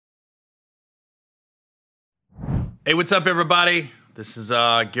Hey, what's up, everybody? This is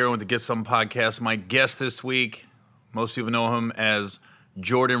Gary with the Get Some podcast. My guest this week, most people know him as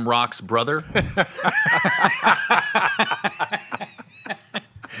Jordan Rock's brother.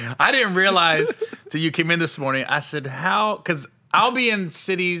 I didn't realize till you came in this morning. I said, how? Because I'll be in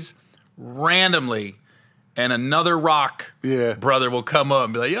cities randomly, and another Rock brother will come up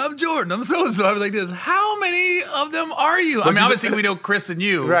and be like, yeah, I'm Jordan. I'm so-and-so. I was like this. How many of them are you? I mean, obviously, we know Chris and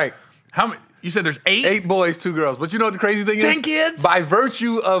you. Right. How many? You said there's 8? 8 boys, 2 girls. But you know what the crazy thing is? 10 kids? By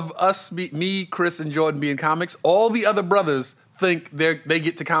virtue of us, me, Chris, and Jordan being comics, all the other brothers think they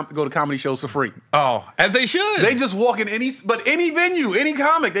get to go to comedy shows for free. Oh, as they should. They just walk in any venue, any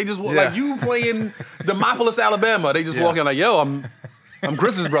comic. They just walk, like you playing Demopolis, Alabama. They just walk in like, yo, I'm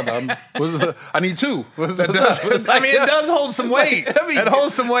Chris's brother. I need 2. I mean, it does hold some weight. It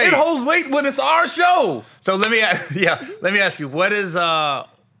holds some weight. It holds weight when it's our show. So let me ask you, what is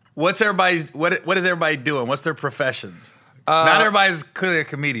everybody doing? What's their professions? Not everybody's clearly a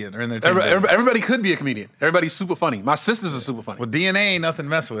comedian or in their team. Everybody could be a comedian. Everybody's super funny. My sisters are super funny. Well, DNA ain't nothing to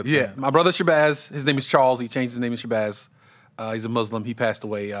mess with. Yeah, man. my brother Shabazz, his name is Charles. He changed his name to Shabazz. He's a Muslim. He passed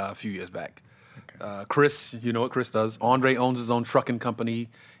away a few years back. Okay. Chris, you know what Chris does. Andre owns his own trucking company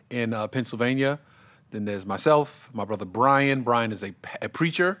in Pennsylvania. Then there's myself, my brother Brian. Brian is a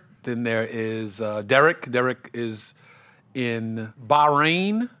preacher. Then there is Derek. Derek is in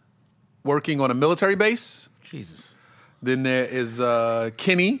Bahrain working on a military base. Jesus. Then there is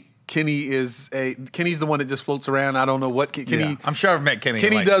Kenny. Kenny's the one that just floats around. I don't know what Kenny. Yeah, I'm sure I've met Kenny.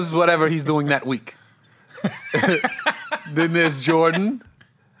 Kenny does whatever he's doing that week. Then there's Jordan.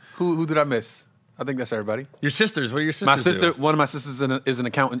 Who did I miss? I think that's everybody. Your sisters. What are your sisters? One of my sisters is an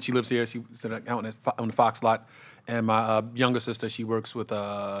accountant. She lives here. She's an accountant on the Fox lot. And my younger sister, she works with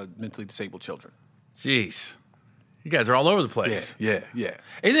mentally disabled children. Jeez. You guys are all over the place. Yeah.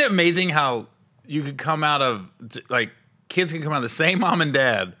 Isn't it amazing how you could come out of, like, kids can come out of the same mom and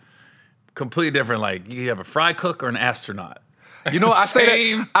dad, completely different. Like, you could have a fry cook or an astronaut. You know, I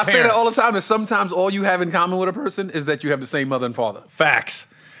say that parents. all the time, and sometimes all you have in common with a person is that you have the same mother and father. Facts.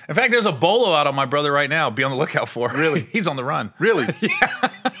 In fact, there's a bolo out on my brother right now. Be on the lookout for. Really? He's on the run. Really? Yeah.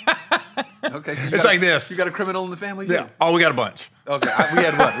 Okay. So it's like this. You got a criminal in the family too? Yeah. Oh, we got a bunch. Okay. We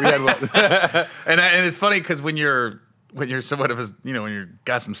had one. And it's funny because when you're somewhat of a, when you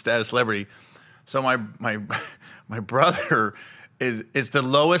got some status celebrity, so my brother is the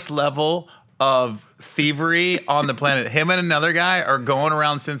lowest level of thievery on the planet. Him and another guy are going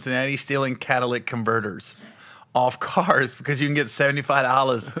around Cincinnati stealing catalytic converters off cars because you can get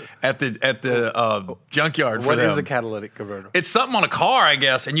 $75 at the junkyard for them. What is a catalytic converter? It's something on a car, I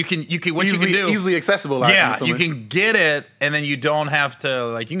guess, and you can what you can do easily accessible. Yeah, you can get it, and then you don't have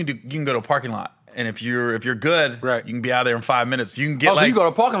to you can go to a parking lot, and if you're good, right, you can be out of there in 5 minutes. You can get so you go to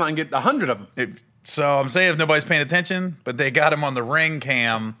a parking lot and get 100 of them. So I'm saying if nobody's paying attention, but they got him on the Ring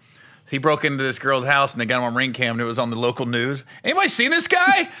cam. He broke into this girl's house and they got him on Ring cam and it was on the local news. Anybody seen this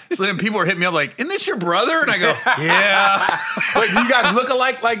guy? So then people were hitting me up like, isn't this your brother? And I go, yeah. Wait, you guys look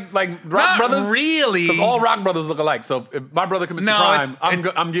alike like Rock brothers? Not really. Because all Rock brothers look alike. So if my brother commits a crime,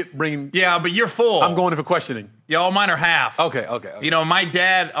 I'm bringing. Yeah, but you're full. I'm going in for questioning. Yeah, all mine are half. Okay. My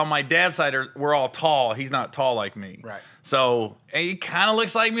dad, on my dad's side, we're all tall. He's not tall like me. Right. So he kind of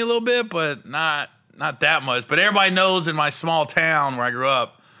looks like me a little bit, but not that much. But everybody knows in my small town where I grew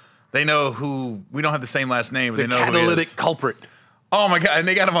up, they know who, we don't have the same last name, but they know who he is. The catalytic culprit. Oh my God, and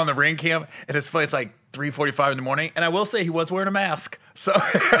they got him on the Ring cam, and it's funny, it's like 3:45 in the morning, and I will say he was wearing a mask. So,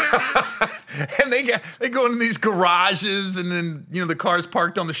 and they go into these garages, and then, the car's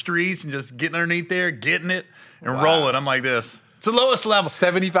parked on the streets, and just getting underneath there, getting it, and rolling. I'm like this. It's the lowest level.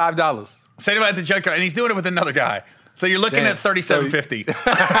 $75. $75 at the junkyard, and he's doing it with another guy. So you're looking at $37.50.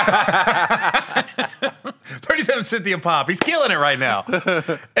 $37.50 a pop. He's killing it right now.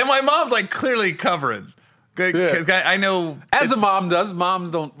 And my mom's like clearly covering. Because I know. As a mom does.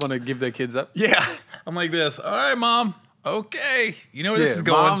 Moms don't want to give their kids up. Yeah. I'm like this. All right, Mom. Okay. You know where this is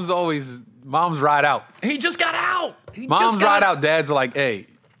going. Moms ride out. He just got out. Moms ride out. Dads are like, hey,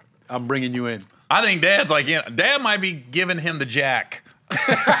 I'm bringing you in. I think Dad's like, Dad might be giving him the jack.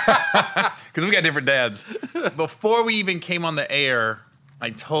 Because we got different dads. Before we even came on the air, I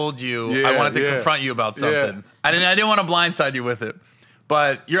told you I wanted to confront you about something. Yeah. I didn't want to blindside you with it.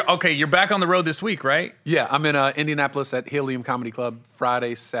 But you're back on the road this week, right? Yeah, I'm in Indianapolis at Helium Comedy Club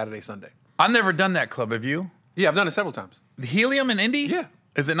Friday, Saturday, Sunday. I've never done that club. Have you? Yeah, I've done it several times. The Helium in Indy? Yeah.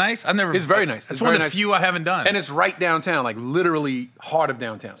 Is it nice? It's very nice. It's one of the few I haven't done. And it's right downtown, like literally heart of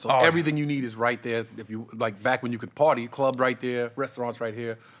downtown. So everything you need is right there. If you back when you could party, club right there, restaurants right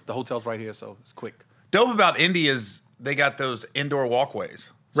here, the hotel's right here, so it's quick. Dope about Indy is they got those indoor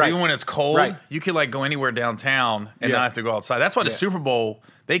walkways. So Right. even when it's cold, Right. you can like go anywhere downtown and Yeah. not have to go outside. That's why the Yeah. Super Bowl,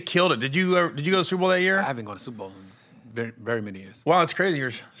 they killed it. Did you go to the Super Bowl that I year? haven't gone to Super Bowl in very, very many years. Wow, it's crazy. You're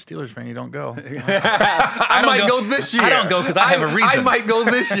a Steelers fan. You don't go. I might go this year. I don't go because I have a reason. I might go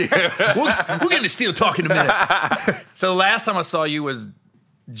this year. We'll get into Steel talk in a minute. So the last time I saw you was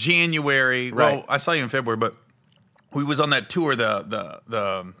January. Well, Right. I saw you in February, but we was on that tour,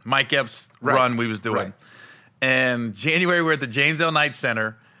 the Mike Epps Right. run we was doing. Right. And January we're at the James L. Knight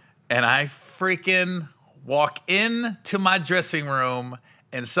Center, and I freaking walk into my dressing room,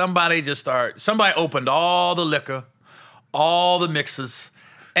 and somebody opened all the liquor, all the mixes.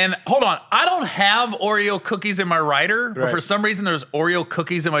 And hold on, I don't have Oreo cookies in my rider, but Right. for some reason there's Oreo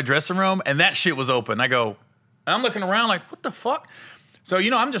cookies in my dressing room, and that shit was open. I'm looking around like, what the fuck? So,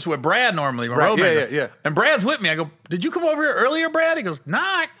 I'm just with Brad normally, my Right, road yeah, manager. yeah, yeah. And Brad's with me. I go, did you come over here earlier, Brad? He goes, nah,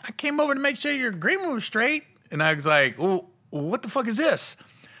 I came over to make sure your agreement was straight. And I was like, well, what the fuck is this?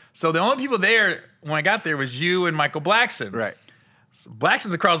 So the only people there when I got there was you and Michael Blackson. Right. So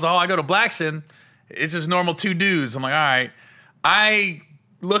Blackson's across the hall. I go to Blackson. It's just normal two dudes. I'm like, all right. I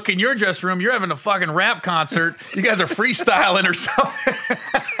look in your dressing room. You're having a fucking rap concert. You guys are freestyling or something.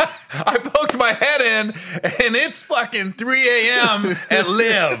 I poked my head in, and it's fucking 3 a.m. at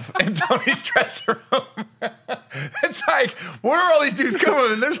Live in Tony's dressing room. It's like, where are all these dudes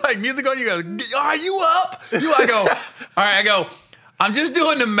coming? And there's like music on. You go, are you up? I go, all right. I go, I'm just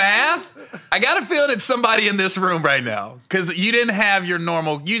doing the math. I got a feeling it's somebody in this room right now because you didn't have your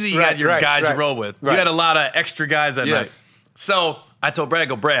normal. Usually, you got your guys you roll with. Right. You had a lot of extra guys that Yes. night. So I told Brad, I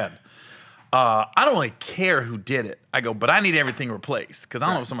go, Brad, I don't really care who did it. I go, but I need everything replaced because I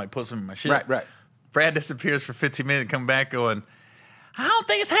don't know if somebody put some in my shit. Right. Brad disappears for 15 minutes, come back going, I don't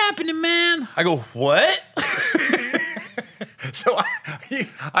think it's happening, man. I go, what? So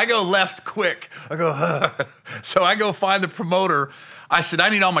I go left quick. I go, So I go find the promoter. I said, I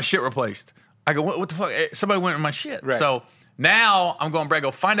need all my shit replaced. I go, what the fuck? Somebody went in my shit. Right. So now I'm going, Brad,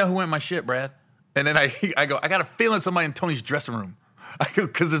 go find out who went in my shit, Brad. And then I go, I got a feeling somebody in Tony's dressing room. I go,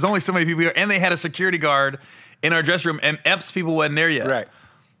 because there's only so many people here. And they had a security guard in our dressing room, and Epps people wasn't there yet. Right.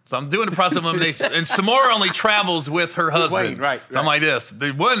 So I'm doing the process of elimination. And Samora only travels with her husband. Wayne, right, So I'm like this.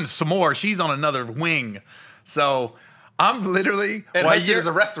 There wasn't Samora. She's on another wing. So I'm literally. And her shit is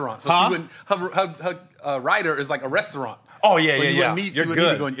a restaurant. So Huh? she wouldn't, her rider is like a restaurant. Oh, yeah, So yeah, you yeah. wouldn't meet, You're she would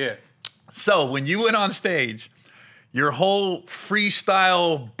good. be going, yeah. So when you went on stage, your whole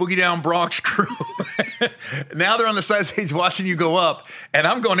freestyle Boogie Down Bronx crew, now they're on the side stage watching you go up, and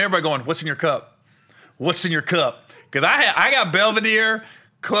I'm going, everybody going, what's in your cup? What's in your cup? Because I got Belvedere,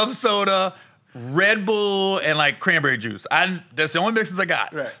 Club Soda, Red Bull, and like cranberry juice. That's the only mixes I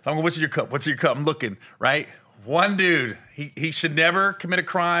got. Right. So I'm going, what's in your cup? What's in your cup? I'm looking, right? One dude, he should never commit a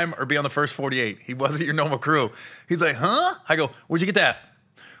crime or be on the first 48. He wasn't your normal crew. He's like, huh? I go, where'd you get that?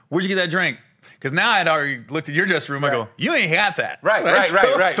 Where'd you get that drink? Because now I'd already looked at your dressing room. I go, you ain't got that. Right.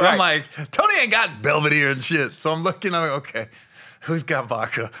 So I'm like, Tony ain't got Belvedere and shit. So I'm looking, I'm like, okay, who's got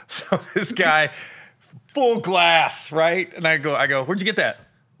vodka? So this guy, full glass, right? And I go, where'd you get that?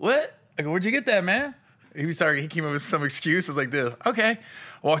 What? I go, where'd you get that, man? He came up with some excuse. I was like this. Okay.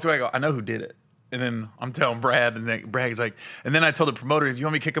 I walked away. I go, I know who did it. And then I'm telling Brad, and then Brad's like, and then I told the promoter, you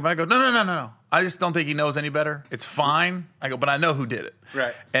want me to kick him out? I go, no. I just don't think he knows any better. It's fine. I go, but I know who did it.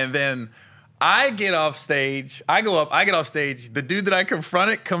 Right. And then I get off stage. I go up. I get off stage. The dude that I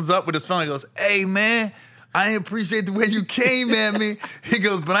confronted comes up with his phone. He goes, hey, man, I appreciate the way you came at me. He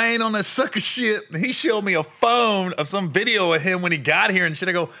goes, but I ain't on that sucker shit. And he showed me a phone of some video of him when he got here and shit.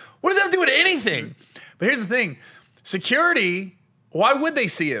 I go, what does that have to do with anything? But here's the thing. Security, why would they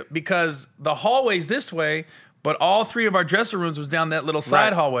see it? Because the hallway's this way, but all three of our dressing rooms was down that little side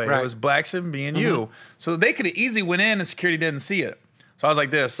Right, hallway. right. It was Blackson, me, and you. So they could have easily went in and security didn't see it. So I was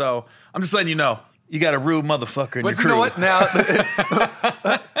like this. So I'm just letting you know, you got a rude motherfucker in But your you crew. know what?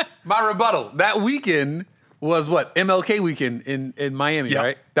 Now, my rebuttal. That weekend was what? MLK weekend in Miami, Yeah.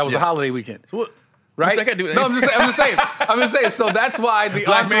 right? That was Yeah. a holiday weekend. What? Right? What's that got to do with No, I'm just saying. So that's why the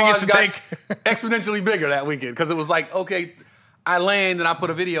Black man gets entourage to got exponentially bigger that weekend. Because it was like, okay, I land and I put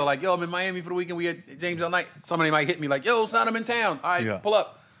a video like, yo, I'm in Miami for the weekend. We had James L. Knight. Somebody might hit me like, yo, son, I'm in town. All right, Yeah. pull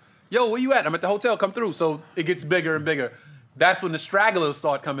up. Yo, where you at? I'm at the hotel. Come through. So it gets bigger and bigger. That's when the stragglers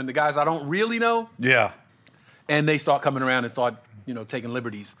start coming, the guys I don't really know, Yeah. and they start coming around and start, taking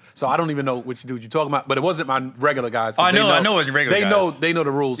liberties. So I don't even know which dude you're talking about, but it wasn't my regular guys. 'Cause I know what your regular guys. They know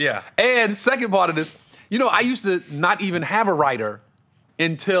the rules. Yeah. And second part of this, I used to not even have a writer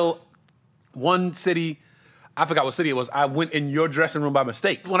until one city, I forgot what city it was. I went in your dressing room by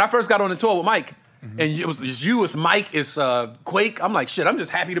mistake. When I first got on the tour with Mike, and it's Mike, it's Quake. I'm like, shit, I'm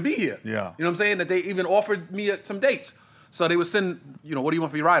just happy to be here. Yeah. You know what I'm saying? That they even offered me some dates. So they would send, what do you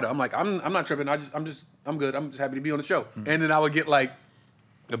want for your rider? I'm like, I'm not tripping. I'm good. I'm just happy to be on the show. And then I would get like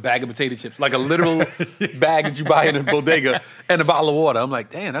a bag of potato chips, like a literal bag that you buy in a bodega, and a bottle of water. I'm like,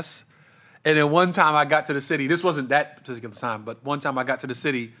 damn, that's. And then one time I got to the city. This wasn't that particular time, but one time I got to the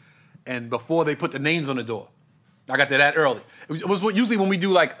city, and before they put the names on the door, I got there that early. It was usually when we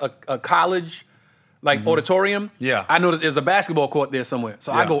do like a college. Like auditorium, Yeah. I know that there's a basketball court there somewhere.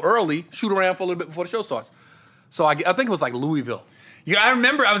 So I Yeah. go early, shoot around for a little bit before the show starts. So I think it was like Louisville. Yeah, I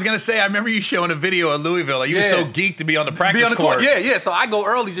remember you showing a video of Louisville. Like, you were Yeah. so geeked to be on the practice Be on the court. Yeah. So I go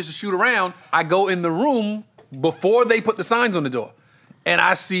early just to shoot around. I go in the room before they put the signs on the door. And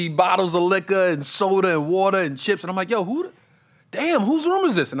I see bottles of liquor and soda and water and chips. And I'm like, yo, whose room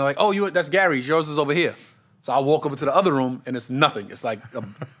is this? And they're like, oh, that's Gary's. Yours is over here. So I walk over to the other room, and it's nothing. It's like a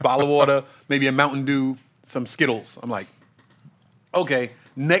bottle of water, maybe a Mountain Dew, some Skittles. I'm like, okay,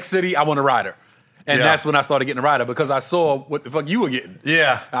 next city, I want a rider. And Yeah. that's when I started getting a rider because I saw what the fuck you were getting.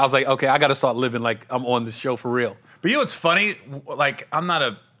 Yeah. I was like, okay, I got to start living like I'm on this show for real. But you know what's funny? Like, I'm not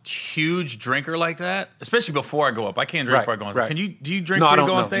a huge drinker like that, especially before I go up. I can't drink Right, before I go on right. stage. Do you drink No, I before you go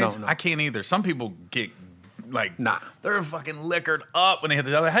don't, on no, stage? no. I can't either. Some people get like, Nah. they're fucking liquored up when they hit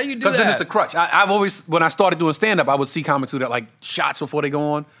the. How do you do that? Because then it's a crutch. I've always, when I started doing stand-up, I would see comics do that, like shots before they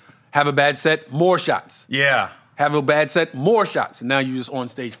go on, have a bad set, more shots. Yeah. Have a bad set, more shots. And now you're just on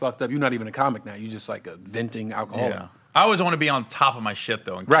stage fucked up. You're not even a comic now. You're just like a venting alcoholic. Yeah. I always want to be on top of my shit,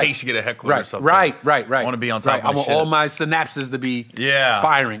 though, in Right. case you get a heckler or Right, something. right. I want to be on top Right. of my I want shit. all my synapses to be Yeah.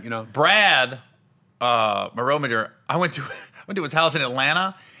 firing, Brad, my road manager, I went to his house in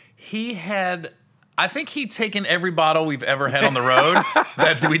Atlanta. I think he'd taken every bottle we've ever had on the road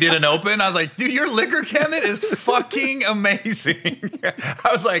that we didn't open. I was like, dude, your liquor cabinet is fucking amazing.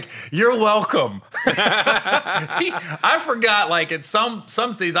 I was like, you're welcome. I forgot, like, at some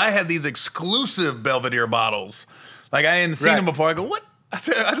cities, I had these exclusive Belvedere bottles. Like, I hadn't seen Right. them before. I go, what?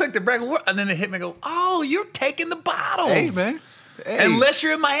 I looked at Brad, what? And then it hit me, I go, oh, you're taking the bottles. Hey, man. Hey. Unless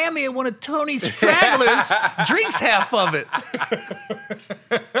you're in Miami and one of Tony's stragglers drinks half of it.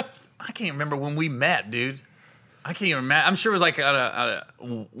 I can't remember when we met, dude. I can't even remember. I'm sure it was like at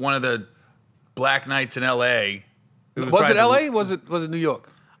one of the black nights in L.A. Was it probably L.A.? Was it New York?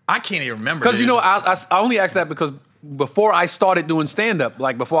 I can't even remember. Because, dude. I only asked that because before I started doing stand-up,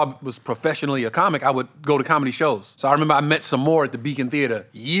 like before I was professionally a comic, I would go to comedy shows. So I remember I met some more at the Beacon Theater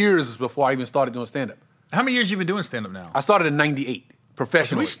years before I even started doing stand-up. How many years you been doing stand-up now? I started in 98,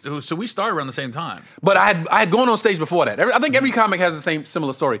 professionally. So we started around the same time. But I had gone on stage before that. I think every comic has the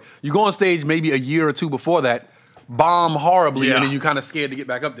similar story. You go on stage maybe a year or two before that, bomb horribly, Yeah. and then you're kind of scared to get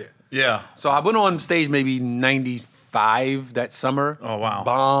back up there. Yeah. So I went on stage maybe 95 that summer. Oh, wow.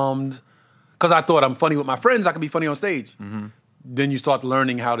 Bombed. Because I thought I'm funny with my friends, I could be funny on stage. Mm-hmm. Then you start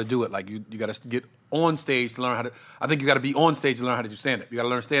learning how to do it. Like you got to get on stage to learn how to. I think you got to be on stage to learn how to do stand up. You got to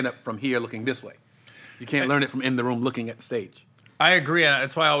learn stand up from here looking this way. You can't learn it from in the room looking at the stage. I agree. And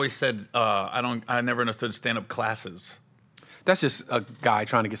that's why I always said I never understood stand-up classes. That's just a guy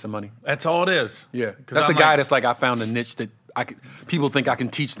trying to get some money. That's all it is. Yeah, 'Cause that's I'm a guy like- that's like I found a niche that people think I can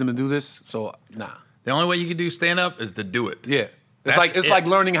teach them to do this. So nah. The only way you can do stand-up is to do it. Yeah, That's it's it. like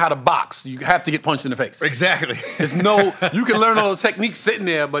learning how to box. You have to get punched in the face. Exactly. There's no, you can learn all the techniques sitting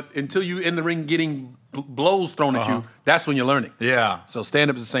there, but until you in the ring getting blows thrown at you, that's when you're learning. Yeah. So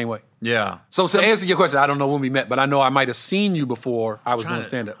stand up is the same way. Yeah. So to answer your question, I don't know when we met, but I know I might have seen you before I was doing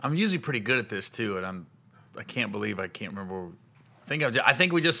stand up. I'm usually pretty good at this too, and I can't believe I can't remember. I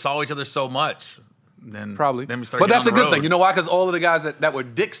think we just saw each other so much. Then Probably. Then we started. But that's getting a on good the thing. road. You know why? Because all of the guys that were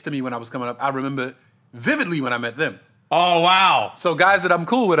dicks to me when I was coming up, I remember vividly when I met them. Oh wow. So guys that I'm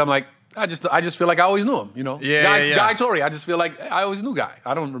cool with, I'm like, I just feel like I always knew him, you know? Yeah, yeah. Guy Tori, I just feel like I always knew Guy.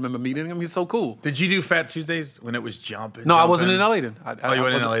 I don't remember meeting him. He's so cool. Did you do Fat Tuesdays when it was jumping? No, I wasn't in LA then. You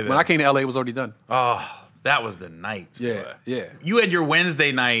weren't in LA then. When I came to LA, it was already done. Oh, that was the night. Yeah, boy. yeah. You had your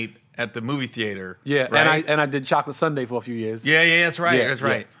Wednesday night at the movie theater. Yeah, right? and I did Chocolate Sunday for a few years. Yeah, that's right. Yeah, That's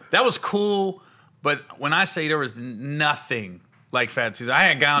right. yeah. That was cool, but when I say there was nothing like Fat Tuesday, I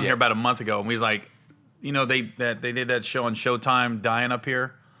had a guy on here about a month ago, and we was like, you know, they did that show on Showtime, Dying Up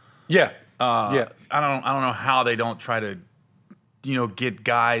Here. Yeah. I don't know how they don't try to, you know, get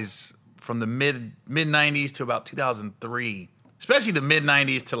guys from the mid '90s to about 2003, especially the mid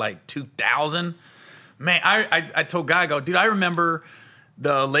 '90s to like 2000. Man, I told Guy, I go, dude, I remember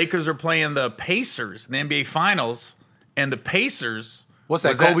the Lakers are playing the Pacers in the NBA Finals, and the Pacers. What's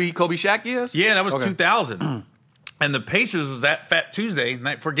that? was Kobe Shaq years? Yeah, that was Okay. 2000. And the Pacers was at Fat Tuesday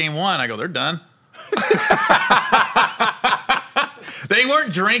night for Game 1. I go, they're done. They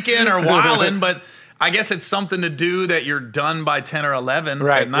weren't drinking or wilding, but I guess it's something to do that you're done by 10 or 11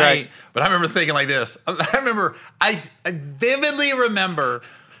 Right, at night. right. But I remember thinking like this. I vividly remember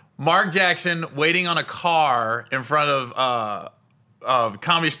Mark Jackson waiting on a car in front of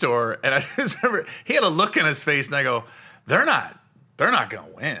Comedy Store, and I just remember he had a look in his face, and I go, they're not gonna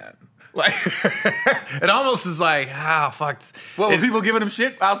win. Like it almost is like, fuck. What, were people giving him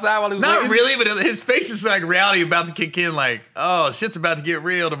shit outside while he was Not waiting? really, but his face is like reality about to kick in. Like, oh, shit's about to get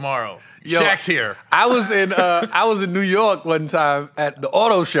real tomorrow. Yo, Shaq's here. I was in New York one time at the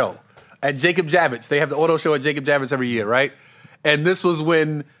auto show at Jacob Javits. They have the auto show at Jacob Javits every year, right? And this was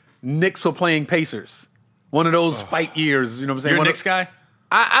when Knicks were playing Pacers. One of those fight years, you know what I'm saying? You're a Knicks guy?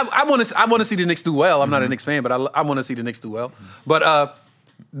 I want to see the Knicks do well. I'm not a Knicks fan, but I want to see the Knicks do well. But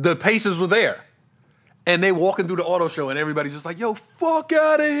the Pacers were there. And they walking through the auto show, and everybody's just like, yo, fuck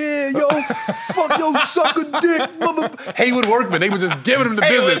out of here, yo. Fuck, yo, suck a dick, mother. Haywood Workman, they was just giving him the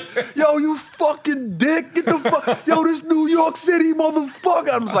business. Yo, you fucking dick. Get the fuck. Yo, this New York City motherfucker.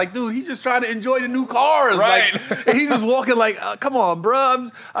 I was like, dude, he's just trying to enjoy the new cars. Right. Like, and he's just walking like, come on, bro.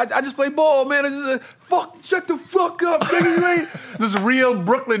 I just play ball, man. I just, fuck, shut the fuck up, nigga. You ain't. This real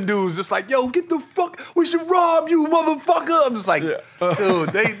Brooklyn dude's just like, yo, get the fuck. We should rob you, motherfucker. I'm just like, dude,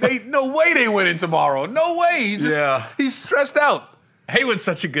 they no way they winning tomorrow. No way. He's stressed out. Haywood's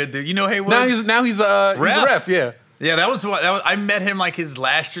such a good dude. You know Haywood? Now he's a ref, yeah. Yeah, that was I met him like his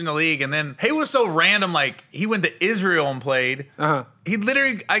last year in the league, and then Haywood was so random. Like he went to Israel and played. He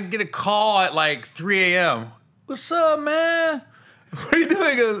literally, I get a call at like 3 a.m. What's up, man? What are you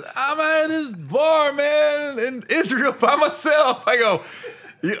doing? He goes, I'm at this bar, man, in Israel by myself. I go,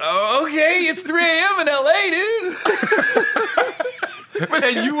 okay, it's 3 a.m. in LA, dude.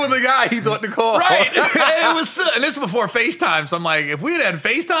 And you were the guy he thought to call. Right. And this was before FaceTime. So I'm like, if we had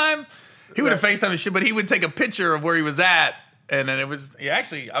FaceTime, he would have FaceTime and shit, but he would take a picture of where he was at. And then I was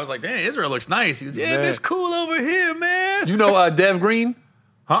like, damn, Israel looks nice. He goes, yeah, it's cool over here, man. You know Dev Green?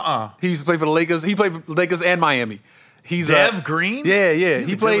 He used to play for the Lakers. He played for the Lakers and Miami. He's Dev Green? Yeah.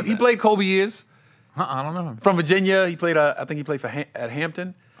 He played Kobe years. I don't know. From Virginia. He played, I think he played at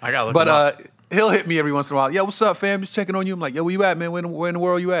Hampton. I got to look him up. He'll hit me every once in a while. Yo, what's up, fam? Just checking on you. I'm like, yo, where you at, man? Where in the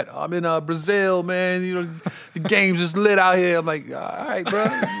world you at? I'm in Brazil, man. You know, the game's just lit out here. I'm like, all right, bro.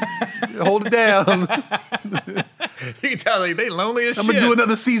 Hold it down. You can tell they lonely as shit. I'm going to do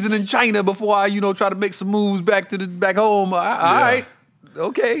another season in China before I, try to make some moves back home. All right.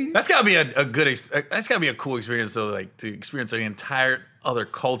 Okay. That's got to be that's got to be a cool experience, though, like to experience the entire other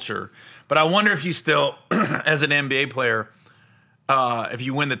culture. But I wonder if you still, as an NBA player, if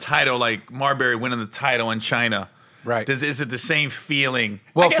you win the title, like Marbury winning the title in China, right? Is it the same feeling?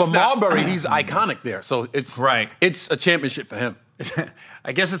 Well, for Marbury, he's iconic there, so it's right. It's a championship for him.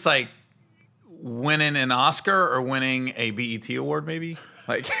 I guess it's like winning an Oscar or winning a BET award, maybe.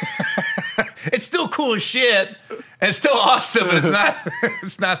 Like, it's still cool as shit, and it's still awesome, but it's not.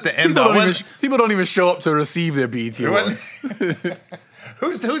 It's not the end. People don't even show up to receive their BET awards.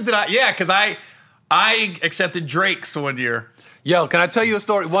 Who's did I? Yeah, because I accepted Drake's one year. Yo, can I tell you a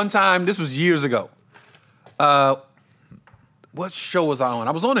story? One time, this was years ago. What show was I on?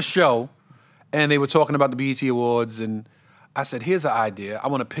 I was on a show, and they were talking about the BET Awards, and I said, here's an idea. I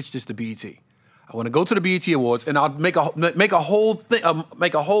want to pitch this to BET. I want to go to the BET Awards, and I'll make a whole thing,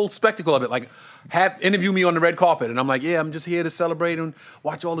 make a whole spectacle of it. Like, interview me on the red carpet, and I'm like, yeah, I'm just here to celebrate and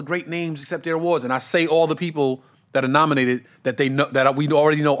watch all the great names accept their awards, and I say all the people that are nominated that they know that we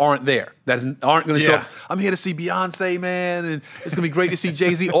already know aren't there, that aren't going to show up. I'm here to see Beyonce, man, and it's going to be great to see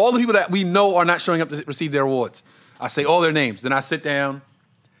Jay-Z. All the people that we know are not showing up to receive their awards. I say all their names. Then I sit down,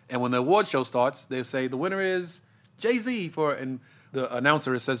 and when the award show starts, they say the winner is Jay-Z and the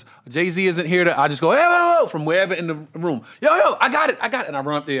announcer says, Jay-Z isn't here I just go, hey, from wherever in the room. Yo, I got it. And I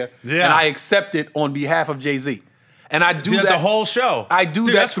run up there, and I accept it on behalf of Jay-Z. And I do that the whole show. I do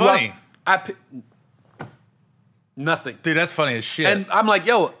that that's throughout. Funny. Nothing. Dude, that's funny as shit. And I'm like,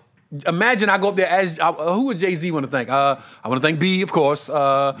 yo, imagine I go up there as, who would Jay-Z want to thank? I want to thank B, of course.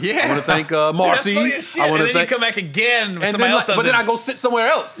 I want to thank Marcy. Dude, that's funny as shit. I want and to then you come back again when and somebody else does but then I go sit somewhere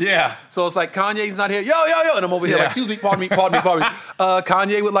else. Yeah. So it's like, Kanye's not here. Yo. And I'm over here like, excuse me, pardon me.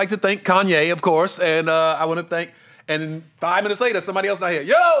 Kanye would like to thank Kanye, of course. And I want to thank... And then 5 minutes later, somebody else not here.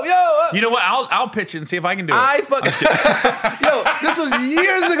 Yo. You know what? I'll pitch it and see if I can do it. Yo, this was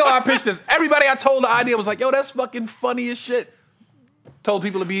years ago I pitched this. Everybody I told the idea was like, yo, that's fucking funny as shit. Told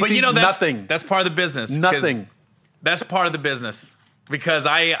people to be But nothing. That's part of the business. Nothing. That's part of the business. Because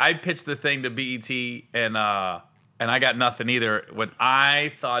I pitched the thing to BET and I got nothing either. When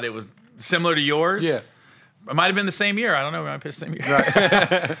I thought it was similar to yours. Yeah. It might have been the same year. I don't know. I pitched the same year.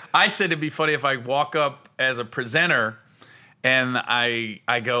 Right. I said it'd be funny if I walk up as a presenter and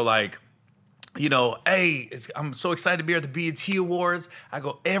I go like, hey, I'm so excited to be at the BET Awards. I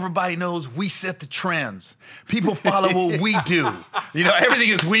go, everybody knows we set the trends. People follow what we do. Everything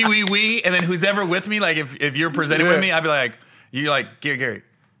is we. And then who's ever with me, like if you're presenting with me, I'd be like, you're like, Gary,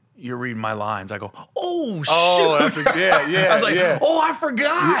 you're reading my lines. I go, oh, shoot. I was like, I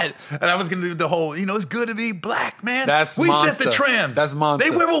forgot. And I was going to do the whole, it's good to be black, man. We set the trends. That's monster.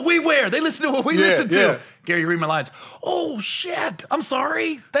 They wear what we wear. They listen to what we listen to. Gary, you read my lines. Oh, shit. I'm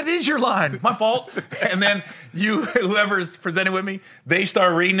sorry. That is your line. My fault. And then whoever's presenting with me, they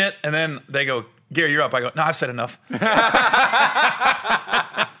start reading it. And then they go, Gary, you're up. I go, no, I've said enough. I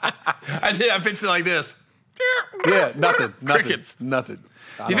pitched it like this. Yeah, nothing. Crickets. Nothing.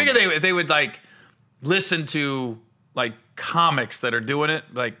 You figure they would like listen to like comics that are doing it,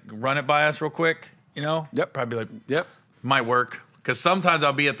 like run it by us real quick, Yep. Probably like, Yep. Might work. Because sometimes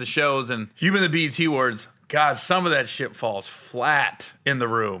I'll be at the shows and you've been the BET Awards. God, some of that shit falls flat in the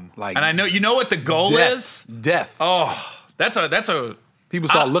room. Like, and I know, what the goal is? Death. Oh, that's a. People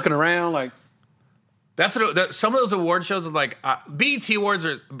start looking around like. Some of those award shows are like, BET Awards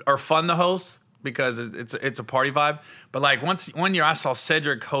are fun to host because it's a party vibe. But like one year I saw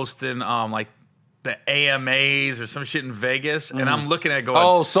Cedric hosting like the AMAs or some shit in Vegas, and I'm looking at it going,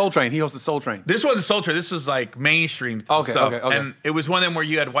 oh, Soul Train. He hosted Soul Train. This wasn't Soul Train. This was like mainstream stuff. Okay. And it was one of them where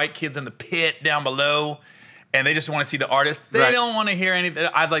you had white kids in the pit down below, and they just want to see the artist. They don't want to hear anything.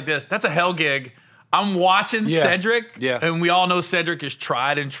 I was like this. That's a hell gig. I'm watching Cedric, and we all know Cedric is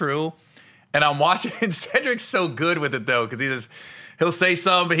tried and true. And I'm watching, and Cedric's so good with it though, because he'll say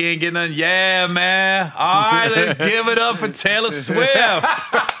something, but he ain't getting none. Yeah, man. All right, let's give it up for Taylor Swift.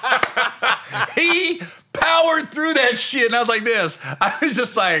 He powered through that shit, and I was like this. I was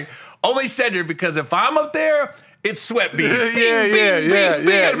just like, only Cedric, because if I'm up there, it's sweat beat.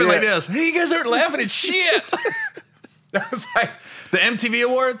 I'd be like this. You guys aren't laughing at shit. I was like, the MTV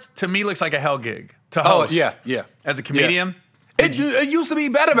Awards to me looks like a hell gig to host. Oh yeah. As a comedian. Yeah. It used to be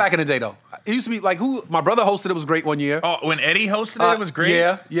better back in the day though. It used to be like my brother hosted it was great one year. Oh, when Eddie hosted it was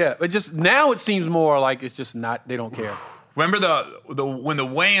great. Yeah. But just now it seems more like it's just not. They don't care. Remember when the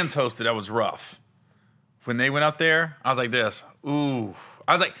Wayans hosted, that was rough. When they went up there, I was like this. Ooh.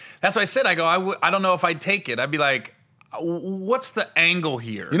 I was like, that's what I said. I go, I don't know if I'd take it. I'd be like, what's the angle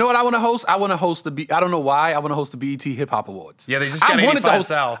here? You know what I want to host? I want to host I don't know why. I want to host the BET Hip Hop Awards. Yeah, they just got 85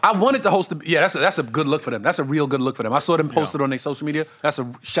 South. I wanted to host that's a good look for them. That's a real good look for them. I saw them posted on their social media. That's a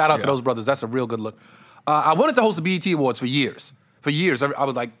shout out to those brothers. That's a real good look. I wanted to host the BET Awards for years. I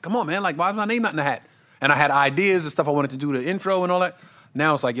was like, come on, man. Like, why is my name not in the hat? And I had ideas and stuff I wanted to do, the intro and all that.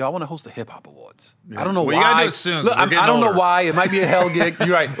 Now it's like, I want to host the Hip Hop Awards. Yeah. I don't know why. You gotta do it soon. Look, I don't know why. It might be a hell gig. You're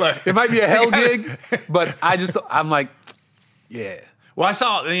right. It might be a hell gig, but I'm like, yeah. Well, I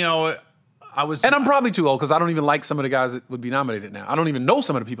saw, I was... And I'm probably too old because I don't even like some of the guys that would be nominated now. I don't even know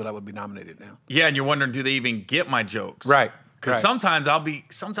some of the people that would be nominated now. Yeah, and you're wondering, do they even get my jokes? Right. Because sometimes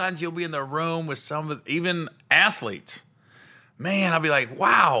you'll be in the room with even athletes. Man, I'll be like,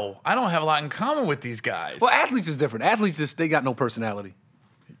 wow, I don't have a lot in common with these guys. Well, athletes is different. Athletes they got no personality.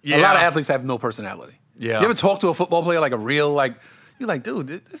 Yeah. A lot of athletes have no personality. Yeah. You ever talk to a football player like a real, you're like,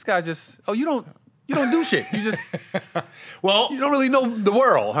 dude, this guy just, you don't do shit. You just, you don't really know the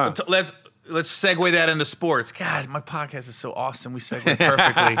world, huh? Let's segue that into sports. God, my podcast is so awesome. We segue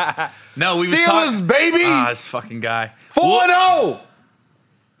perfectly. No, we Steelers, was talking. Baby. This fucking guy. 4-0.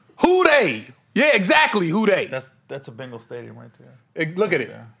 Who they? Yeah, exactly. Who they? That's a Bengal stadium right there. Look at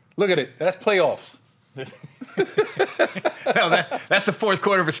it. Look at it. That's playoffs. No, that's the fourth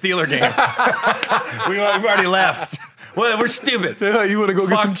quarter of a Steeler game. We've already left. Well, we're stupid. Yeah, you want to go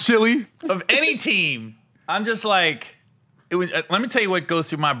get some chili? Of any team, I'm just like, let me tell you what goes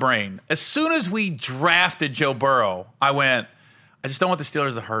through my brain. As soon as we drafted Joe Burrow, I just don't want the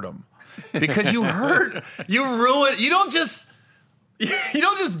Steelers to hurt him. Because you ruin, you don't just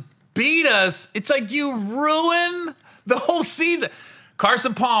beat us. It's like you ruin the whole season.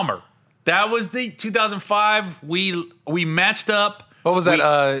 Carson Palmer. That was the 2005. We matched up. What was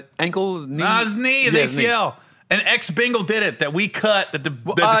that? Ankle, knee? No, his knee, his ACL. An ex-Bengal did it that we cut, that the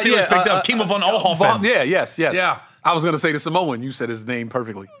Steelers picked up. Kimo von Oelhoffen. Yes. Yeah. I was going to say the Samoan. You said his name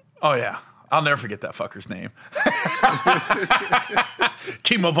perfectly. Oh, yeah. I'll never forget that fucker's name.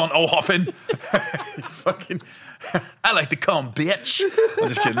 Kimo von Oelhoffen. Fucking, I like to call him bitch. I'm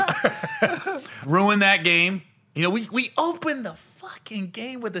just kidding. Ruined that game. We opened the fucking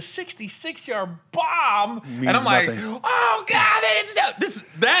game with a 66-yard bomb, and I'm nothing. Like, oh God,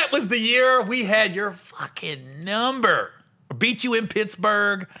 that was the year we had your fucking number. Beat you in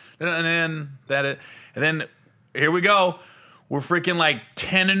Pittsburgh, and then here we go. We're freaking like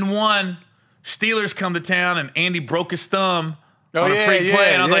 10-1. Steelers come to town, and Andy broke his thumb on a free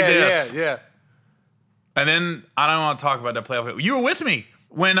play, and I was like this. Yeah. And then I don't want to talk about that playoff. You were with me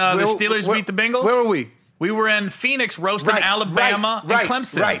when the Steelers beat the Bengals. Where were we? We were in Phoenix roasting Alabama and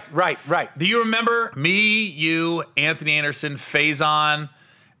Clemson. Right. Do you remember me, you, Anthony Anderson, Faison,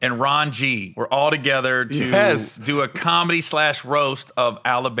 and Ron G were all together to do a comedy/roast of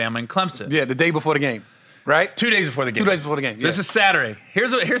Alabama and Clemson? Yeah, the day before the game, right? 2 days before the game. 2 days before the game. So this is Saturday.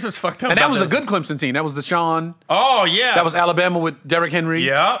 Here's what's fucked up. And that was a good Clemson team. That was Deshaun. Oh yeah. That was Alabama with Derrick Henry.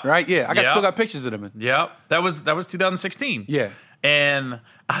 Yeah. Right. Yeah. Still got pictures of them. Yep. That was 2016. Yeah. And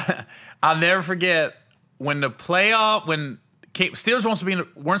I'll never forget when Steelers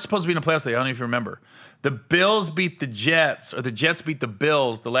weren't supposed to be in the playoffs. I don't know if you remember. The Bills beat the Jets, or the Jets beat the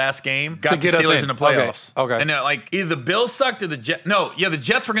Bills the last game. Got the Steelers in the playoffs. Okay. And like either the Bills sucked or the Jets. No, yeah, the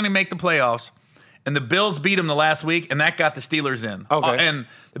Jets were going to make the playoffs, and the Bills beat them the last week, and that got the Steelers in. Okay. And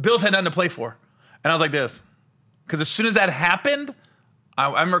the Bills had nothing to play for, and I was like this, because as soon as that happened, I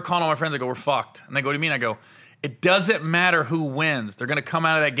remember calling all my friends. I go, "We're fucked," and they go, "What do you mean?" I go, "It doesn't matter who wins. They're going to come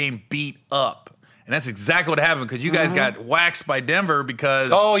out of that game beat up." And that's exactly what happened, because you guys got waxed by Denver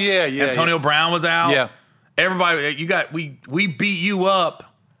because Antonio Brown was out. Yeah. Everybody, we beat you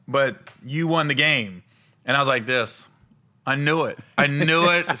up, but you won the game. And I was like this. I knew it. As soon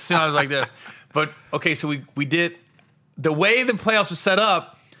as I was like this. But okay, so we did the way the playoffs was set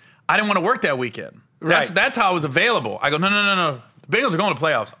up. I didn't want to work that weekend. That's how I was available. I go, no. The Bengals are going to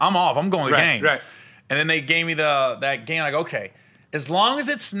playoffs. I'm off. I'm going to the game. Right. And then they gave me that game. I go, okay. As long as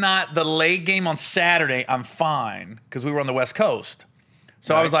it's not the late game on Saturday, I'm fine, because we were on the West Coast.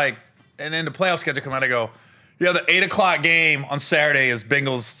 So I was like, and then the playoff schedule come out. I go, yeah, the 8 o'clock game on Saturday is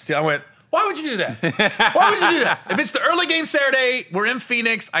Bengals. I went, why would you do that? Why would you do that? If it's the early game Saturday, we're in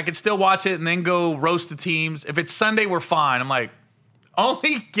Phoenix, I could still watch it and then go roast the teams. If it's Sunday, we're fine. I'm like,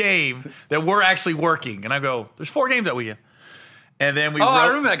 only game that we're actually working. And I go, there's 4 games that weekend. And then I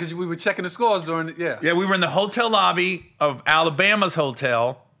remember that, because we were checking the scores during Yeah, we were in the hotel lobby of Alabama's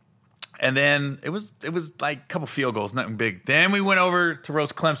hotel, and then it was like a couple field goals, nothing big. Then we went over to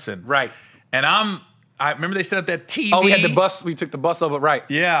roast Clemson. Right. And I remember they set up that TV. Oh, we had the bus. We took the bus over, right.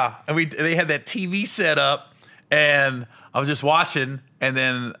 Yeah, and they had that TV set up, and I was just watching, and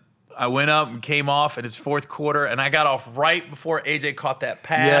then I went up and came off, and it's fourth quarter, and I got off right before AJ caught that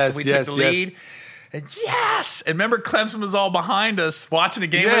pass, and we took the lead. And and remember Clemson was all behind us watching the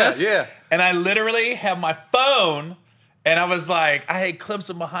game with us? Yeah. And I literally have my phone, and I was like, I had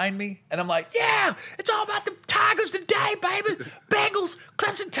Clemson behind me, and I'm like, yeah, it's all about the Tigers today, baby. Bengals,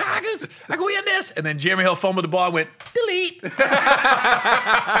 Clemson Tigers. I go in this. And then Jeremy Hill fumbled the ball and went, delete.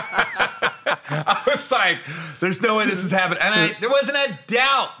 I was like, there's no way this is happening. And there wasn't a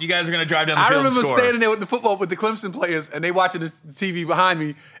doubt you guys were going to drive down the field and score. I remember standing there with the football with the Clemson players, and they watching the TV behind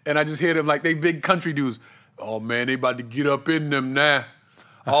me, and I just hear them like they big country dudes. Oh, man, they about to get up in them now.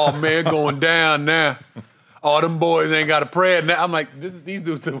 Oh, man, going down now. Oh, them boys ain't got a prayer now. I'm like, these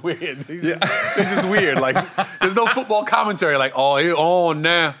dudes are weird. They're just weird. Like, there's no football commentary. Like, oh, he on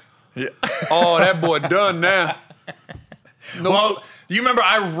now. Yeah. Oh, that boy done now. No. Well, you remember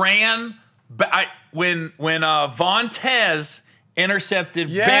I ran when Vontaze intercepted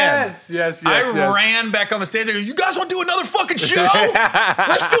Ben. Yes. I ran back on the stage. I go, you guys want to do another fucking show?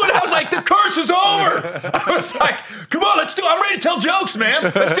 Let's do it. I was like, the curse is over. I was like, come on, let's do it. I'm ready to tell jokes,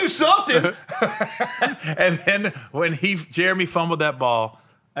 man. Let's do something. And then when Jeremy fumbled that ball,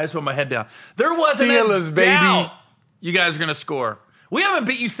 I just put my head down. There wasn't a doubt you guys are going to score. We haven't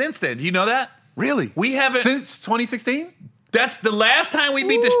beat you since then. Do you know that? Really? We haven't. Since 2016? That's the last time we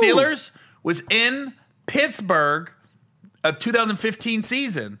beat the Steelers was in Pittsburgh. A 2015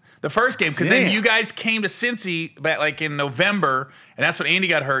 season, the first game, because then you guys came to Cincy back like in November, and that's when Andy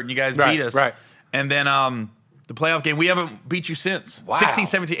got hurt, and you guys beat us. Right. And then the playoff game, we haven't beat you since. Wow. 16,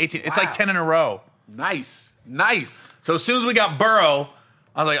 17, 18. It's like 10 in a row. Nice. So as soon as we got Burrow,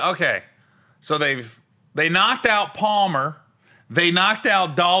 I was like, okay. So they knocked out Palmer. They knocked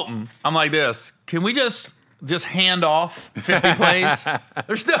out Dalton. I'm like this. Can we just hand off 50 plays?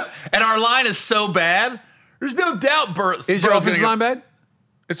 There's no, and our line is so bad. There's no doubt Is your offensive line bad?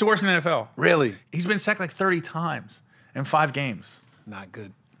 It's the worst in the NFL. Really? He's been sacked like 30 times in 5 games. Not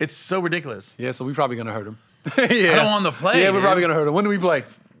good. It's so ridiculous. Yeah, so we're probably going to hurt him. I don't want to play. Yeah, we're probably going to hurt him. When do we play?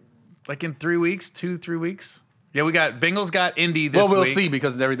 Like in 3 weeks, 2-3 weeks. Yeah, Bengals got Indy this week. Well, we'll see,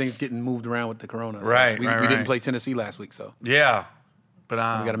 because everything's getting moved around with the corona. So right, we didn't play Tennessee last week, so. Yeah. But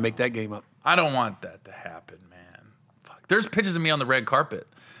we got to make that game up. I don't want that to happen, man. Fuck. There's pictures of me on the red carpet.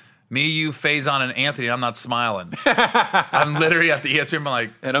 Me, you, Faison, and Anthony, I'm not smiling. I'm literally at the ESPN, I'm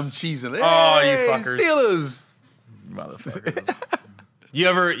like... And I'm cheesing. Hey, oh, you fuckers. Steelers. Motherfuckers. You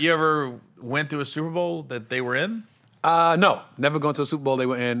ever went to a Super Bowl that they were in? No, never gone to a Super Bowl they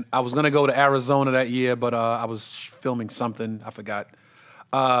were in. I was gonna go to Arizona that year, but I was filming something. I forgot.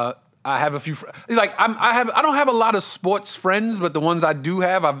 I have a few I don't have a lot of sports friends, but the ones I do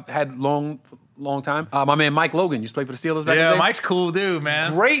have, I've had long time. My man Mike Logan used to play for the Steelers back in the Yeah, day. Mike's cool dude,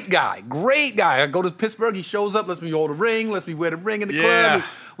 man. Great guy. I go to Pittsburgh, he shows up, lets me hold a ring, lets me wear the ring in the club.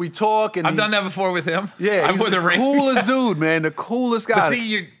 We talk. And I've done that before with him. Yeah, I he's wore the the ring. coolest dude, man. The coolest guy. But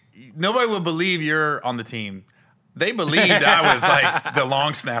see, nobody would believe you're on the team. They believed I was like the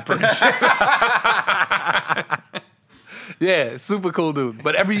long snapper and shit. Yeah, super cool dude.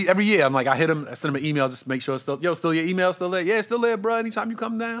 But every year, I'm like, I hit him, I send him an email just to make sure it's still your email still there? Yeah, it's still there, bro. Anytime you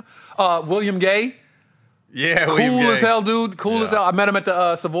come down. William Gay. Yeah, Cool as hell, dude. Cool as hell. I met him at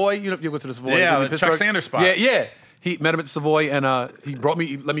the Savoy. You go to the Savoy. Yeah, in the Pittsburgh. Chuck Sanders spot. Yeah. He met him at the Savoy, and he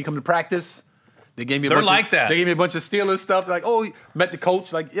let me come to practice. They gave me They're like that. They gave me a bunch of Steelers stuff. They're like, oh, met the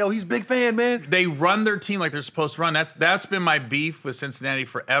coach. Like, yo, he's a big fan, man. They run their team like they're supposed to run. That's been my beef with Cincinnati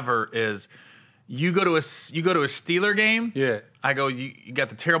forever. Is you go to a Steeler game. Yeah. I go. You got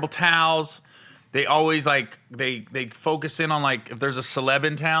the terrible towels. They always they focus in on like if there's a celeb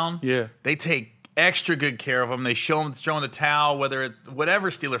in town. Yeah. They take extra good care of them. They show them throwing the towel, whether it's whatever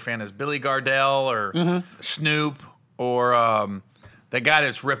Steeler fan is, Billy Gardell or Snoop or that guy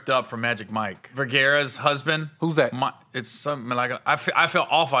that's ripped up from Magic Mike, Vergara's husband. Who's that? It's something like I feel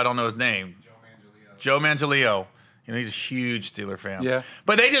awful. I don't know his name. Joe Manganiello. You know, he's a huge Steeler fan. Yeah.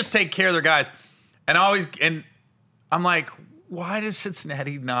 But they just take care of their guys, and I'm like, why does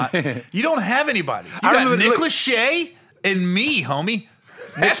Cincinnati not? You don't have anybody. You got Nick Lachey and me, homie.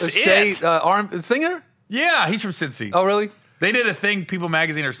 That's it. Singer? Yeah, he's from Cincy. Oh, really? They did a thing. People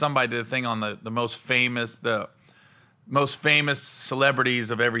Magazine or somebody did a thing on the most famous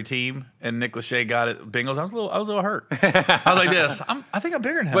celebrities of every team, and Nick Lachey got it. Bengals. I was a little hurt. I was like this. I think I'm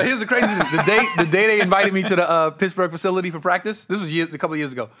bigger than him. But here's the crazy thing. The day they invited me to the Pittsburgh facility for practice, this was a couple of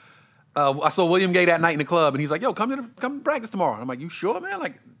years ago. I saw William Gay that night in the club, and he's like, yo, come to practice tomorrow. And I'm like, you sure, man?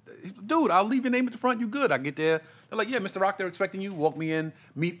 Like, dude, I'll leave your name at the front. You good. I get there. They're like, yeah, Mr. Rock, they're expecting you. Walk me in,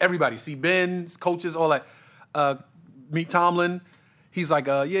 meet everybody. See Ben, coaches, all that. Meet Tomlin. He's like,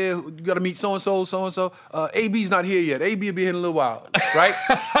 yeah, you got to meet so-and-so, so-and-so. AB's not here yet. AB will be here in a little while, right?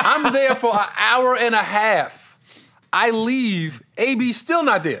 I'm there for an hour and a half. I leave. AB's still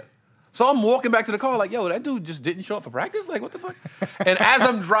not there. So I'm walking back to the car like, yo, that dude just didn't show up for practice? Like, what the fuck? And as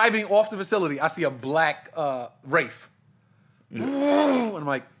I'm driving off the facility, I see a black Wraith. And I'm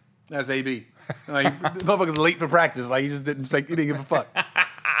like, that's AB. Like, the motherfucker's late for practice. Like, he didn't give a fuck.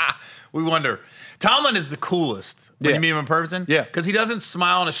 We wonder. Tomlin is the coolest. When you meet him in person? Yeah. Because he doesn't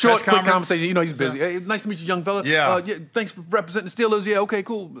smile in a Short, press conference. quick conversation. You know he's busy. Hey, nice to meet you, young fella. Yeah. Thanks for representing the Steelers. Yeah, okay,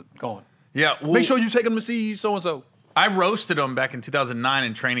 cool. Go on. Yeah. Well, Make sure you take him to see so-and-so. I roasted him back in 2009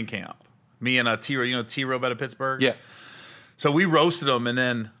 in training camp. Me and T-Row. You know T-Row out of Pittsburgh? Yeah. So we roasted them, and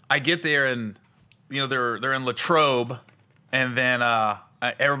then I get there, and they're in Latrobe, and then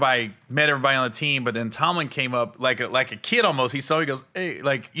everybody met everybody on the team, but then Tomlin came up like a kid almost. He goes, hey,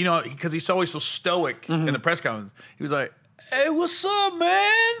 like because he's always so stoic in the press conference. He was like, hey, what's up,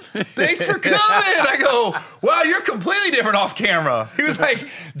 man? Thanks for coming. I go, wow, you're completely different off camera. He was like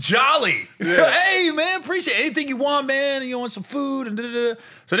jolly. Yeah. Hey, man, appreciate anything you want, man. You want some food and da-da-da.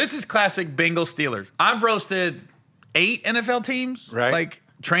 So this is classic Bengals Steelers. I've roasted 8 NFL teams, right? Like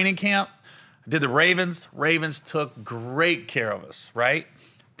training camp. Did the Ravens. Ravens took great care of us, right?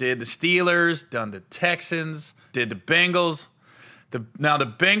 Did the Steelers, done the Texans, did the Bengals.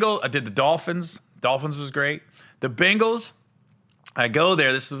 I did the Dolphins. Dolphins was great. The Bengals, I go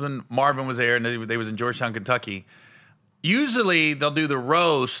there. This is when Marvin was there, and they was in Georgetown, Kentucky. Usually they'll do the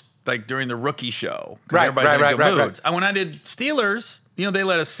roast like during the rookie show. Right. When I did Steelers, they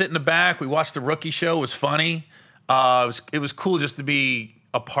let us sit in the back. We watched the rookie show. It was funny. It was cool just to be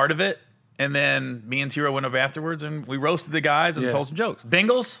a part of it. And then me and T-Row went up afterwards, and we roasted the guys and told some jokes.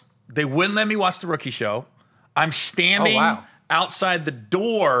 Bengals, they wouldn't let me watch the rookie show. I'm standing outside the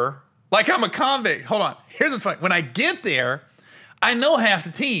door like I'm a convict. Hold on. Here's what's funny. When I get there, I know half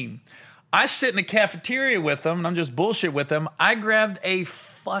the team. I sit in the cafeteria with them, and I'm just bullshit with them. I grabbed a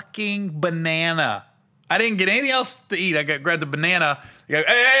fucking banana. I didn't get anything else to eat. I grabbed the banana. I go,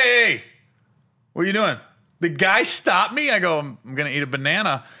 hey, what are you doing? The guy stopped me. I go, I'm going to eat a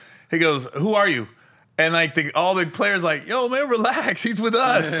banana. He goes, who are you? And like all the players like, yo, man, relax. He's with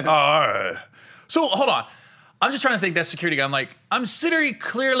us. Oh, all right. So hold on. I'm just trying to think that security guy. I'm like, I'm sitting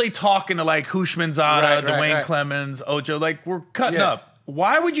clearly talking to like Hushmanzada, Dwayne Clemens, Ocho. Like we're cutting up.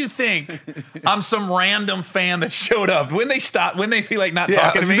 Why would you think I'm some random fan that showed up? When they be like not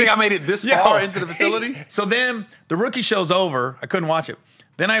talking to me? You think I made it this far into the facility? So then the rookie show's over. I couldn't watch it.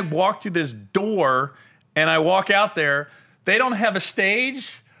 Then I walked through this door, and I walk out there. They don't have a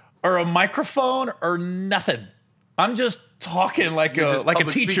stage or a microphone or nothing. I'm just talking like a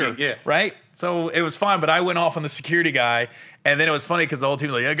teacher, speaking, right? So it was fun, but I went off on the security guy, and then it was funny because the whole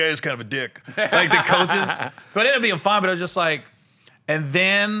team was like, that guy's kind of a dick, like the coaches. But it ended up being fun, but I was just like, and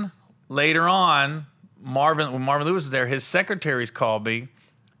then later on, when Marvin Lewis was there, his secretaries called me,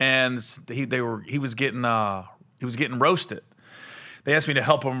 and he was getting roasted. They asked me to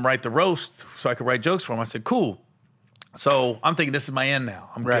help him write the roast so I could write jokes for him. I said, cool. So I'm thinking this is my end now.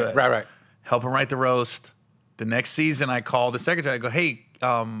 I'm good. Right. Help him write the roast. The next season, I call the secretary. I go, hey,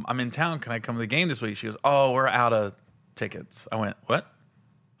 I'm in town. Can I come to the game this week? She goes, oh, we're out of tickets. I went, what?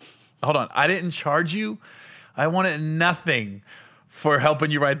 Hold on. I didn't charge you. I wanted nothing for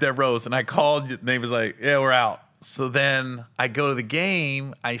helping you write that roast. And I called, and they was like, yeah, we're out. So then I go to the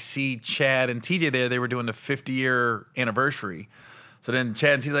game. I see Chad and TJ there. They were doing the 50-year anniversary. So then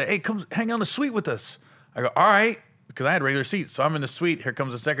Chad and TJ like, hey, come hang out in the suite with us. I go, all right. Because I had regular seats. So I'm in the suite. Here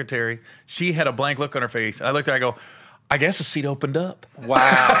comes the secretary. She had a blank look on her face. And I looked at her, I go, I guess the seat opened up.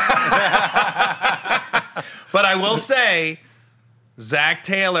 Wow. But I will say, Zach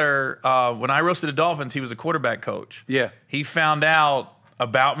Taylor, when I roasted the Dolphins, he was a quarterback coach. Yeah. He found out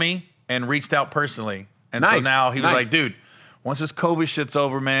about me and reached out personally. And so Nice. now he was Nice. like, dude, once this COVID shit's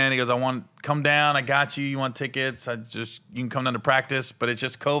over, man, he goes, come down. I got you. You want tickets? You can come down to practice, but it's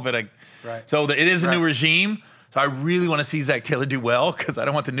just COVID. Right. So it is a new Right. regime. So I really want to see Zach Taylor do well because I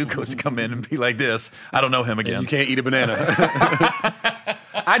don't want the new coach to come in and be like this. I don't know him again. You can't eat a banana.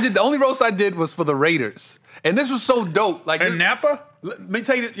 The only roast I did was for the Raiders. And this was so dope. Like In Napa? Let me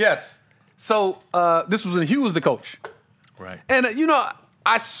tell you, yes. So this was when Hugh was the coach. Right. And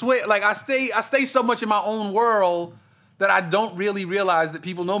I swear, like I stay so much in my own world that I don't really realize that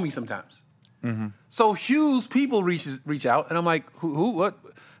people know me sometimes. Mm-hmm. So Hugh's people reach out, and I'm like, who, what?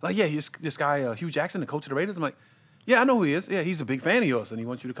 Like, yeah, he's this guy, Hugh Jackson, the coach of the Raiders. I'm like, yeah, I know who he is. Yeah, he's a big fan of yours, and he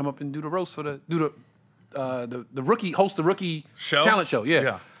wants you to come up and do the roast for the rookie, host the rookie Show? talent show.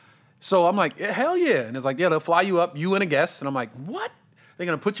 Yeah. So I'm like, yeah, hell yeah. And it's like, yeah, they'll fly you up, you and a guest. And I'm like, what? They're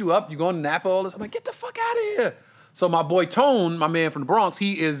going to put you up, you're going to Napa, all this. I'm like, get the fuck out of here. So my boy Tone, my man from the Bronx,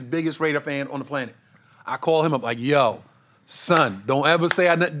 he is biggest Raider fan on the planet. I call him up like, yo, son, don't ever say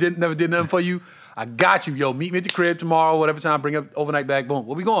I never did nothing for you. I got you, yo. Meet me at the crib tomorrow, whatever time, bring up overnight bag, boom.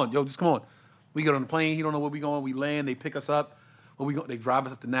 Where we going? Yo, just come on. We get on the plane, he don't know where we going. We land, they pick us up. Where we go? They drive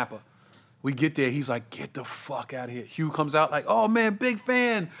us up to Napa. We get there, he's like, get the fuck out of here. Hugh comes out like, oh man, big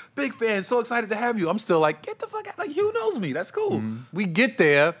fan, so excited to have you. I'm still like, get the fuck out. Like, Hugh knows me, that's cool. Mm-hmm. We get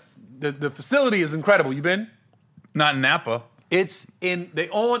there, the facility is incredible. You been? Not in Napa. It's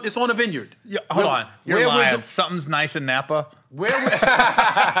on a vineyard. Yeah, hold on. You're lying. Something's nice in Napa. Where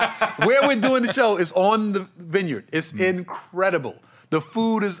we're doing the show is on the vineyard. It's incredible. The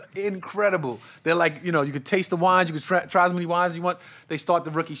food is incredible. They're like, you could taste the wines. You could try as many wines as you want. They start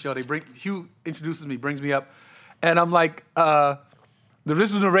the rookie show. Hugh introduces me, brings me up. And I'm like,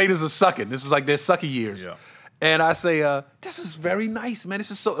 this was the Raiders of sucking. This was like their sucky years. Yeah. And I say, this is very nice, man.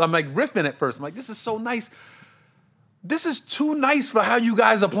 This is so, I'm like riffing at first. I'm like, this is so nice. This is too nice for how you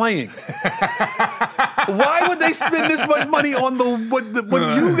guys are playing. Why would they spend this much money on what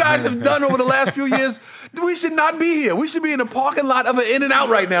you guys have done over the last few years? We should not be here. We should be in the parking lot of an In-N-Out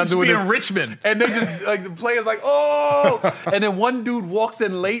right now doing this. In Richmond. And they just, like, the players like, oh. And then one dude walks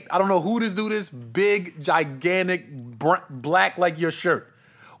in late. I don't know who this dude is. Big, gigantic, black like your shirt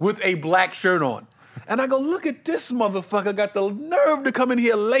with a black shirt on. And I go, look at this motherfucker got the nerve to come in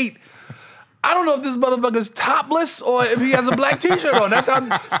here late. I don't know if this motherfucker's topless or if he has a black t-shirt on. That's how,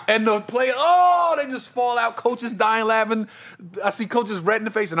 and the player, they just fall out. Coaches dying laughing. I see coaches red in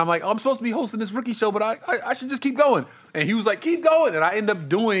the face, and I'm like, I'm supposed to be hosting this rookie show, but I should just keep going. And he was like, keep going. And I end up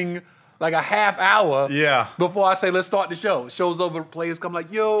doing like a half hour before I say, let's start the show. Show's over, players come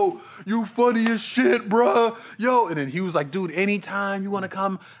like, yo, you funny as shit, bruh. Yo, and then he was like, dude, anytime you want to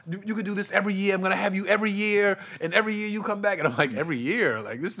come, you could do this every year. I'm going to have you every year, and every year you come back. And I'm like, every year?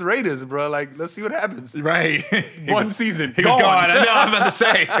 Like, this is the Raiders, bro. Like, let's see what happens. Right. One season. He was gone. I know, I'm about to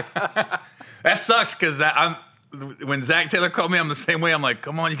say. That sucks because when Zach Taylor called me, I'm the same way. I'm like,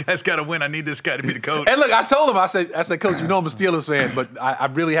 come on, you guys got to win. I need this guy to be the coach. And look, I told him, I said, Coach, I'm a Steelers fan, but I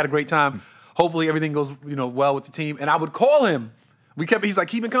really had a great time. Hopefully everything goes, well with the team. And I would call him. He's like,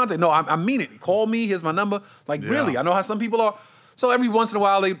 keep in contact. No, I mean it. Call me. Here's my number. Like, really, I know how some people are. So every once in a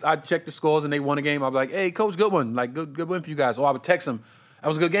while, I check the scores and they won a game. I'd be like, hey, Coach, good one. Like, good win for you guys. Or I would text him. That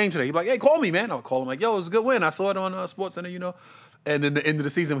was a good game today. He'd be like, hey, call me, man. I would call him like, yo, it was a good win. I saw it on SportsCenter, And then the end of the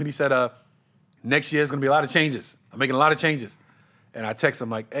season when he said, next year is going to be a lot of changes. I'm making a lot of changes. And I text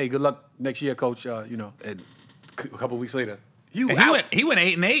him like, hey, good luck next year, Coach. And a couple of weeks later, he went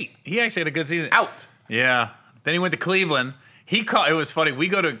 8-8. He actually had a good season. Out. Yeah. Then he went to Cleveland. It was funny.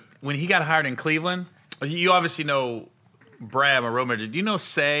 When he got hired in Cleveland, you obviously know Brad, my road manager. Do you know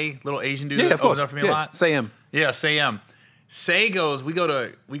Say, little Asian dude? Yeah, that of course. opens up for me a lot? Say him. Yeah, Say Say goes, we go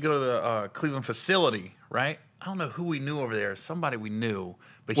to the Cleveland facility, right? I don't know who we knew over there. Somebody we knew.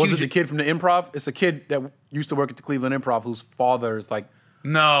 But Was it the kid from the Improv? It's a kid that used to work at the Cleveland Improv whose father is like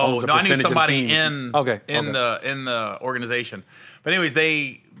No, owns a I knew percentage of the somebody team. in the organization. But anyways,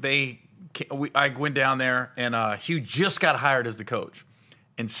 I went down there and Hugh just got hired as the coach,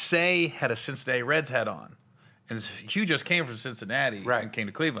 and Say had a Cincinnati Reds hat on, and Hugh just came from Cincinnati and came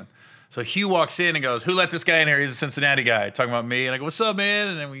to Cleveland. So Hugh walks in and goes, "Who let this guy in here? He's a Cincinnati guy." Talking about me, and I go, "What's up, man?"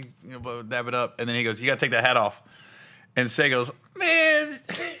 And then we dab it up, and then he goes, "You got to take that hat off." And Say goes, "Man,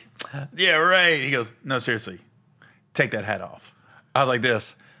 yeah, right." He goes, "No, seriously, take that hat off." I was like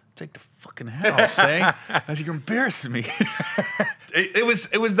this. Take the fucking hat off, Say. You're embarrassing me. it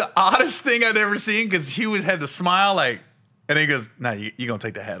was the oddest thing I'd ever seen because Hugh had the smile like, and he goes, "Nah, you're gonna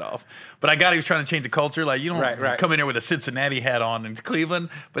take the hat off." But I got he was trying to change the culture. Like you don't come in here with a Cincinnati hat on in Cleveland.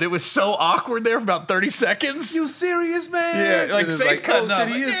 But it was so awkward there for about 30 seconds. You serious, man? Yeah, like Say's cutting up.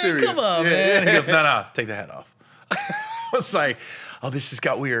 He is Like, serious. Come on, man. He goes, no, take the hat off. I was like, oh, this just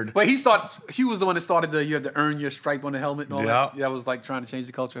got weird. But Hugh was the one that started you had to earn your stripe on the helmet and all that. Yeah, I was like trying to change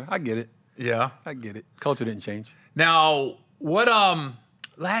the culture. I get it. Yeah. I get it. Culture didn't change. Now, what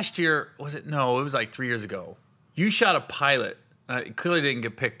last year was it? No, it was like 3 years ago. You shot a pilot. It clearly didn't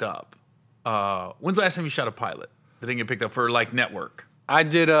get picked up. When's the last time you shot a pilot that didn't get picked up for like network? I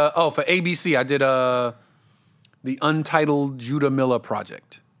did for ABC, I did the Untitled Judah Miller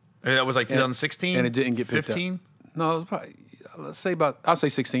project. And that was like 2016? And it didn't get picked 15? up. No, it was probably I'll say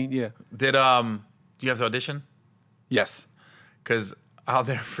 16, yeah. Did do you have to audition? Yes. Because I'll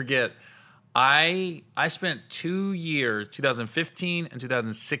never forget. I spent 2 years, 2015 and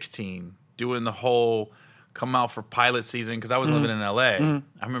 2016, doing the whole come out for pilot season because I was living in LA. I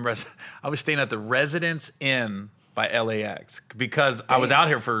remember I was staying at the Residence Inn by LAX because I was out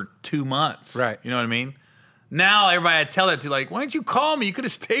here for 2 months. Right. You know what I mean? Now everybody I tell that to like, why didn't you call me? You could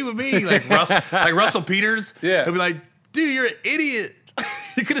have stayed with me. Like Russell Peters. Yeah. He'll be like, dude, you're an idiot.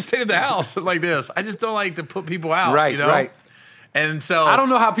 You could have stayed at the house like this. I just don't like to put people out. Right, you know? right. And so I don't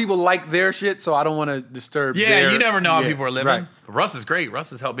know how people like their shit, so I don't want to disturb you never know how people are living. Right. But Russ is great. Russ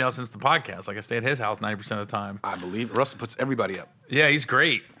has helped me out since the podcast. Like I stay at his house 90% of the time. I believe Russell puts everybody up. Yeah, he's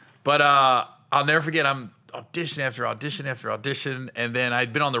great. But I'll never forget, I'm audition after audition after audition. And then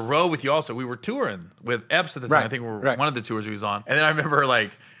I'd been on the road with you also. We were touring with Epps at the time. Right, I think we were right. one of the tours he was on. And then I remember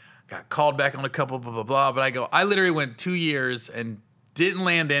like got called back on a couple, blah, blah, blah. But I literally went 2 years and didn't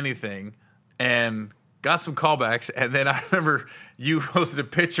land anything and got some callbacks. And then I remember you posted a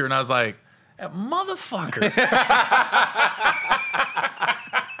picture and I was like, that motherfucker.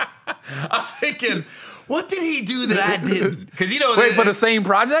 I'm thinking, what did he do that I didn't? Because Wait, for the same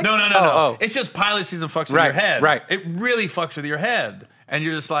project? No. Oh. It's just pilot season fucks with your head. Right. It really fucks with your head. And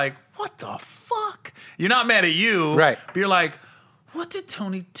you're just like, what the fuck? You're not mad at you. Right. But you're like, what did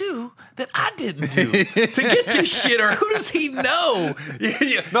Tony do that I didn't do to get this shit? Or who does he know?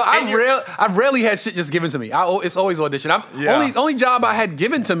 No, I've rarely had shit just given to me. It's always audition. Only job I had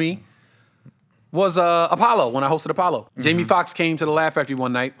given to me was Apollo, when I hosted Apollo. Mm-hmm. Jamie Foxx came to the Laugh Factory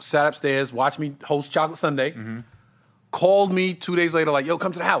one night, sat upstairs, watched me host Chocolate Sunday, called me 2 days later like, yo,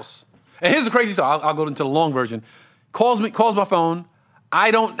 come to the house. And here's the crazy story. I'll go into the long version. Calls my phone.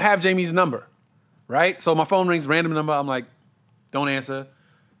 I don't have Jamie's number, right? So my phone rings, random number. I'm like, don't answer.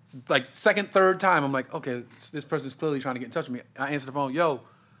 Like second, third time, I'm like, okay, this person's clearly trying to get in touch with me. I answer the phone. Yo,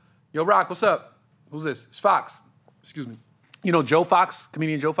 Rock, what's up? Who's this? It's Fox. Excuse me. You know Joe Fox,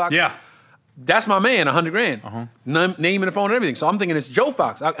 comedian Joe Fox? Yeah. That's my man, $100,000. Name in the phone and everything. So I'm thinking it's Joe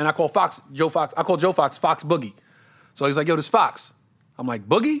Fox. And I call Joe Fox Fox Boogie. So he's like, yo, this Fox. I'm like,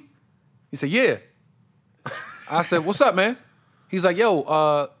 Boogie? He said, yeah. I said, what's up, man? He's like,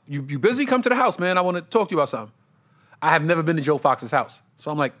 yo, you busy? Come to the house, man. I want to talk to you about something. I have never been to Joe Fox's house. So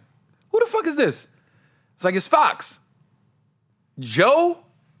I'm like, who the fuck is this? It's like, it's Fox. Joe?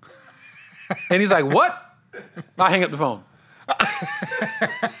 And he's like, what? I hang up the phone.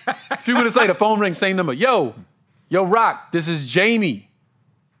 A few minutes later, phone rings, same number. Yo, Rock, this is Jamie.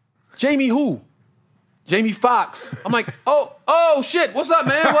 Jamie who? Jamie Foxx. I'm like, oh shit, what's up,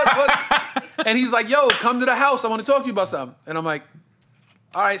 man? What? And he's like, yo, come to the house. I want to talk to you about something. And I'm like,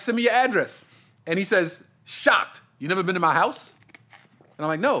 all right, send me your address. And he says, shocked. You never been to my house? And I'm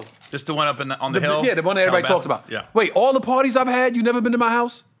like, no. Just the one up on the hill? Yeah, the one that everybody talks about. Yeah. Wait, all the parties I've had, you never been to my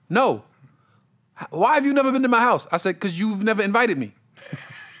house? No. Why have you never been to my house? I said, because you've never invited me.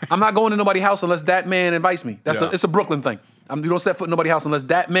 I'm not going to nobody's house unless that man invites me. It's a Brooklyn thing. You don't set foot in nobody's house unless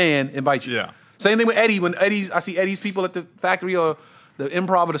that man invites you. Yeah. Same thing with Eddie. When I see Eddie's people at the factory or the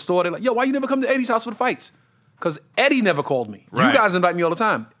Improv or the store, they're like, yo, why you never come to Eddie's house for the fights? Because Eddie never called me. Right. You guys invite me all the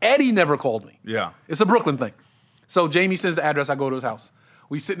time. Eddie never called me. Yeah. It's a Brooklyn thing. So Jamie sends the address. I go to his house.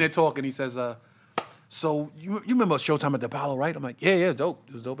 We sitting there talking. He says, so you remember Showtime at the Apollo, right? I'm like, yeah, dope.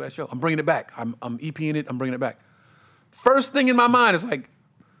 It was a dope-ass show. I'm bringing it back. I'm EPing it. I'm bringing it back. First thing in my mind is like,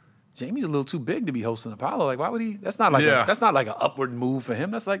 Jamie's a little too big to be hosting Apollo. Like, why would he? That's not like an upward move for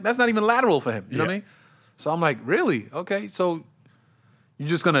him. That's not even lateral for him. You know what I mean? So I'm like, really? Okay. So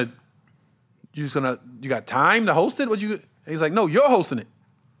you got time to host it? And he's like, no, you're hosting it.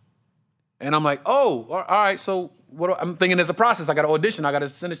 And I'm like, oh, all right. So I'm thinking there's a process. I got to audition. I got to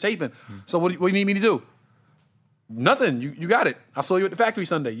send a tape in. So what do you need me to do? Nothing. You got it. I saw you at the factory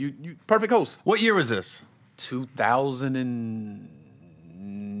Sunday. You perfect host. What year was this?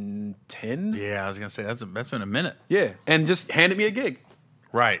 2010. Yeah, I was gonna say that's been a minute. Yeah, and just handed me a gig.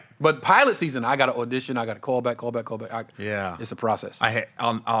 Right. But pilot season, I got to audition. I got to call back. Yeah. It's a process.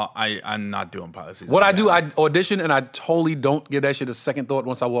 I'm not doing pilot season. What I do, I audition and I totally don't give that shit a second thought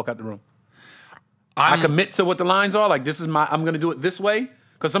once I walk out the room. I commit to what the lines are. Like, I'm going to do it this way.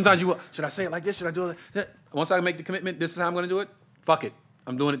 Because sometimes should I say it like this? Should I do it like that? Once I make the commitment, this is how I'm going to do it. Fuck it.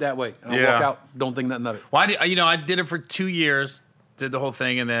 I'm doing it that way. And I walk out, don't think nothing of it. Well, I did it for 2 years, did the whole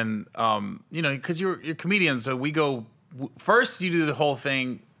thing. And then, because you're comedians, so we go, first you do the whole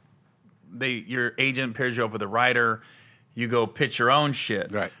thing. Your agent pairs you up with a writer. You go pitch your own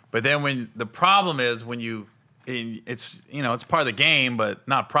shit. Right. But then the problem is when it's part of the game, but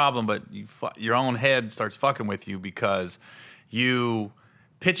not problem. But your own head starts fucking with you because you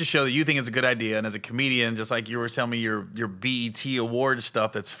pitch a show that you think is a good idea, and as a comedian, just like you were telling me your BET award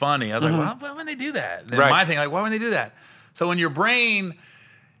stuff that's funny, I was like, well, why wouldn't they do that? And my thing, like, why wouldn't they do that? So in your brain,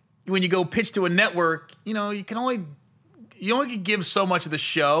 when you go pitch to a network, you only can give so much of the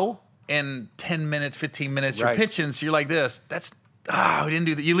show in 10 minutes, 15 minutes. You're pitching, so you're like this. We didn't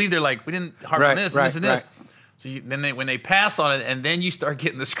do that. You leave there like, we didn't harp on this and this and this. So when they pass on it, and then you start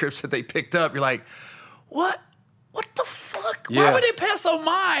getting the scripts that they picked up, you're like, what the fuck? Yeah. Why would they pass on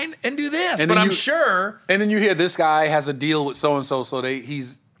mine and do this? And but I'm sure. And then you hear this guy has a deal with so-and-so, so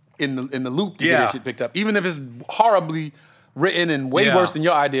he's in the loop to get his shit picked up. Even if it's horribly written and way worse than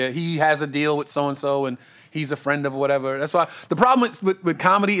your idea, he has a deal with so-and-so and he's a friend of whatever. That's why the problem with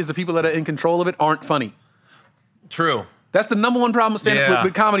comedy is the people that are in control of it aren't funny. True. That's the number one problem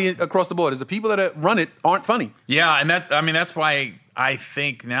with comedy across the board is the people that run it aren't funny. Yeah, and that's why I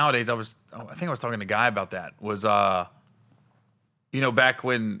think nowadays I was talking to a guy about that was back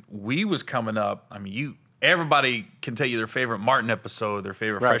when we was coming up, everybody can tell you their favorite Martin episode, their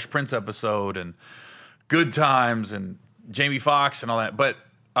favorite Fresh Prince episode, and Good Times and Jamie Foxx and all that. But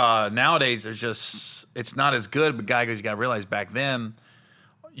nowadays it's not as good. But guy goes, you got to realize back then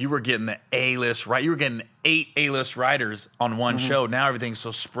you were getting the A-list, right? You were getting 8 A-list writers on one show. Now everything's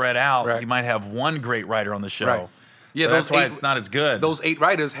so spread out. Right. You might have one great writer on the show. Right. Yeah, so that's why it's not as good. Those 8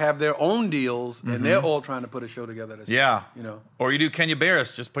 writers have their own deals, and they're all trying to put a show together. Or you do Kenya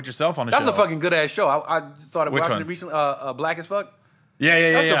Barris, just put yourself on a show. That's a fucking good-ass show. I started watching it recently, Black as Fuck.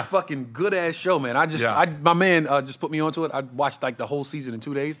 Yeah. That's a fucking good-ass show, man. My man just put me onto it. I watched like the whole season in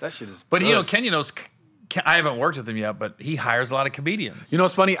 2 days. That shit is good. Kenya knows... I haven't worked with him yet, but he hires a lot of comedians. You know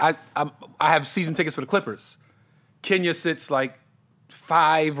what's funny? I have season tickets for the Clippers. Kenya sits like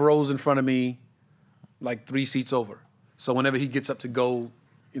 5 rows in front of me, like 3 seats over. So whenever he gets up to go,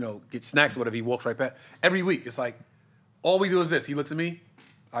 get snacks or whatever, he walks right past. Every week, it's like, all we do is this. He looks at me,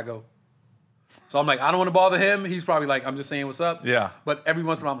 I go. So I'm like, I don't want to bother him. He's probably like, I'm just saying what's up. Yeah. But every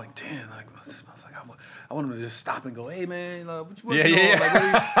once in a while, I'm like, damn, this motherfucker. I want him to just stop and go, hey man, what you doing? Like,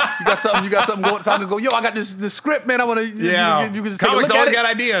 you got something going. So I can go, yo, I got this script, man. I want to. Yeah. You can just Comics always got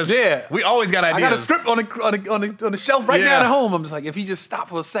ideas. Yeah. We always got ideas. I got a script on the shelf right now at home. I'm just like, if he just stopped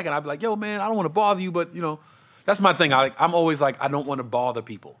for a second, I'd be like, yo man, I don't want to bother you, but that's my thing. I'm always like, I don't want to bother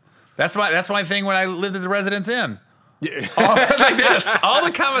people. That's my thing when I lived at the Residence Inn. Yeah. Like this. All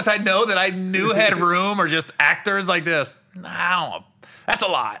the comics I know that I knew had room are just actors like this. No, that's a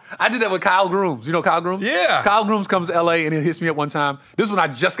lot. I did that with Kyle Grooms. You know Kyle Grooms? Yeah. Kyle Grooms comes to LA and he hits me up one time. This is when I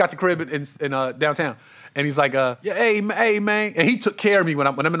just got the crib in downtown. And he's like, hey man. And he took care of me when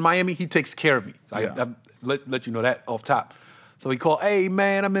I'm in Miami. He takes care of me. So I let you know that off top. So he called, hey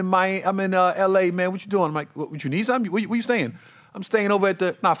man, I'm in LA, man. What you doing? I'm like, what you need something? Where you staying? I'm staying over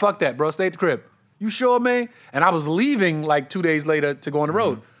at nah, fuck that, bro. Stay at the crib. You sure, man? And I was leaving like 2 days later to go on the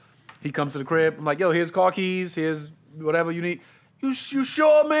road. He comes to the crib. I'm like, yo, here's car keys. Here's whatever you need. You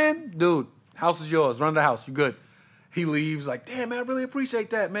sure, man? Dude, house is yours. Run the house. You good. He leaves like, damn, man, I really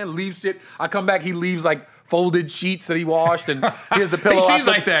appreciate that, man. Leaves shit. I come back, he leaves like folded sheets that he washed, and here's the pillow. He seems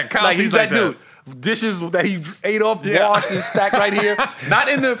like that. Kyle seems he's like that dude. Dishes that he ate off, washed and stacked right here. Not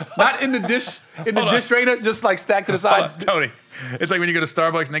in the dish drainer, just like stacked to the side. Tony, it's like when you go to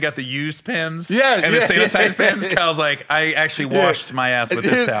Starbucks and they got the used pens, and Yeah, the sanitized pens. Kyle's like, I actually washed my ass with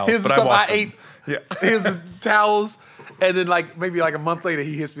this towel, Here's but the I stuff washed I them. ate. Here's the towels. And then like maybe like a month later,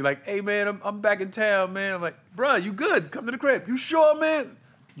 he hits me like, "Hey man, I'm back in town, man." I'm like, "Bruh, you good? Come to the crib. You sure, man?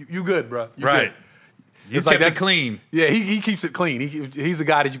 You good, bruh? You Right. Good." You kept it clean. Yeah, he keeps it clean. He's a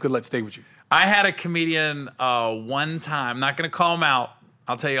guy that you could let stay with you. I had a comedian one time. I'm not going to call him out.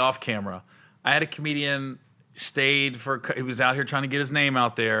 I'll tell you off camera. I had a comedian he was out here trying to get his name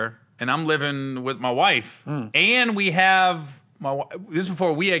out there, and I'm living with my wife, and we have this is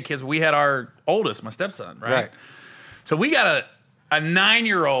before we had kids. We had our oldest, my stepson, right? So we got a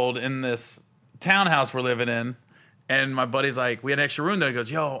 9-year-old in this townhouse we're living in, and my buddy's like, we had an extra room there. He goes,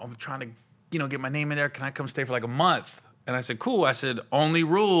 "Yo, I'm trying to, get my name in there. Can I come stay for like a month?" And I said, "Cool." I said, "Only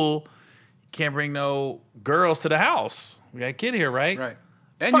rule, can't bring no girls to the house. We got a kid here, right?" Right.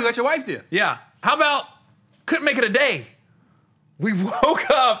 And you got your wife there. Yeah. How about couldn't make it a day? We woke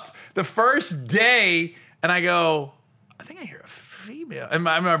up the first day, and I go, I think I hear a female. And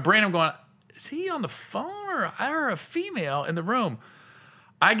my brain, I'm going, is he on the phone or I heard a female in the room?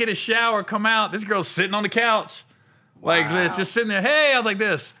 I get a shower, come out. This girl's sitting on the couch. Like, it's just sitting there. Hey, I was like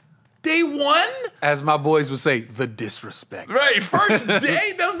this. Day one? As my boys would say, the disrespect. Right, first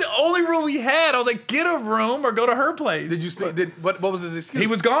day. That was the only rule we had. I was like, get a room or go to her place. Did you speak? What was his excuse? He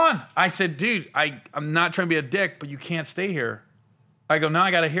was gone. I said, dude, I'm not trying to be a dick, but you can't stay here. I go, now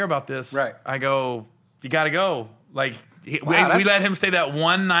I got to hear about this. Right. I go, you got to go. Like, we Wow, let him stay that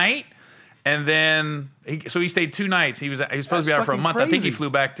one night, and then he stayed 2 nights. He was supposed to be out for a month. I think he crazy.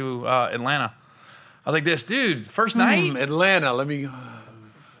 flew back to Atlanta. I was like, this dude, first night. Atlanta. Let me.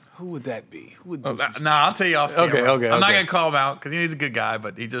 Who would that be? Who would No, I'll tell you off camera. Okay. I'm not going to call him out because he's a good guy,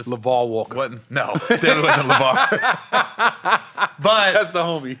 but he just. LeVar Walker. No, definitely wasn't LeVar. But That's the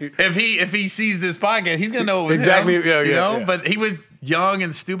homie. if he sees this podcast, he's gonna know it was Exactly, him. yeah. But he was young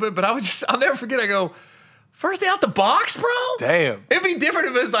and stupid. But I'll never forget. I go, first day out the box, bro. Damn. It'd be different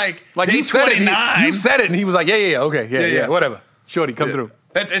if it was like day you said 29. it. You said it, and he was like, yeah, okay, yeah, whatever. Shorty, come through.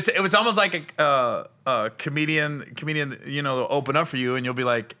 It was almost like a comedian, they'll open up for you, and you'll be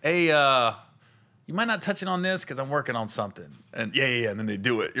like, hey, you might not touch it on this because I'm working on something. And and then they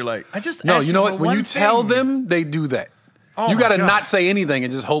do it. You're like, I just No, asked you know for what? When one you tell thing. them, they do that. Oh you my got to God. not say anything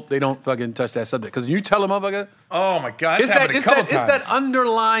and just hope they don't fucking touch that subject. Because you tell them, motherfucker, Oh my God, it's happened a couple times. it's that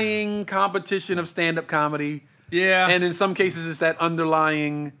underlying competition of stand-up comedy. Yeah. And in some cases, it's that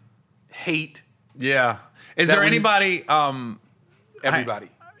underlying hate. Yeah. Is That there when you- anybody? Everybody.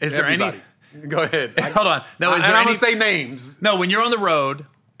 Is there any? Everybody. Go ahead. Hold on. No, is and there I'm any? going to say names. No, when you're on the road,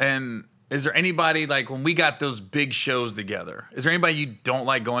 and is there anybody like when we got those big shows together? Is there anybody you don't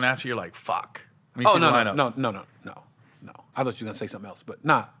like going after? You're like, fuck. Let me Oh, see the no. lineup. I thought you were going to say something else, but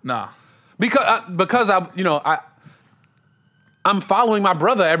nah. Nah. Because I'm following my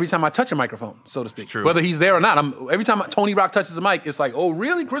brother every time I touch a microphone, so to speak. True. Whether he's there or not. Every time Tony Rock touches a mic, it's like, oh,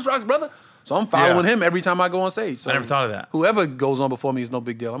 really? Chris Rock's brother? So I'm following him every time I go on stage. So I never thought of that. Whoever goes on before me is no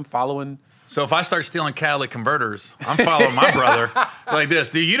big deal. I'm following. So if I start stealing catalytic converters, I'm following my brother like this.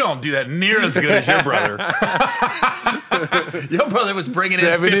 Dude, you don't do that near as good as your brother. Your brother was bringing in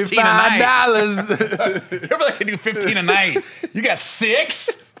 15 a night. $75. Your brother can do 15 a night. You got 6?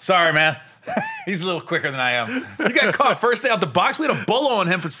 Sorry, man. He's a little quicker than I am. You got caught first day out the box. We had a bolo on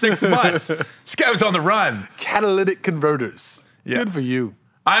him for 6 months. This guy was on the run. Catalytic converters. Yeah. Good for you.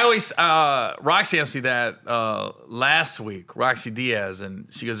 I always, Roxy asked me that last week, Roxy Diaz, and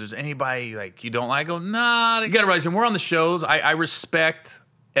she goes, "Is anybody like you don't like?" I go, nah, you gotta realize, when we're on the shows, I respect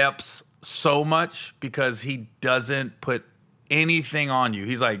Epps so much because he doesn't put anything on you.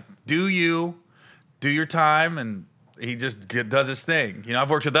 He's like, do your time, and he just does his thing. You know,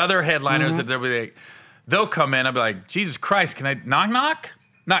 I've worked with other headliners that they'll come in, I'll be like, Jesus Christ, can I knock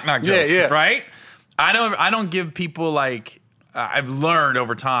jokes, Yeah. right? I don't give people like, I've learned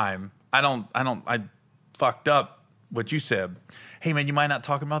over time. I fucked up what you said. Hey man, you mind not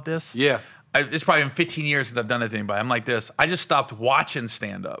talking about this? Yeah. It's probably been 15 years since I've done it to anybody. I'm like this. I just stopped watching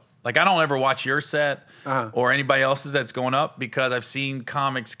stand up. Like I don't ever watch your set or anybody else's that's going up because I've seen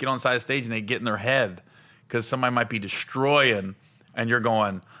comics get on side of stage and they get in their head because somebody might be destroying and you're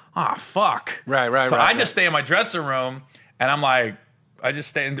going, fuck. Right. So I just stay in my dressing room and I'm like, I just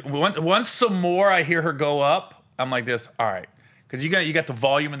stay. And once some more I hear her go up, I'm like this. All right. Because you got the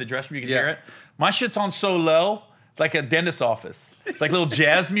volume in the dressing room, you can hear it. My shit's on so low It's like a dentist's office. It's like little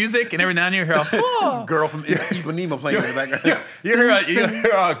jazz music, and every now and then you hear This girl from Ipanema playing in the background. you hear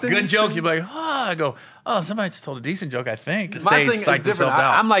a good joke, you're like, I go, somebody just told a decent joke, I think. My They thing psych is different.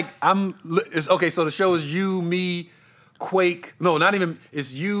 themselves out. It's okay. So the show is you, me, Quake. No, not even.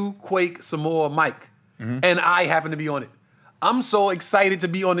 It's you, Quake, Samoa, Mike, and I happen to be on it. I'm so excited to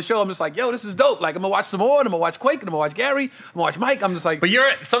be on the show. I'm just like, yo, this is dope. Like, I'm gonna watch Samoa, and I'm gonna watch Quake, and I'm gonna watch Gary, I'm gonna watch Mike. I'm just like, But you're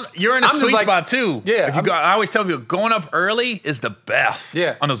in a I'm just sweet like- spot too. Yeah, I always tell people going up early is the best.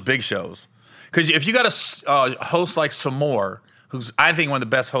 Yeah. On those big shows, because if you got a host like Samore, who's I think one of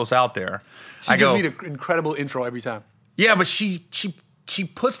the best hosts out there, she gives me the incredible intro every time. yeah, but she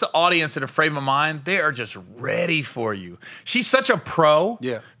puts the audience in a frame of mind. They are just ready for you. She's such a pro.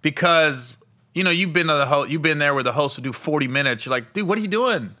 Yeah. Because you've been there where the host will do 40 minutes. You're like, dude, what are you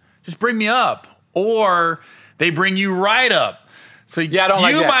doing? Just bring me up. Or they bring you right up. So Yeah, I don't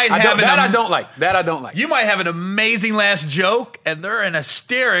like that. I don't like. You might have an amazing last joke, and they're in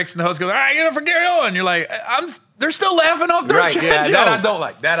hysterics, and the host goes, "All right, get it for Gary Owen." You're like, they're still laughing off their Right, yeah, joke. that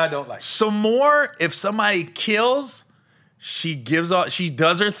I don't like. Some more, if somebody kills, she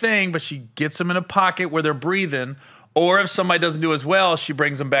does her thing, but she gets them in a pocket where they're breathing. Or if somebody doesn't do as well, she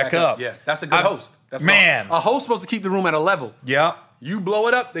brings them back up. Yeah, that's a good host. That's man. a host supposed to keep the room at a level. Yeah. You blow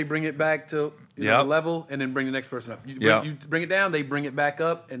it up, they bring it back to the Yep. level, and then bring the next person up. You bring it down, they bring it back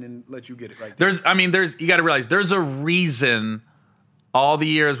up, and then let you get it right there. You got to realize there's a reason all the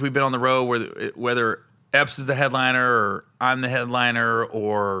years we've been on the road, whether Epps is the headliner or I'm the headliner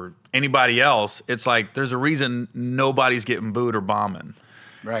or anybody else, it's like there's a reason nobody's getting booed or bombing.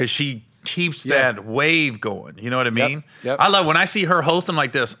 Right. Because she keeps that wave going. You know what I mean? Yep. I love when I see her host, I'm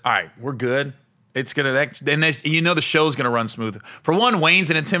like this. All right, we're good. It's gonna, and the show's gonna run smooth. For one, Wayne's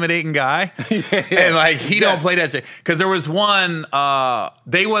an intimidating guy, and like he don't play that shit. Because there was one,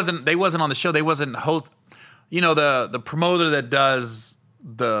 they wasn't on the show. They wasn't host. The promoter that does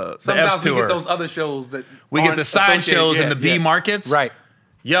the Sometimes Epps we tour. get those other shows that We get the side shows in the B markets. Right.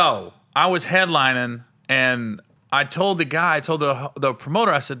 Yo, I was headlining, and I told the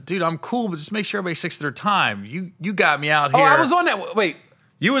promoter, I said, dude, I'm cool, but just make sure everybody sticks to their time. You got me out here. Oh, I was on that. Wait.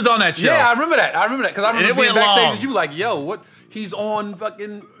 You was on that show. Yeah, I remember that. Because I remember it being went backstage long. with you like, yo, what? He's on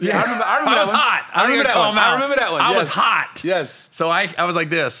fucking. Yeah. I remember I that was one. hot. I remember that one. I remember that one. I Yes. was hot. Yes. So I was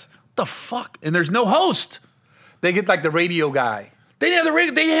like this. What the fuck? And there's no host. They get like the radio guy. They didn't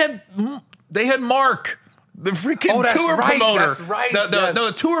have they had Mark, the freaking that's tour right, promoter. that's right,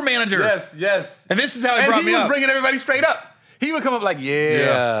 The tour manager. Yes. And this is how he And brought he me was up. bringing everybody straight up. He would come up like,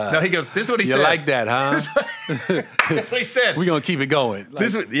 No, he goes, this is what he You said. like that, huh? That's what he said. We're going to keep it going.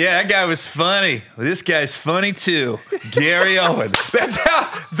 Like, That guy was funny. This guy's funny too. Gary Owen.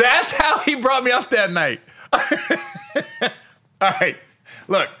 That's how he brought me up that night. All right.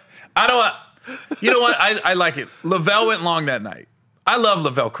 Look, you know what? I like it. Lavelle went long that night. I love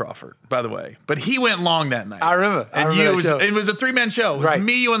Lavelle Crawford, by the way, but he went long that night. I remember. It was a 3-man show. It was Right.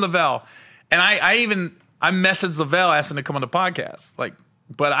 me, you, and Lavelle. And I messaged Lavelle, asked him to come on the podcast.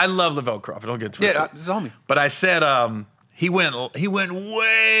 But I love Lavelle Crawford. Don't get it twisted. Yeah, it's on me. But I said he went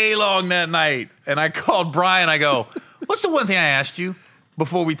way long that night, and I called Brian. I go, "What's the one thing I asked you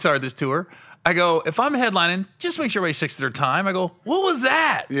before we started this tour?" I go, "If I'm headlining, just make sure everybody sticks to their time." I go, "What was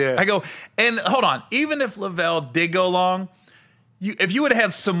that?" Yeah. I go, and hold on. Even if Lavelle did go long, if you would have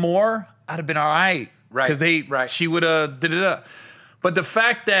had some more, I'd have been all right. Right. Because she would have did it up. But the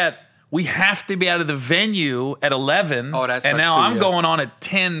fact that we have to be out of the venue at 11. Oh, that and sucks now too, I'm yeah. going on at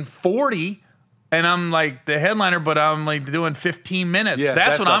 10:40, and I'm like the headliner, but I'm like doing 15 minutes. Yeah,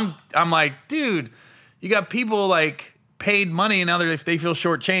 That's that what sucks. I'm like, dude, you got people like paid money, and now they feel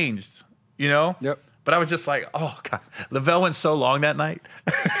shortchanged, Yep. But I was just like, oh God, Lavelle went so long that night.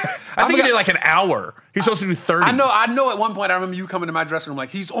 I think he did like an hour. He was supposed to do 30. I know at one point I remember you coming to my dressing room like,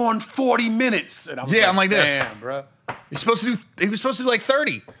 he's on 40 minutes. And I was I'm like this. Damn, bro. He was supposed to do like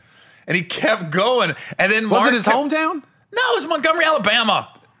 30. And he kept going. And then Was Mark it his hometown? No, it was Montgomery, Alabama.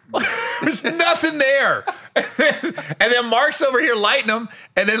 There's nothing there. And then Mark's over here lighting him,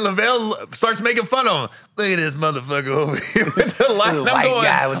 and then Lavelle starts making fun of him. Look at this motherfucker over here with the light. And I'm going,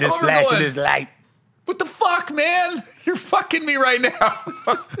 guy with this I'm flash going, in his light. what the fuck, man? You're fucking me right now.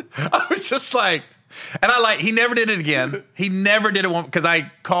 I was just like, and he never did it again. He never did it because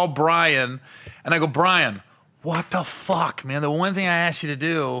I called Brian, and I go, Brian, what the fuck, man? The one thing I asked you to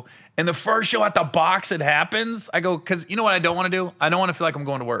do, and the first show at the box, it happens. I go, because you know what I don't want to do? I don't want to feel like I'm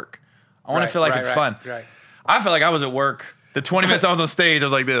going to work. I want to feel like it's fun. Right. I feel like I was at work. The 20 minutes I was on stage, I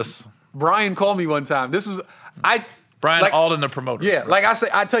was like this. Brian called me one time. Brian Like- Alden, the promoter. Yeah, like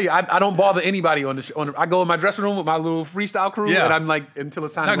I tell you, I don't bother anybody on the show. I go in my dressing room with my little freestyle crew, Yeah. and I'm like, until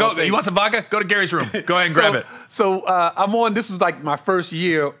it's time No, to go. on go. stage. You want some vodka? Go to Gary's room. Go ahead and grab it. So I'm on. This was like my first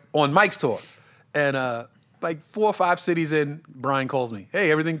year on Mike's tour, and like 4 or 5 cities in, Brian calls me.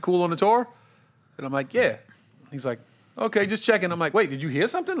 Hey, everything cool on the tour? And I'm like, yeah. He's like, okay, just checking. I'm like, wait, did you hear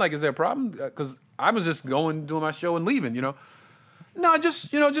something? Like, is there a problem? Because I was just doing my show and leaving. No, just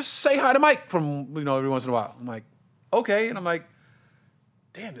say hi to Mike from every once in a while. I'm like, okay, and I'm like,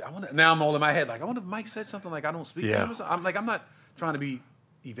 damn, now I'm all in my head. Like, I wonder if Mike said something like I don't speak to him or something. I'm like, I'm not trying to be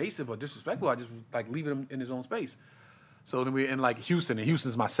evasive or disrespectful. I just like leaving him in his own space. So then we're in like Houston, and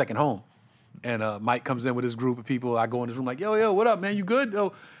Houston's my second home. And Mike comes in with his group of people. I go in his room like, yo, what up, man? You good?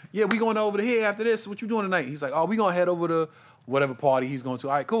 Oh, yeah, we going over to here after this. What you doing tonight? He's like, oh, we gonna head over to whatever party he's going to.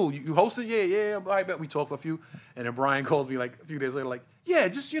 All right, cool. You hosting? Yeah. All right, bet. We talk for a few. And then Brian calls me like a few days later, like, yeah,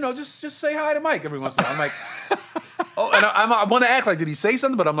 just say hi to Mike every once in a while. I'm like, oh, and I want to act like, did he say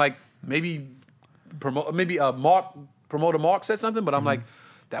something? But I'm like, maybe promoter Mark said something, but I'm like,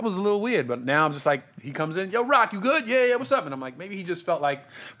 that was a little weird. But now I'm just like, he comes in, yo, Rock, you good? Yeah, what's up? And I'm like, maybe he just felt like,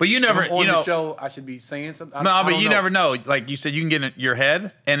 But you never, on the show, I should be saying something. No, but you never know. Like you said, you can get in your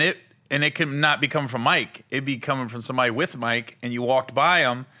head, and it can not be coming from Mike. It'd be coming from somebody with Mike, and you walked by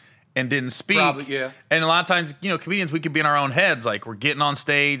him and didn't speak. Probably, yeah. And a lot of times, comedians, we could be in our own heads. Like, we're getting on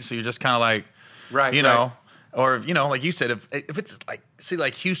stage, so you're just kind of like, Right, right. Or, like you said, if it's like, see,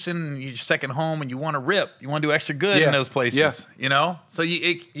 like Houston, your second home, and you want to rip, you want to do extra good in those places, Yeah. So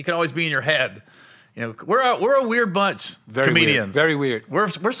you can always be in your head. We're a weird bunch, Very comedians. weird. Very weird.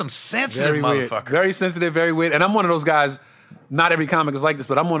 We're some sensitive Very weird. motherfuckers. Very sensitive, very weird. And I'm one of those guys, not every comic is like this,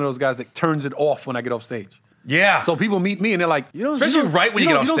 but I'm one of those guys that turns it off when I get off stage. Yeah. So people meet me and they're like, Especially right when you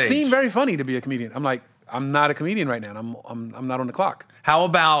get off you don't stage. seem very funny to be a comedian. I'm like, I'm not a comedian right now. And I'm not on the clock. How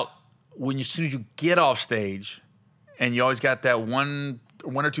about as soon as you get off stage, and you always got that one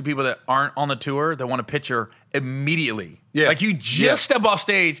or two people that aren't on the tour that want a picture immediately. Yeah. Like you just step off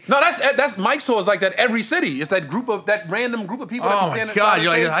stage. No, that's Mike's tour is like that every city. It's that random group of people that Oh be my standing God! outside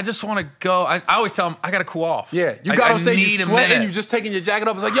You're the like, stage. I just want to go. I always tell them I got to cool off. Yeah, you I got on stage, need you a sweating, minute. you just taking your jacket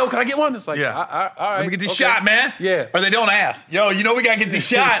off. It's like, yo, can I get one? It's like, Yeah. all right. Let me get this okay. shot, man. Yeah. Or they don't ask. Yo, we got to get this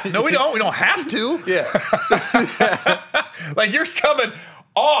shot. No, we don't. We don't have to. Yeah. Like you're coming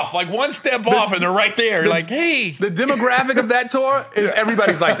off, like one step off, and they're right there. Like, hey. The demographic of that tour is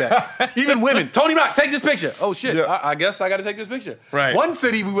everybody's like that. Even women. Tony Rock, take this picture. Oh, shit. Yeah. I guess I got to take this picture. Right. One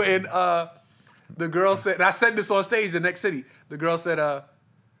city we were in, the girl said, and I said this on stage, the next city. The girl said,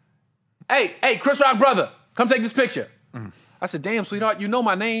 hey, Chris Rock brother, come take this picture. I said, damn, sweetheart, you know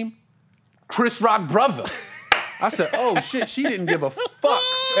my name. Chris Rock brother. I said, oh, shit, she didn't give a fuck.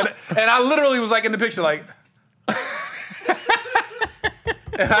 And I literally was like in the picture, like...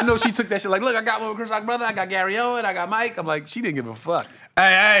 And I know she took that shit like, look, I got one with Chris Rock brother, I got Gary Owen, I got Mike. I'm like, she didn't give a fuck.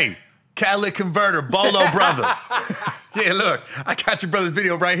 Hey, catalytic converter, Bolo brother. Yeah, look, I got your brother's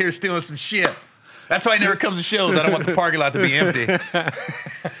video right here stealing some shit. That's why he never comes to shows. I don't want the parking lot to be empty.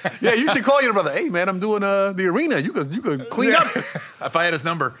 Yeah, you should call your brother. Hey, man, I'm doing the arena. You could clean up. If I had his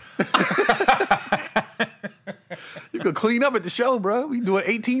number. You could clean up at the show, bro. We doing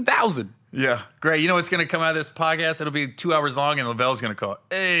 18,000. Yeah, great. You know what's going to come out of this podcast? It'll be 2 hours long, and Lavelle's going to call.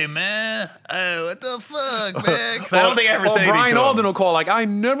 Hey, man. Hey, what the fuck, man? 'Cause I don't think I ever said anything Brian to him. Alden will call like, I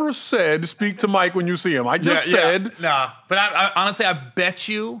never said speak to Mike when you see him. I just said. Nah, but I honestly, I bet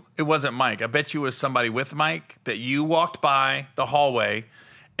you it wasn't Mike. I bet you it was somebody with Mike that you walked by the hallway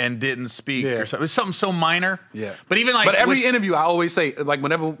and didn't speak or something. It was something so minor. Yeah. But even like. But every interview, I always say, like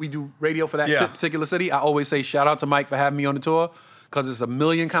whenever we do radio for that particular city, I always say, shout out to Mike for having me on the tour. Because there's a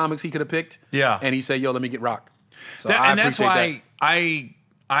million comics he could have picked. Yeah. And he said, yo, let me get Rock. So and that's why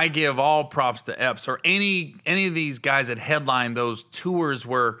I give all props to Epps or any of these guys that headline those tours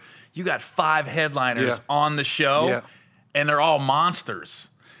where you got 5 headliners on the show and they're all monsters.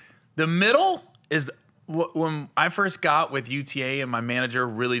 The middle is when I first got with UTA and my manager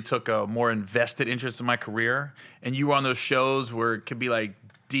really took a more invested interest in my career, and you were on those shows where it could be like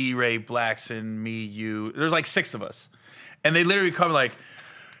D. Ray Blackson, me, you. There's like 6 of us. And they literally come like,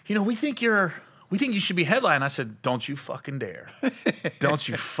 we think you should be headline. I said, don't you fucking dare. Don't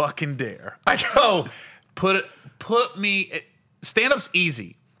you fucking dare. I go, put me, stand-up's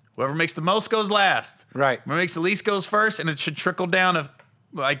easy. Whoever makes the most goes last. Right. Whoever makes the least goes first, and it should trickle down.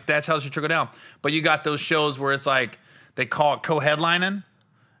 That's how it should trickle down. But you got those shows where it's like, they call it co-headlining.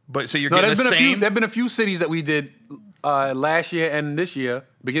 But so you're getting the same. There have been a few cities that we did last year and this year,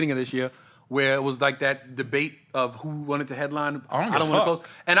 beginning of this year, where it was like that debate of who wanted to headline. I don't want to close.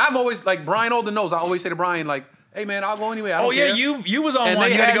 And I've always, like Brian Alden knows, I always say to Brian, like, hey man, I'll go anyway. I don't care. You was on and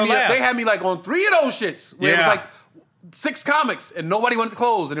one. You had to go last. They had me like on 3 of those shits. Where it was like, 6 comics, and nobody wanted to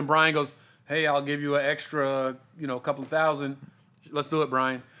close. And then Brian goes, hey, I'll give you an extra, couple of thousand. Let's do it,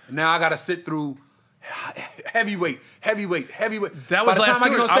 Brian. And now I got to sit through heavyweight. That was By the last time I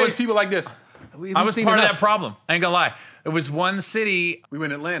get tour. on stage, people like this. I was part of that problem. I ain't gonna lie. It was one city. We were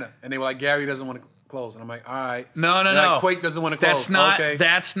in Atlanta, and they were like, Gary doesn't want to close. And I'm like, all right. No. Like, Quake doesn't want to close.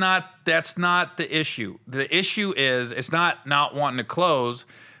 That's not the issue. The issue is it's not wanting to close.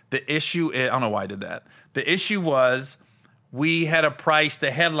 The issue is, I don't know why I did that. The issue was we had a price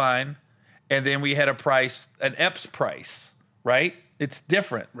to headline, and then we had an EPS price, right? It's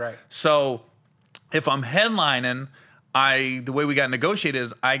different. Right. So if I'm headlining, the way we got negotiated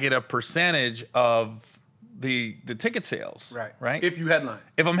is I get a percentage of the ticket sales. Right. If you headline.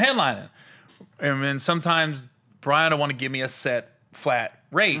 If I'm headlining. And then sometimes Brian will want to give me a set flat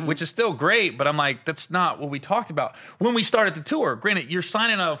rate, which is still great, but I'm like, that's not what we talked about. When we started the tour, granted, you're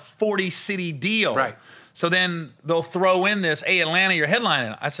signing a 40-city deal. Right. So then they'll throw in this, hey, Atlanta, you're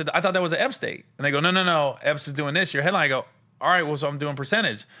headlining. I said, I thought that was an EPS date. And they go, no, EPS is doing this. You're headlining. I go, all right, well, so I'm doing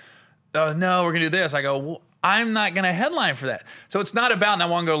percentage. No, we're going to do this. I go, well, I'm not going to headline for that. So it's not about, and I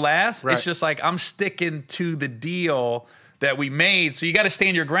want to go last. Right. It's just like I'm sticking to the deal that we made. So you got to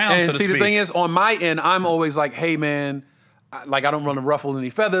stand your ground, And so to see, speak. the thing is, on my end, I'm always like, hey, man, I don't want to ruffle any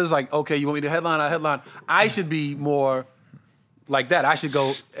feathers. Like, okay, you want me to headline? I headline. I should be more like that. I should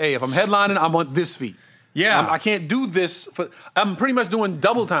go, hey, if I'm headlining, I want this fee. Yeah. I can't do this. I'm pretty much doing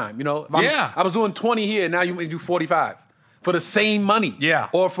double time, Yeah. I was doing 20 here, now you want me to do 45 for the same money. Yeah.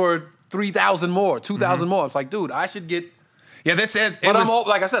 Or for 3,000 more, 2,000 more. It's like, dude, I should get. Yeah, that's it. But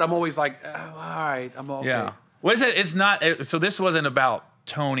like I said, I'm always like, all right, I'm okay. Yeah. What is it? It's not. So this wasn't about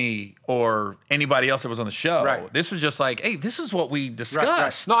Tony or anybody else that was on the show. Right. This was just like, hey, this is what we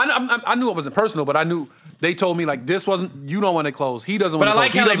discussed. Right. No, I knew it wasn't personal, but I knew they told me like this wasn't. You don't want to close. He doesn't want But to I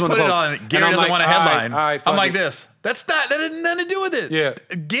close. like how they doesn't put wanna it close. on. Gary And I'm doesn't like, want to all right, headline. all right, I'm fuck like it. this. That had nothing to do with it.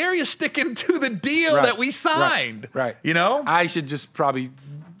 Yeah. Gary is sticking to the deal Right. that we signed. Right. You know. I should just probably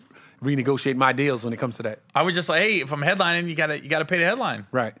renegotiate my deals when it comes to that. I would just like, hey, if I'm headlining, you gotta pay the headline.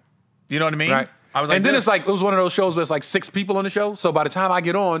 Right. You know what I mean? Right. I was like, and then this. it's like, it was one of those shows where it's like 6 people on the show. So by the time I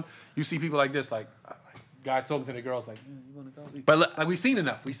get on, you see people like this, like guys talking to the girls, like, you want to go? But like we've seen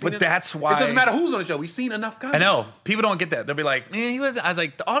enough. But that's why it doesn't matter who's on the show. We've seen enough guys. I know people don't get that. They'll be like, man, I was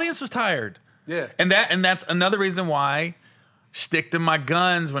like, the audience was tired. Yeah. And that's another reason why stick to my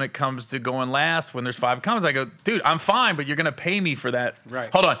guns when it comes to going last when there's 5 comments. I go, dude, I'm fine, but you're gonna pay me for that.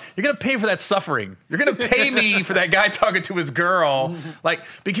 Right. Hold on. You're gonna pay for that suffering. You're gonna pay me for that guy talking to his girl. Like,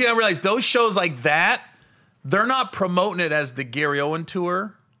 because I realize those shows like that, they're not promoting it as the Gary Owen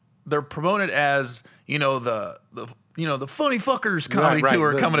tour. They're promoting it as, the funny fuckers comedy Right,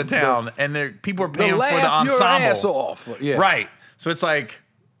 tour coming to town, and people are paying for the ensemble. Your ass off. Yeah. Right. So it's like,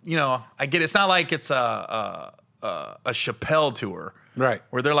 I get it. It's not like it's a Chappelle tour. Right.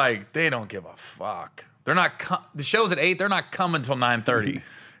 Where they're like, they don't give a fuck. They're not, the show's at 8, they're not coming till 9:30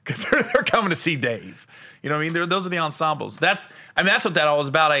 because they're coming to see Dave. You know what I mean? Those are the ensembles. That's what that all was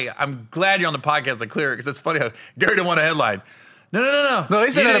about. I'm glad you're on the podcast to clear it because it's funny how Gary didn't want a headline. No. No, they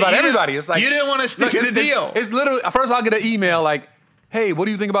say that about everybody. It's like you didn't want to stick to the deal. It's literally, first I'll get an email like, hey, what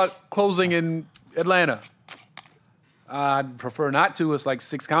do you think about closing in Atlanta? I'd prefer not to. It's like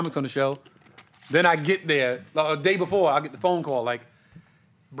 6 comics on the show. Then I get there, a day before, I get the phone call like,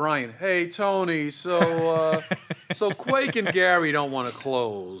 Brian, hey, Tony, so Quake and Gary don't want to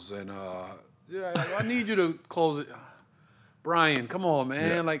close, and I need you to close it. Brian, come on, man.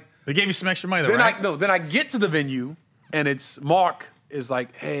 Yeah. Like, they gave you some extra money, though, right? Then I get to the venue, and it's Mark is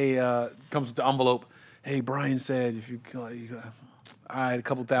like, hey, comes with the envelope. Hey, Brian said if you all right, a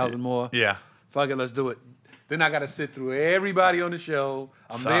couple thousand more. Yeah. Fuck it, let's do it. Then I got to sit through everybody on the show.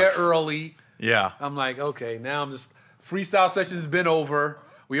 I'm Sucks. there early. Yeah. I'm like, okay, now I'm just, freestyle session's been over.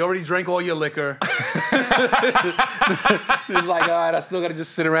 We already drank all your liquor. It's like, all right, I still got to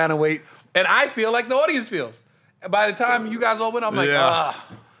just sit around and wait. And I feel like the audience feels. And by the time you guys all went, I'm like,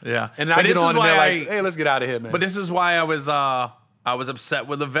 Yeah. And I get on and they're like, hey, let's get out of here, man. But this is why I was upset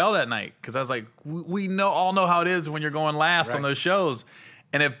with Lavelle that night because I was like, we all know how it is when you're going last on those shows,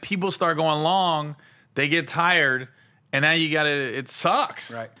 and if people start going long, they get tired, and now you it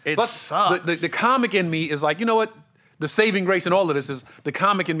sucks. Right. It But sucks. The comic in me is like, you know what? The saving grace in all of this is the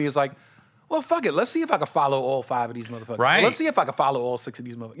comic in me is like, well, fuck it. Let's see if I can follow all 5 of these motherfuckers. Right. Let's see if I can follow all 6 of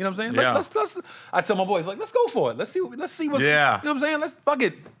these motherfuckers. You know what I'm saying? Yeah. Let's I tell my boys, like, let's go for it. Let's see what's, you know what I'm saying? Let's, fuck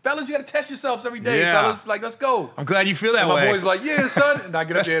it. Fellas, you got to test yourselves every day, Yeah. fellas. Like, let's go. I'm glad you feel that And way. my boys are like, yeah, son. And I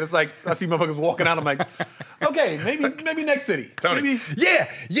get up there and it's like, I see motherfuckers walking out. I'm like, okay, maybe next city. Tony. Maybe.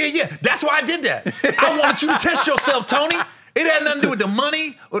 Yeah. That's why I did that. I wanted you to test yourself, Tony. It had nothing to do with the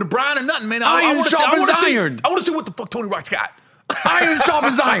money or the brand or nothing, man. Iron wanna sharpens iron. I want to see what the fuck Tony Rock's got. Iron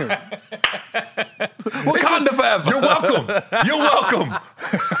sharpens iron. Wakanda forever. You're welcome. You're welcome.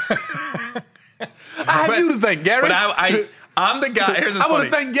 I have you to thank, Gary. But I'm the guy. Here's I want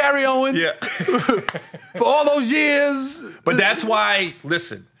to thank Gary Owen for all those years. But that's why,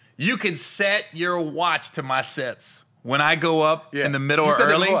 listen, you can set your watch to my sets. When I go up in the middle or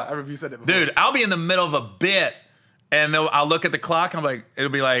early, I remember you said that before. dude, I'll be in the middle of a bit, and I'll look at the clock, and I'm like,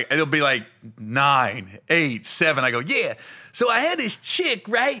 it'll be like 9, 8, 7. I go, yeah. So I had this chick,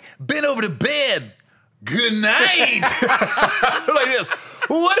 right, bent over the bed. Good night. Like this.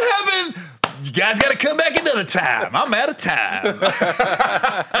 What happened? You guys got to come back another time. I'm out of time.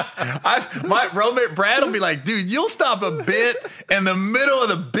 My roommate Brad will be like, dude, you'll stop a bit in the middle of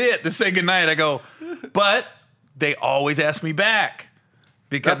the bit to say goodnight. I go, but they always ask me back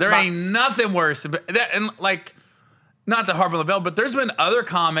because there ain't nothing worse than that. And like, not to harp on the bell, but there's been other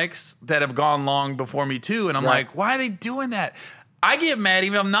comics that have gone long before me too. And I'm like, why are they doing that? I get mad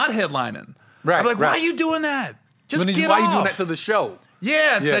even if I'm not headlining. Right. I'm like, why are you doing that? Just get why off. are you doing that to the show?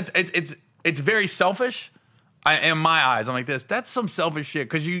 Yeah, it's very selfish. In my eyes, I'm like this. That's some selfish shit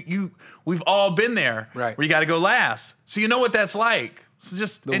because we've all been there. Right. Where you got to go last, so you know what that's like. So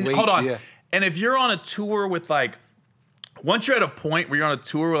just hold on. Yeah. And if you're on a tour with like, once you're at a point where you're on a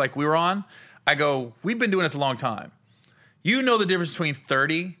tour like we were on, I go, we've been doing this a long time. You know the difference between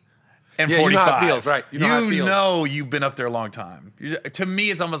 30 and 45. You know how it feels, right? You know how it feels. Know you've been up there a long time. To me,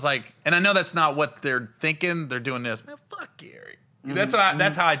 it's almost like, and I know that's not what they're thinking. They're doing this. Man, fuck Gary. That's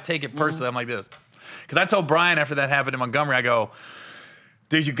how I take it personally. I'm like this. Because I told Brian after that happened in Montgomery, I go,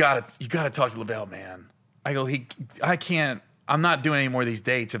 dude, you gotta talk to LaBelle, man. I go, I'm not doing any more of these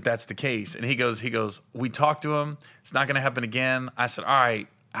dates if that's the case. And he goes, we talked to him. It's not gonna happen again. I said, all right,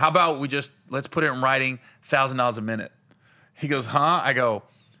 how about let's put it in writing, $1,000 a minute. He goes, huh? I go,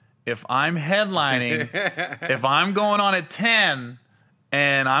 if I'm headlining, if I'm going on at 10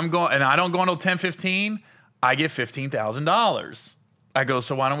 and I don't go until 10:15, I get $15,000. I go,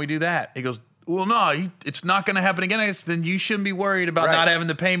 so why don't we do that? He goes, well, no, it's not going to happen again. I said, then you shouldn't be worried about not having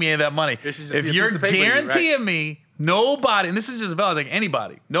to pay me any of that money. If you're guaranteeing me, nobody, and this is just about like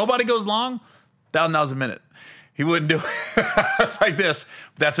anybody, nobody goes long, $1,000 a minute. He wouldn't do it. I was like this.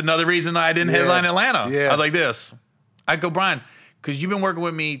 That's another reason I didn't headline Atlanta. Yeah. I was like this. I go, Brian, because you've been working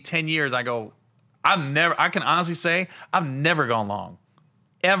with me 10 years. I go, I can honestly say I've never gone long.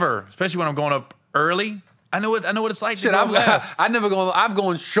 Ever. Especially when I'm going up early. I know what it's like to go last. I've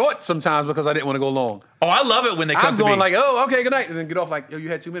gone short sometimes because I didn't want to go long. Oh, I love it when they come to me. I'm going like, oh, okay, good night. And then get off like, yo, you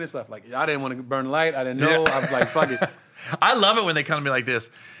had 2 minutes left. Like, I didn't want to burn the light. I didn't know. I was like, fuck it. I love it when they come to me like this.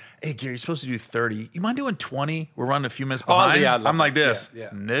 Hey, Gary, you're supposed to do 30. You mind doing 20? We're running a few minutes behind. Oh, yeah, I'm like this.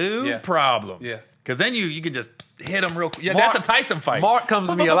 No problem. Yeah. Because then you can just hit them real quick. Yeah, that's a Tyson fight. Mark comes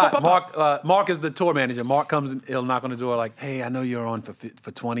to me a lot. Mark is the tour manager. Mark comes and he'll knock on the door like, hey, I know you're on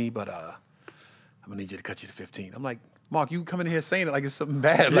for 20, but I'm going to need you to cut you to 15. I'm like, Mark, you coming in here saying it like it's something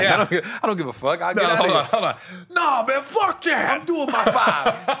bad. Like, I don't give a fuck. Hold on. No, man, fuck that. I'm doing my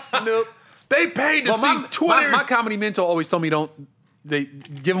 5. Nope. They paid to see 20. My comedy mentor always told me they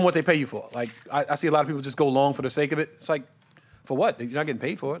give them what they pay you for. Like, I see a lot of people just go long for the sake of it. It's like, for what? You're not getting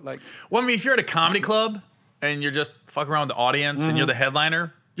paid for it. Like, well, I mean, if you're at a comedy club and you're just fucking around with the audience and you're the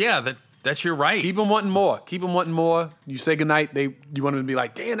headliner, that's your right. Keep them wanting more. You say goodnight. You want them to be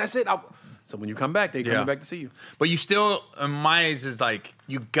like, damn, that's it. So when you come back, they come back to see you. But you still, in my eyes, is like,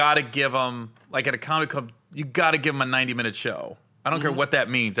 you got to give them, like at a comedy club, you got to give them a 90-minute show. I don't care what that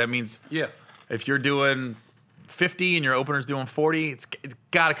means. That means if you're doing 50 and your opener's doing 40, it's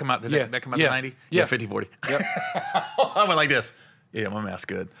got to come out to 90? Yeah, 50, 40. Yep. I went like this. Yeah, my math's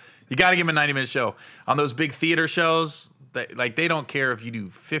good. You got to give them a 90-minute show. On those big theater shows, they don't care if you do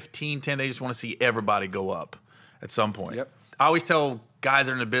 15, 10. They just want to see everybody go up at some point. Yep. I always tell guys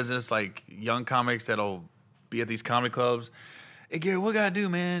that are in the business, like young comics that'll be at these comedy clubs, hey, Gary, what I got to do,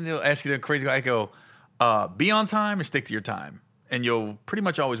 man? They'll ask you the crazy guy. I go, be on time and stick to your time. And you'll pretty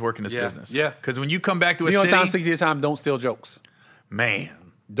much always work in this business. Yeah. Because when you come back to a city. Be on time, stick to your time, don't steal jokes. Man.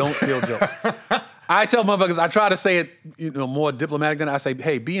 Don't steal jokes. I tell motherfuckers, I try to say it more diplomatic than I say,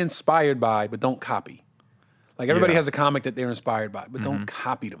 hey, be inspired by, but don't copy. Like everybody has a comic that they're inspired by, but don't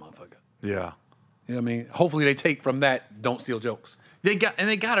copy the motherfucker. Yeah. You know what I mean? Hopefully they take from that, don't steal jokes. They got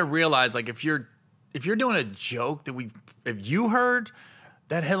to realize, like, if you're doing a joke that if you heard,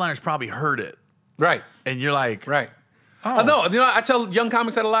 that headliner's probably heard it. Right. And you're like, right. Oh. No, I tell young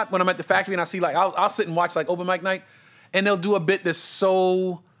comics that a lot when I'm at the factory and I see like I'll sit and watch like open mic night, and they'll do a bit that's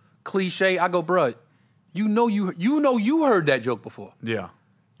so cliche. I go, bruh, you know you heard that joke before. Yeah.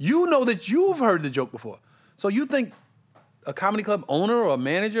 You know that you've heard the joke before. So you think a comedy club owner or a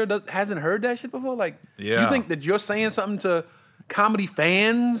manager hasn't heard that shit before? Like, Yeah. you think that you're saying something to comedy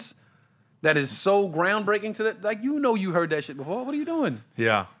fans that is so groundbreaking to that? Like, you heard that shit before. What are you doing?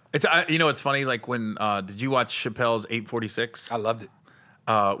 Yeah. It's it's funny. Like when did you watch Chappelle's 846? I loved it.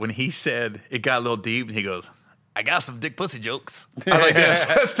 When he said it got a little deep, and he goes, "I got some dick pussy jokes." I like this.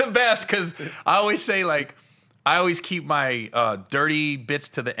 That's the best because I always say I always keep my dirty bits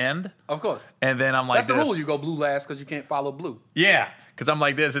to the end, Of course. and then I'm like, That's the this. rule. You go blue last because you can't follow blue. Yeah, because I'm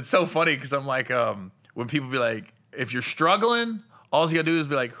like this. It's so funny because I'm like, when people be like, if you're struggling, all you gotta do is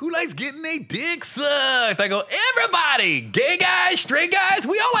be like, who likes getting a dick sucked? I go, everybody, gay guys, straight guys,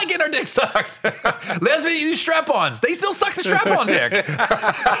 we all like getting our dick sucked. Lesbians use strap-ons. They still suck the strap-on dick.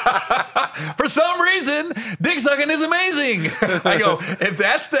 For some reason, dick sucking is amazing. I go, if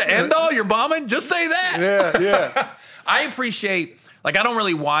that's the end all you're bombing, just say that. Yeah. I appreciate, I don't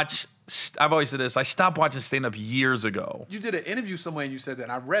really watch. I've always said this. I stopped watching stand-up years ago. You did an interview somewhere and you said that,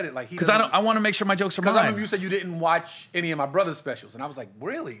 and I read it. Like Because I want to make sure my jokes are mine. Because I remember you said you didn't watch any of my brother's specials, and I was like,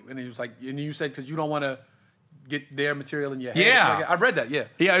 really? And he was like, and you said because you don't want to get their material in your head. Yeah. I read that. Yeah.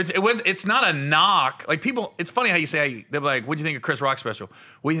 Yeah, it's not a knock. Like people, it's funny how you say, they're like, what'd you think of Chris Rock's special?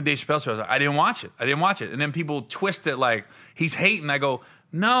 What do you think of Dave Chappelle's special? I didn't watch it. And then people twist it like he's hating. I go,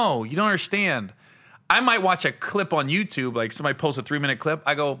 no, you don't understand. I might watch a clip on YouTube, like somebody posts a 3-minute clip.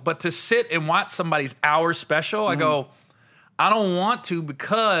 I go, but to sit and watch somebody's hour special, I go, I don't want to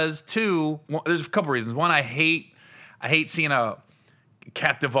because there's a couple reasons. One, I hate seeing a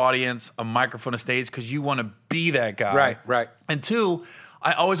captive audience, a microphone, a stage, because you want to be that guy. Right. And two,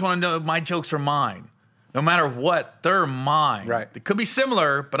 I always want to know my jokes are mine. No matter what, they're mine. Right. It could be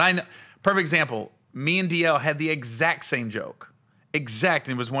similar, but I know. Perfect example, me and DL had the exact same joke. Exact.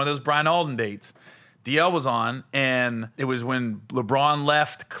 And it was one of those Brian Alden dates. DL was on, and it was when LeBron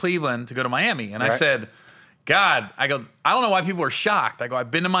left Cleveland to go to Miami. And I said, God, I don't know why people are shocked. I go, I've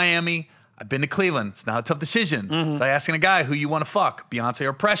been to Miami. I've been to Cleveland. It's not a tough decision. It's like asking a guy who you want to fuck, Beyonce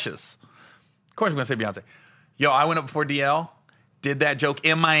or Precious. Of course, I'm going to say Beyonce. Yo, I went up before DL, did that joke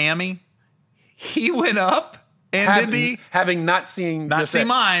in Miami. He went up and having not seen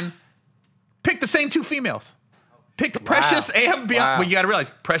mine, picked the same two females. Picked Precious and Beyonce. Wow. Well, you got to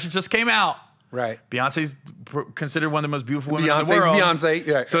realize, Precious just came out. Right. Beyonce's considered one of the most beautiful women in the world. Beyonce.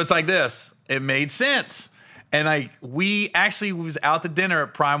 Yeah. So it's like this. It made sense. And we was out to dinner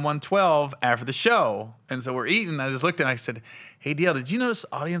at Prime 112 after the show. And so we're eating. I just looked and I said, hey, DL, did you notice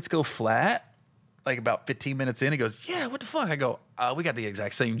the audience go flat? Like about 15 minutes in, he goes, yeah, what the fuck? I go, we got the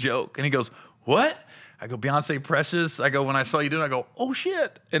exact same joke. And he goes, what? I go, Beyonce Precious. I go, when I saw you doing it, I go, oh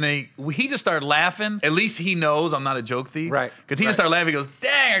shit. And he just started laughing. At least he knows I'm not a joke thief. Right. Because he just started laughing. He goes,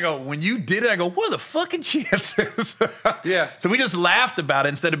 dang. I go, when you did it, I go, what are the fucking chances? Yeah. So we just laughed about it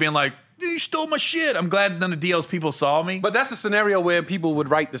instead of being like, you stole my shit. I'm glad none of DL's people saw me. But that's a scenario where people would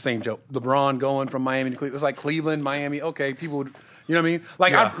write the same joke. LeBron going from Miami to Cleveland. It's like Cleveland, Miami. Okay, people would, you know what I mean?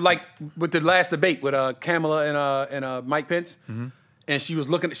 Like, Yeah. like with the last debate with Kamala and Mike Pence. Mm-hmm. And she was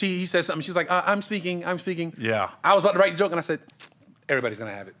looking, he said something. She's like, I'm speaking. Yeah. I was about to write the joke and I said, everybody's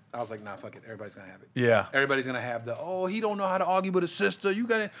going to have it. I was like, nah, fuck it. Everybody's going to have it. Yeah. Everybody's going to have he don't know how to argue with a sister.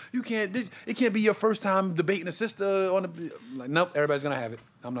 It can't be your first time debating a sister on the, like, nope, everybody's going to have it.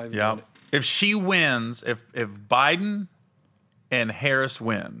 I'm not even doing it. If she wins, if Biden and Harris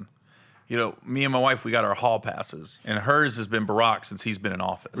win, me and my wife, we got our hall passes. And hers has been Barack since he's been in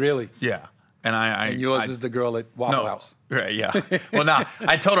office. Really? Yeah. And And yours is the girl at Waffle House. Right, yeah. Well, now,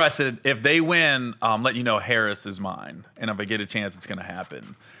 I told her, I said, if they win, let you know Harris is mine. And if I get a chance, it's going to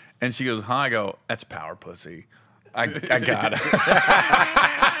happen. And she goes, huh? I go, that's power pussy. I got it.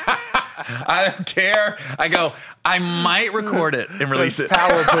 I don't care. I go, I might record it and release it.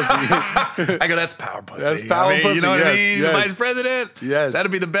 Power pussy. I go, that's power pussy. That's power pussy. You know what I Yes, mean? yes. The vice president? Yes.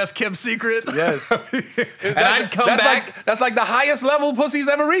 That'd be the best kept secret. Yes. And I'd come back. That's like the highest level pussy's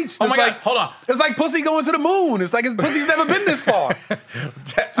ever reached. Oh my God, like, hold on. It's like pussy going to the moon. It's like pussy's never been this far.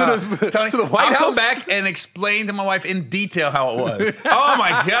 Tony, to the White I'll House? come back and explain to my wife in detail how it was. Oh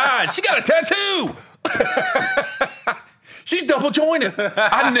my God, she got a tattoo. She's double jointed.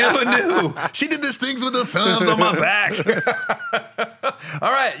 I never knew. She did these things with her thumbs on my back.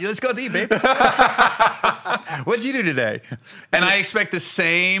 All right, let's go deep, babe. What'd you do today? And I expect the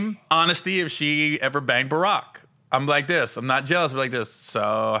same honesty if she ever banged Barack. I'm like this. I'm not jealous. I'm like this.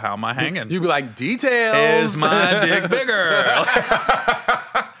 So how am I hanging? You'd be like, details. Is my dick bigger?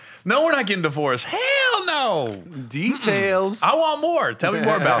 No, we're not getting divorced. Hell no. Details. I want more. Tell me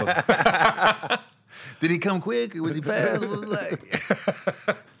more about him. Did he come quick? Was he fast? What was it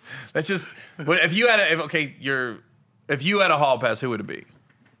like? That's just. If you had a hall pass, who would it be?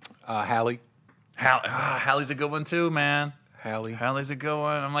 Hallie. Hallie's a good one too, man. Hallie. Hallie's a good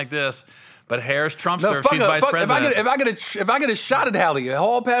one. I'm like this. But Harris trumps her. No, fuck She's her. vice president. If I get a shot at Hallie, a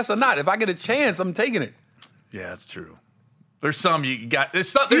hall pass or not, if I get a chance, I'm taking it. Yeah, that's true. There's some you got.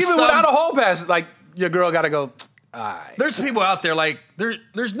 There's Even some, without a hall pass, like your girl got to go. All right. There's people out there like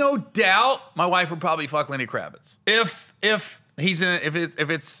there's no doubt my wife would probably fuck Lenny Kravitz if he's in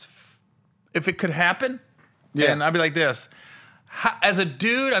if it could happen. Yeah. And I'd be like this. As a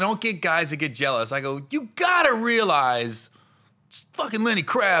dude, I don't get guys that get jealous. I go, you gotta realize it's fucking Lenny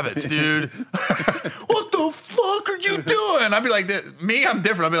Kravitz, dude. What the fuck are you doing? I'd be like this. Me, I'm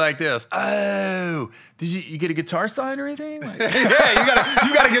different. I'd be like this. Oh, did you get a guitar signed or anything? Like, Yeah,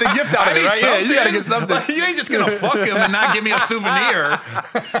 you gotta get a gift out of it, right? Yeah, you gotta get something. Like, you ain't just gonna fuck him and not give me a souvenir.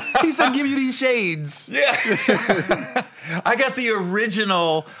 He said, "Give you these shades." Yeah. I got the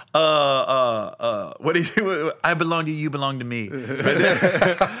original. What do you do? I belong to you. You belong to me.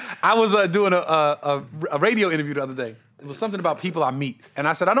 I was doing a radio interview the other day. It was something about people I meet. And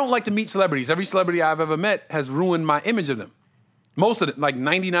I said, I don't like to meet celebrities. Every celebrity I've ever met has ruined my image of them. Most of them, like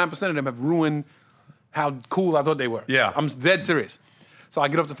 99% of them have ruined how cool I thought they were. Yeah. I'm dead serious. So I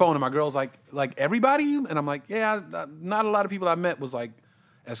get off the phone and my girl's like everybody? And I'm like, yeah, not a lot of people I met was like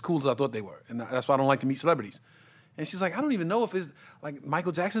as cool as I thought they were. And that's why I don't like to meet celebrities. And she's like, I don't even know if it's, like,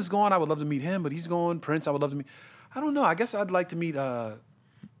 Michael Jackson's gone. I would love to meet him, but he's gone. Prince, I would love to meet. I don't know. I guess I'd like to meet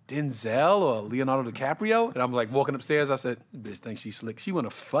Denzel or Leonardo DiCaprio. And I'm like walking upstairs. I said, this bitch thinks she's slick. She want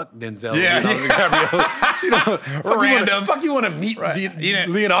to fuck Denzel Yeah. and Leonardo DiCaprio. She don't, Random. You want to meet Right.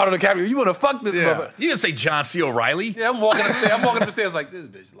 Leonardo DiCaprio. You want to fuck this Yeah. mother. You didn't say John C. O'Reilly. Yeah, I'm walking upstairs like, this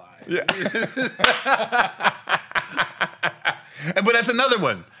bitch lying. Yeah. But that's another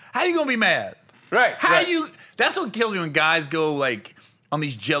one. How you gonna be mad? Right. How right. you? That's what kills me when guys go like on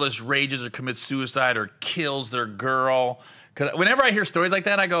these jealous rages or commit suicide or kills their girl. Because whenever I hear stories like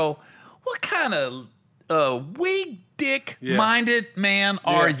that, I go, "What kind of weak dick-minded man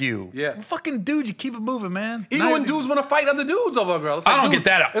are you? Yeah. Well, fucking dude, you keep it moving, man. Even when dudes want to fight other dudes over a girl. It's I like, don't dude,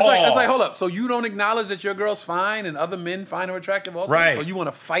 get that at it's all. Like, hold up. So you don't acknowledge that your girl's fine and other men find her attractive also? Right. So you want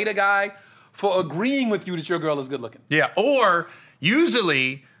to fight a guy for agreeing with you that your girl is good looking? Yeah. Or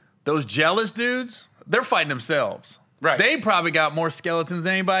usually those jealous dudes, they're fighting themselves. Right. They probably got more skeletons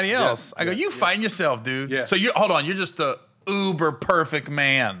than anybody else. Yes. I go, Yeah. you fighting yourself, dude. Yeah. So hold on, you're just the uber perfect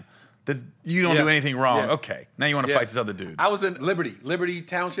man. That you don't Yeah. do anything wrong. Yeah. Okay. Now you want to Yeah. fight this other dude. I was in Liberty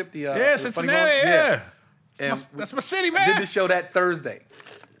Township. The Yeah, the funny Cincinnati, bone. yeah. And That's my city, man. did the show that Thursday.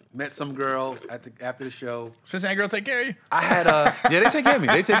 Met some girl after the show. Cincinnati girl take care of you? I had yeah, they take care of me.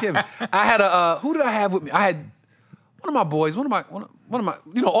 They take care of me. I had who did I have with me? I had one of my boys, one of my,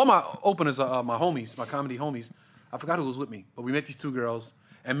 you know, all my openers are my homies, my comedy homies. I forgot who was with me, but we met these two girls,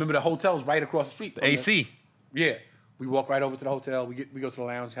 and remember the hotel's right across the street. AC. Yeah, we walk right over to the hotel. We go to the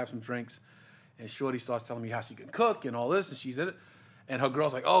lounge, have some drinks, and Shorty starts telling me how she can cook and all this, and she's in it. And her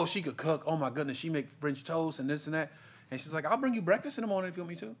girl's like, oh, she could cook. Oh my goodness, she make French toast and this and that. And she's like, I'll bring you breakfast in the morning if you want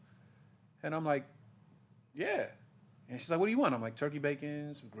me to. And I'm like, yeah. And she's like, what do you want? I'm like, turkey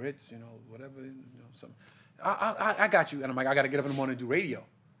bacon, some grits, you know, whatever, you know, something. I got you. And I'm like, I got to get up in the morning and do radio.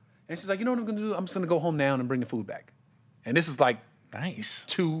 And she's like, you know what I'm going to do? I'm just going to go home now and bring the food back. And this is like Nice.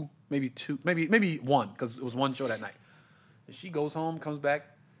 maybe one, because it was one show that night. And she goes home, comes back,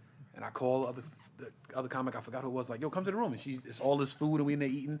 and I call the other comic, I forgot who it was, like, yo, come to the room. And it's all this food and we in there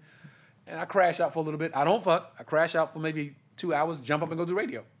eating. And I crash out for a little bit. I don't fuck. I crash out for maybe 2 hours, jump up and go do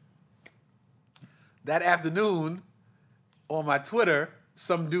radio. That afternoon, on my Twitter,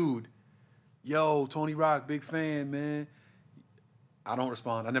 some dude, yo, Tony Rock, big fan, man. I don't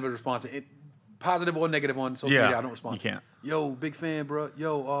respond. I never respond to it. Positive or negative on social media, I don't respond. You can't. Yo, big fan, bro.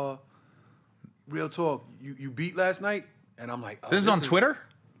 Yo, real talk. You beat last night? And I'm like, This is on Twitter?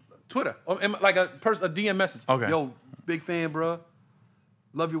 Twitter. Like a DM message. Okay. Yo, big fan, bro.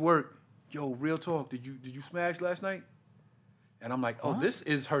 Love your work. Yo, real talk. Did you smash last night? And I'm like, oh, this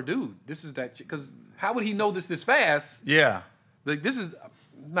is her dude. This is that chick. Because how would he know this fast? Yeah. Like, this is,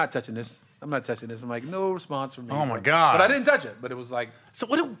 I'm not touching this. I'm not touching this. I'm like, no response from me. Oh, my God. But I didn't touch it. But it was like, So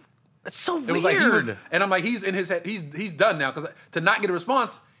that's so weird. it was like he was, and I'm like, he's in his head. He's done now because to not get a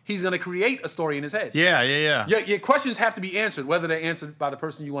response, he's gonna create a story in his head. Yeah. Your questions have to be answered, whether they're answered by the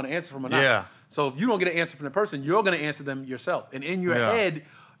person you want to answer from or not. Yeah. So if you don't get an answer from the person, you're gonna answer them yourself, and in your Yeah. head,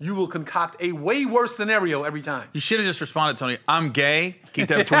 you will concoct a way worse scenario every time. You should have just responded, Tony. I'm gay. Keep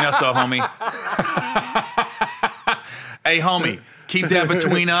that between us, though, homie. Hey, homie. Keep that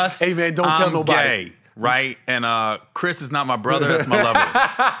between us. Hey, man, don't tell I'm nobody. Gay, right? And Chris is not my brother. That's my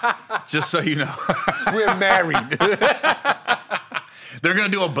lover. Just so you know. We're married. They're gonna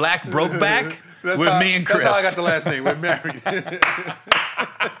do a black Brokeback. with me and Chris. That's how I got the last name. We're married.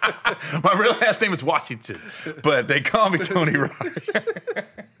 My real last name is Washington, but they call me Tony Rock.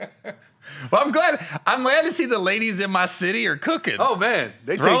 Well, I'm glad to see the ladies in my city are cooking. Oh man,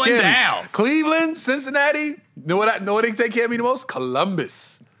 they Throwing take care down. of me. Cleveland, Cincinnati. Know what they take care of me the most?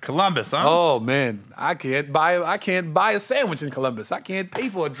 Columbus. Columbus, huh? Oh man, I can't buy a sandwich in Columbus. I can't pay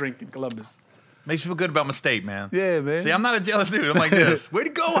for a drink in Columbus. Makes you feel good about my state, man. Yeah, man. See, I'm not a jealous dude. I'm like this. Way to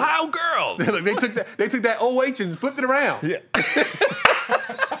go, Ohio girls. Look, they took that OH and flipped it around. Yeah.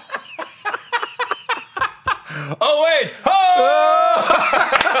 Oh wait! Oh!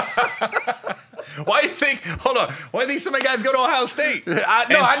 Why do you think? Hold on. Why do you think so many guys go to Ohio State? I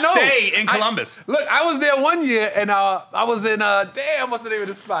know. Stay in Columbus. Look, I was there one year, and I was in damn, what's the name of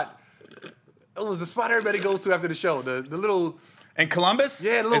the spot? It was the spot everybody goes to after the show. The little. In Columbus?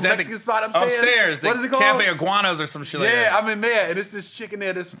 Yeah, the little Is that Mexican spot upstairs. Upstairs. What is it called? Cafe Iguanas or some shit like that. Yeah, I'm in there, and it's this chick in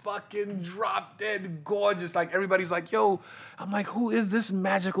there that's fucking drop dead gorgeous. Like, everybody's like, yo, I'm like, who is this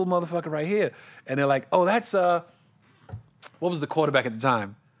magical motherfucker right here? And they're like, oh, that's, what was the quarterback at the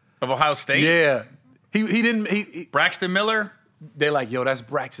time? Of Ohio State? Yeah. He Braxton Miller? they're like, yo, that's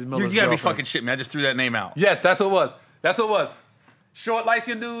Braxton Miller's You gotta be girlfriend. fucking shitting me. I just threw that name out. Yes, that's what it was. That's what it was. Short,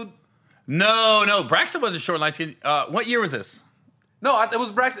 light-skinned dude. No. Braxton wasn't short and light skin. What year was this? No, it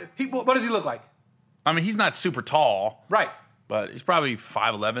was Braxton. What does he look like? I mean, he's not super tall, Right. but he's probably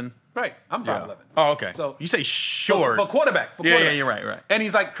 5'11". Right. I'm 5'11". Oh, okay. So you say short. For quarterback. Yeah, you're right. And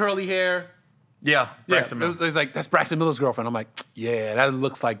he's like curly hair. Yeah, Braxton Yeah, Miller. it was like, that's Braxton Miller's girlfriend. I'm like, yeah, that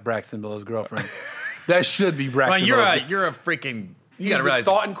looks like Braxton Miller's girlfriend. That should be Braxton Well, Miller's. you're a freaking. You He's gotta the realize.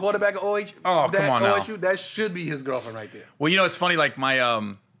 starting quarterback at OH. Oh, come on now. OSU, that should be his girlfriend right there. Well, you know, it's funny. Like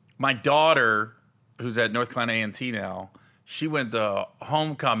my daughter, who's at North Carolina A&T now, she went to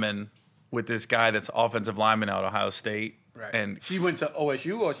homecoming with this guy that's offensive lineman out of Ohio State. Right. And She went to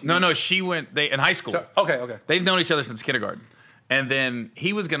OSU or she? no, she went in high school. Okay. They've known each other since kindergarten. And then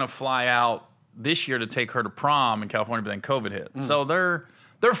he was gonna fly out this year to take her to prom in California, but then COVID hit. So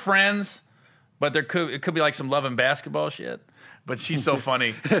they're friends, but it could be like some love and basketball shit. But she's so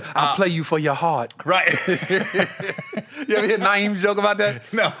funny. I'll play you for your heart. Right. You ever hear Naeem's joke about that?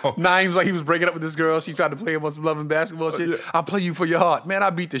 No. Naeem's like he was breaking up with this girl. She tried to play him on some love and basketball shit. I'll play you for your heart. Man, I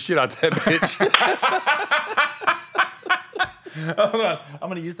beat the shit out that bitch. Hold on. I'm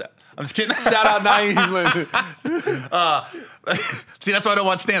gonna use that. I'm just kidding. Shout out Naeem. See, that's why I don't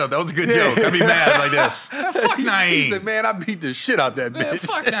watch stand-up. That was a good joke. I'd be mad like this. Fuck He Naeem. said, man, I beat the shit out that Man, bitch.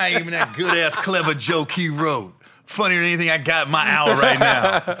 fuck Naeem and that good-ass clever joke he wrote. Funnier than anything I got in my hour right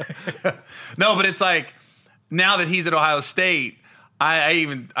now. No, but it's like, now that he's at Ohio State,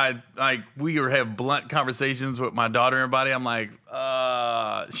 we have blunt conversations with my daughter and everybody. I'm like,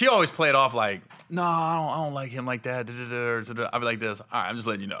 she always play it off like, no, I don't like him like that. I'll be like this. All right, I'm just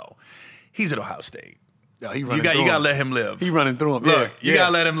letting you know. He's at Ohio State. Yo, he You running got through to him. let him live. He running through him. Look, yeah, you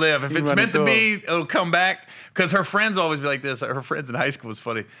gotta let him live. If He it's running meant to through be, it'll come back. Because her friends always be like this. Her friends in high school was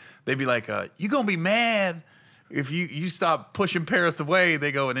funny. They'd be like, you gonna be mad if you stop pushing Paris away.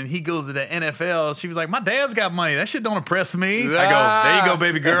 They go, and then he goes to the NFL. She was like, my dad's got money. That shit don't impress me. I go, there you go,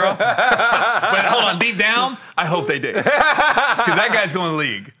 baby girl. But hold on, deep down, I hope they did. Because that guy's going to the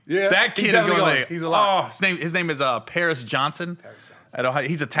league. Yeah, That he's kid is going to the definitely league. going. He's a lot. Oh, his name is Paris Johnson. At Ohio.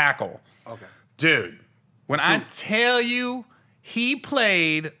 He's a tackle. Okay. Dude, when I tell you he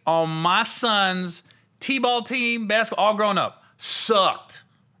played on my son's T-ball team, basketball, all grown up, sucked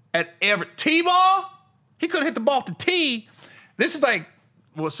at every T-ball. He couldn't hit the ball off the tee. This is like,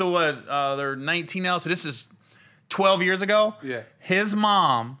 well, so what? They're 19 now, so this is 12 years ago. Yeah. His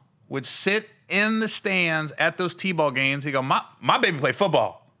mom would sit in the stands at those T-ball games. He'd go, my baby played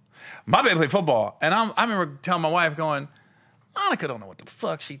football. My baby played football. And I remember telling my wife, going, Monica don't know what the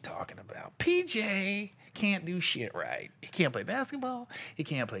fuck she talking about. PJ can't do shit right. He can't play basketball. He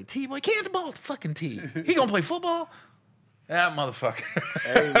can't play T-ball. He can't hit the ball at the fucking tee. He gonna play football? That motherfucker.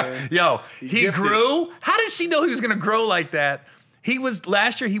 Hey, man. Yo, he gifted. grew. How did she know he was gonna grow like that?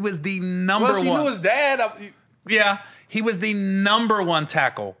 Last year he was the number Well, she one. knew his dad. Yeah, he was the number one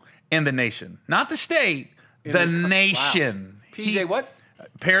tackle in the nation. Not the state, the nation. Wow. PJ what?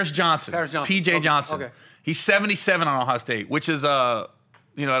 Paris Johnson. Paris Johnson. PJ Okay, Johnson. okay. He's 77 on Ohio State, which is at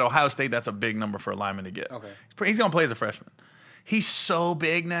Ohio State, that's a big number for a lineman to get. Okay. He's gonna play as a freshman. He's so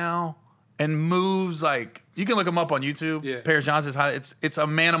big now and moves like, you can look him up on YouTube. Yeah. Paris Johnson's it's a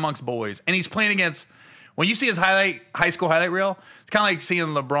man amongst boys. And he's playing against, when you see his high school highlight reel, it's kind of like seeing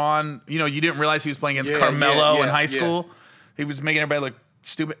LeBron. You know, you didn't realize he was playing against Carmelo in high school. He was making everybody look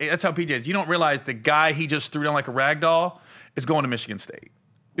stupid. That's how PJ is. You don't realize the guy he just threw down like a rag doll is going to Michigan State.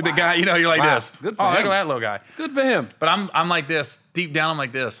 The guy, you're like Wow. this. Good for Look him. at that little guy. Good for him. But I'm like this. Deep down, I'm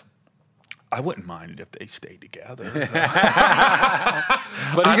like this. I wouldn't mind it if they stayed together.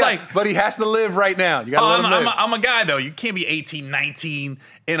 But he has to live right now. You got to let him live. I'm a guy, though. You can't be 18, 19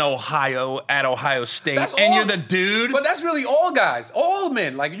 in Ohio at Ohio State, That's and all- you're the dude. But that's really all guys, all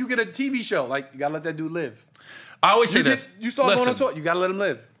men. Like, you get a TV show, like, you got to let that dude live. I always say this. You start going on tour, you got to let him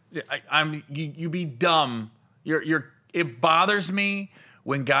live. You be dumb. It bothers me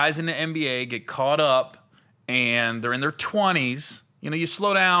when guys in the NBA get caught up and they're in their 20s. You know, you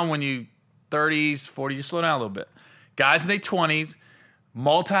slow down when you 30s, 40s, you slow down a little bit. Guys in their 20s,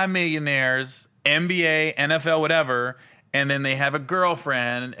 multimillionaires, NBA, NFL, whatever, and then they have a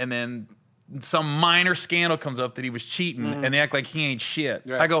girlfriend, and then some minor scandal comes up that he was cheating, and they act like he ain't shit.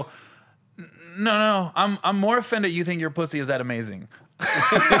 Right. I go, no, I'm more offended you think your pussy is that amazing.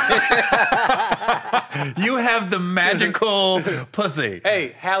 You have the magical pussy.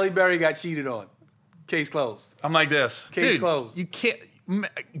 Hey, Halle Berry got cheated on. Case closed. I'm like this. Case Dude, closed. You can't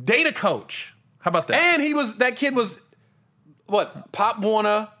date a coach. How about that? And that kid was, what, Pop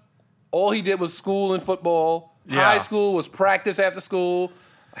Warner. All he did was school and football. Yeah. High school was practice after school.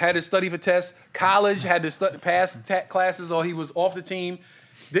 Had to study for tests. College had to pass classes or he was off the team.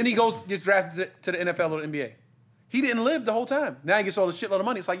 Then he gets drafted to the NFL or the NBA. He didn't live the whole time. Now he gets all the shitload of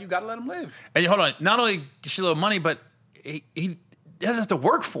money. It's like, you got to let him live. And hold on, not only shitload of money, but he doesn't have to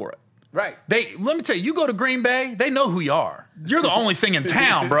work for it. Right. Let me tell you, you go to Green Bay, they know who you are. You're the only thing in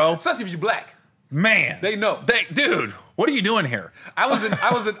town, bro. Especially if you're black. Man, They know. Dude, what are you doing here? I was in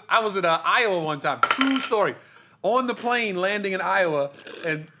Iowa one time. True story. On the plane, landing in Iowa,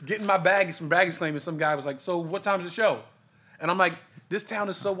 and getting my baggage from baggage claim, and some guy was like, "So what time's the show?" And I'm like, "This town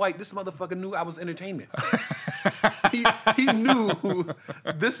is so white. This motherfucker knew I was entertainment. he knew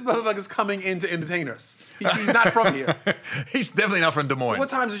this motherfucker's coming in to entertain us. He's not from here. He's definitely not from Des Moines. What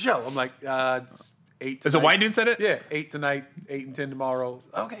time's the show?" I'm like, 8 Is a white dude said it? Yeah, 8 tonight, 8 and 10 tomorrow.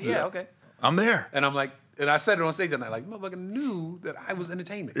 Okay, yeah, okay. I'm there. And I'm like, and I said it on stage that night, like, motherfucker knew that I was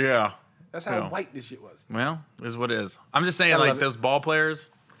entertainment. Yeah. That's how Yeah. white this shit was. Well, it is what it is. I'm just saying, I like, love it. those ball players,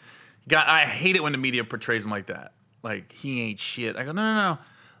 I hate it when the media portrays him like that. Like, he ain't shit. I go, no.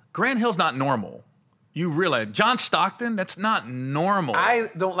 Grant Hill's not normal. You realize, John Stockton, that's not normal. I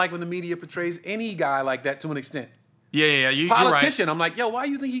don't like when the media portrays any guy like that to an extent. Yeah, you're Politician, right. I'm like, yo, why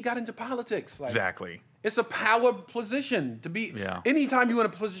do you think he got into politics? Like, Exactly. It's a power position to be. Yeah. Anytime you're in a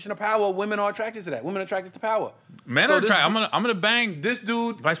position of power, women are attracted to that. Women are attracted to power. Men So are this trying. du- I'm gonna bang This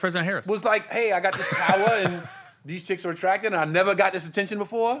dude Vice President Harris. was like, hey, I got this power and these chicks are attracted and I never got this attention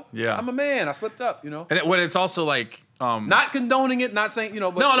before. Yeah. I'm a man. I slipped up, you know. And it's also like, Not condoning it, not saying, you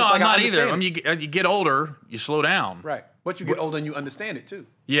know, but no, it's like I'm I not either. understand I mean, you get older, you slow down. Right. But you get older and you understand it too.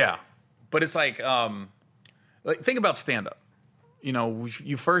 Yeah, but it's like think about stand up. You know,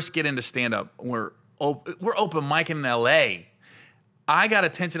 you first get into stand up. We're open mic in L.A. I got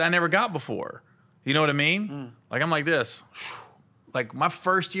attention I never got before. You know what I mean? Like, I'm like this. Like, my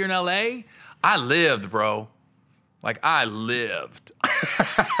first year in L.A., I lived, bro. Like, I lived.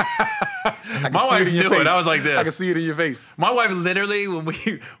 My wife knew it. I was like this. I can see it in your face. My wife literally,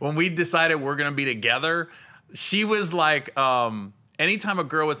 when we decided we're gonna be together, she was like, anytime a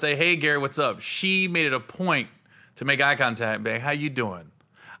girl would say, "Hey Gary, what's up?" she made it a point to make eye contact and be like, "How you doing?"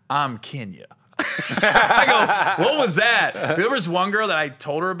 "I'm Kenya." I go, "What was that?" There was one girl that I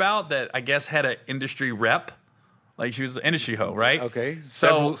told her about that I guess had an industry rep. Like, she was an industry hoe, right? Okay.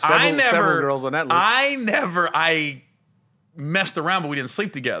 So Several girls on that list. I messed around, but we didn't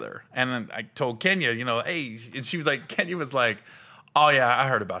sleep together. And then I told Kenya, you know, hey, and she was like, Kenya was like, "Oh yeah, I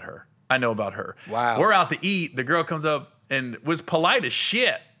heard about her. I know about her." Wow. We're out to eat. The girl comes up and was polite as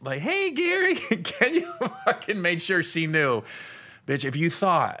shit. Like, "Hey, Gary." Kenya fucking made sure she knew. Bitch, if you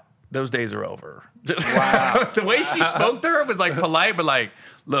thought those days are over. Wow. The way she spoke to her was like polite, but like,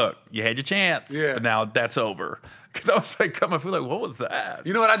 look, you had your chance. Yeah. But now that's over. Because I was like, coming through, like, what was that?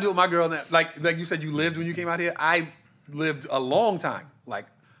 You know what I do with my girl now? Like you said, you lived when you came out here. I lived a long time, like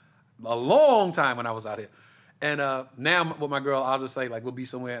a long time when I was out here. And now with my girl, I'll just say, like, we'll be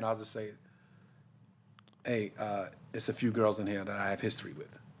somewhere and I'll just say, "Hey, it's a few girls in here that I have history with."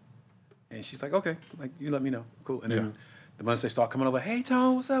 And she's like, "Okay, like, you let me know. Cool." And then the months they start coming over, "Hey,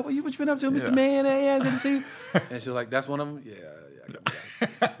 Tom, what's up? What you been up to, Mr. Yeah. Man? Hey, yeah, good to see you." And she's like, "That's one of them?"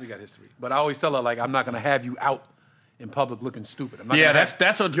 Yeah, we got history. But I always tell her, like, I'm not going to have you out in public looking stupid. I'm not Yeah, gonna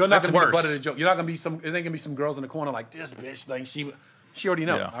that's what- you're not that's gonna be the worse. butt of the joke. You're not gonna be it ain't gonna be some girls in the corner like, this bitch thing. She already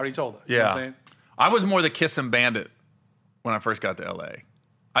know. Yeah. I already told her. You know what I'm saying? I was more the kissing bandit when I first got to LA.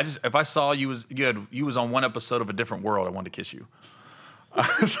 If I saw you was on one episode of A Different World, I wanted to kiss you. I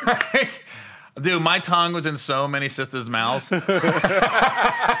was like, Dude, my tongue was in so many sisters' mouths. And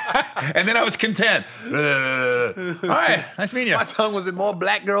then I was content. All right, nice meeting you. My tongue was in more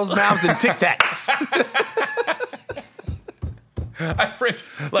black girls' mouths than Tic Tacs. I French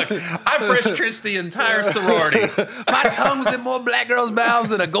kissed the entire sorority. My tongue was in more black girls' mouths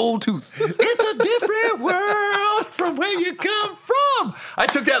than a gold tooth. It's a different world from where you come from. I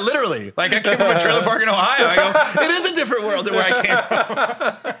took that literally. Like, I came from a trailer park in Ohio. I go, it is a different world than where I came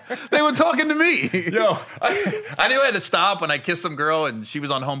from. They were talking to me. Yo, I knew I had to stop when I kissed some girl and she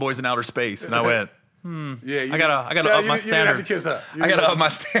was on Homeboys in Outer Space. And I went, Yeah, I gotta up my standard. You didn't have to kiss her. I gotta up my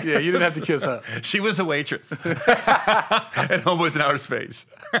standard. Yeah, you didn't have to kiss her. She was a waitress at Homeboys in Outer Space.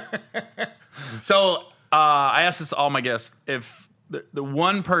 So I asked this to all my guests, if the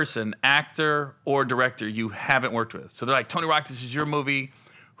one person, actor or director, you haven't worked with. So they're like, Tony Rock, this is your movie.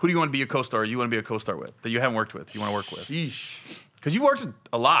 Who do you want to be a co-star? You want to be a co-star with that you haven't worked with? You want to work with? Sheesh. Because you worked with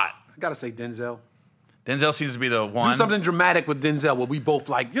a lot. I gotta say Denzel. Denzel seems to be the one. Do something dramatic with Denzel where we both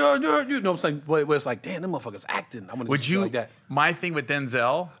like, you know what I'm saying? Where it's like, damn, them motherfuckers acting. I want to Would do you? like that. My thing with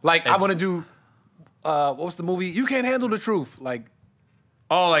Denzel, Like, I is- want to do, what was the movie? You Can't Handle the Truth. Like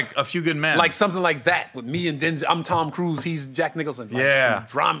A Few Good Men. something like that with me and Denzel. I'm Tom Cruise. He's Jack Nicholson. Like, Yeah.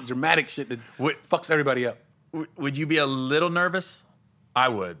 some dramatic shit that fucks everybody up. Would you be a little nervous? I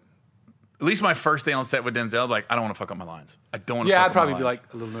would. At least my first day on set with Denzel, like, I don't want to fuck up my lines. I don't want to Yeah, fuck I'd up probably my be lines.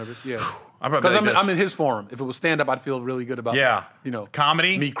 like a little nervous. Yeah. I'd probably Because be like I'm this. in his forum. If it was stand up, I'd feel really good about Yeah.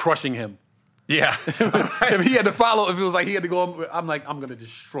 Comedy? me crushing him. Yeah. If he had to follow, if it was like he had to go, I'm like, I'm gonna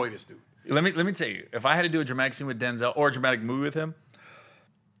destroy this dude. Let me tell you, if I had to do a dramatic scene with Denzel or a dramatic movie with him,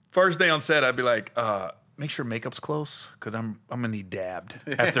 first day on set, I'd be like, make sure makeup's close, because I'm gonna need dabbed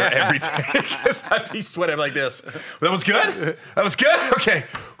after every take. I'd be sweating like this. That was good? That was good? Okay.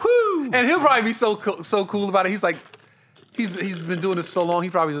 Whoo! And he'll probably be so cool about it. He's like, he's been doing this so long. He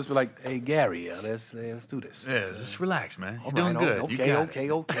probably just be like, hey Gary, let's do this. Yeah, just relax, man. You're Right, doing good. You got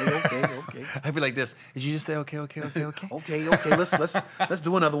it. Okay. I'd be like this. Did you just say okay? Okay. Let's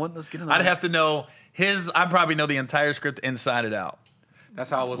do another one. Let's get another. I'd have to know I'd probably know the entire script inside and out. That's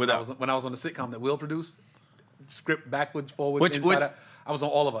how it was when I was on the sitcom that Will produced. Script backwards, forwards, inside out. I was on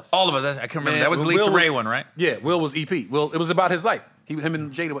All of Us. All of us. I can remember. Man, That was the Will Lisa was- Ray one, right? Yeah, Will was EP. Will, it was about his life. Him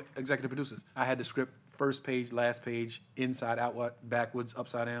and Jada were executive producers. I had the script, first page, last page, inside, outward, backwards,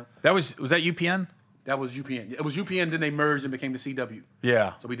 upside down. Was that UPN? That was UPN. It was UPN, then they merged and became the CW.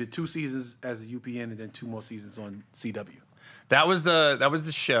 Yeah. So we did 2 seasons as a UPN and then 2 more seasons on CW. That was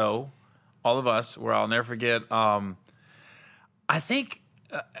the show, All of Us, where I'll never forget. I think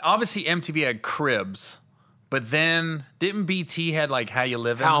obviously MTV had Cribs, but then didn't BT had like How You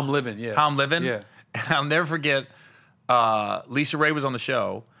Living? How I'm Living, yeah. How I'm Living? Yeah. And I'll never forget, Lisa Ray was on the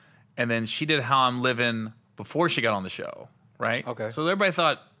show, and then she did How I'm Living before she got on the show, right? Okay. So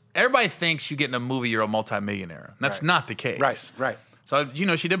everybody thinks you get in a movie, you're a multimillionaire. And that's Right. not the case. Right. So,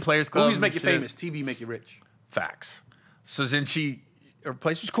 she did Players Club. Movies make you she did- famous. TV make you rich. Facts. So then her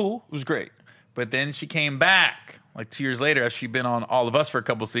place was cool. It was great. But then she came back like 2 years later after she'd been on All of Us for a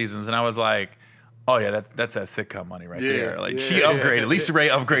couple seasons. And I was like, oh yeah, that's that sitcom money right there. Like she upgraded. Lisa Ray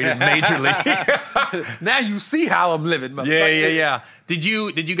upgraded majorly. Now you see how I'm living. Yeah. Did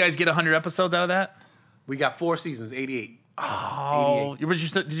you guys get 100 episodes out of that? We got 4 seasons, 88. Oh,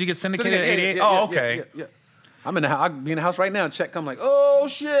 did you get syndicated at 88? Yeah, Oh, okay. Yeah. I'm in the house. I'd be in the house right now. Check come like, oh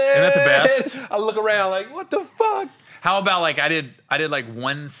shit. Isn't that the best? I look around like, what the fuck? How about like I did like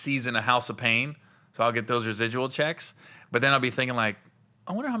 1 season of House of Pain, so I'll get those residual checks. But then I'll be thinking like,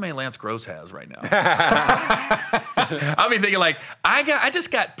 I wonder how many Lance Gross has right now. I'll be thinking like, I just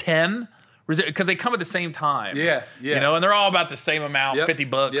got 10 because they come at the same time. Yeah. And they're all about the same amount, Yep,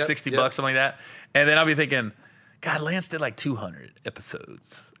 $50, yep, $60, yep. something like that. And then I'll be thinking, God, Lance did like 200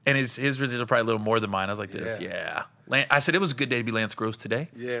 episodes. And his residual probably a little more than mine. I was like this, yeah. I said it was a good day to be Lance Gross today.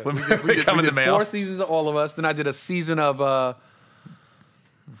 Yeah. When We they did come in the mail. 4 seasons of All of Us. Then I did a season of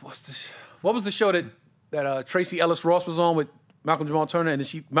what was the show that Tracy Ellis Ross was on with Malcolm Jamal Turner and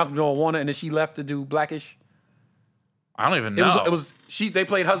then Malcolm Jamal Warner and then she left to do Blackish. I don't even know. They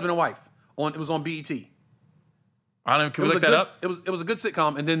played husband and wife it was on BET. Can we look that up? It was a good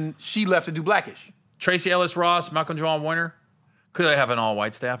sitcom and then she left to do Blackish. Tracy Ellis Ross, Malcolm Jamal Warner. Could I have an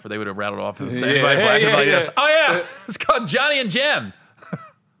all-white staff, or they would have rattled off and said, Yeah, anybody black, yeah, anybody yeah. yes. Oh, yeah. It's called Johnny and Jen.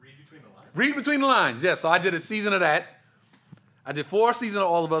 Read Between the Lines. Yeah, so I did a season of that. I did 4 seasons of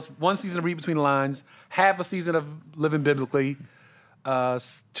All of Us, 1 season of Read Between the Lines, half a season of Living Biblically, 2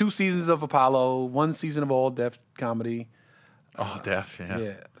 seasons of Apollo, 1 season of All Deaf Comedy. Oh, deaf, yeah.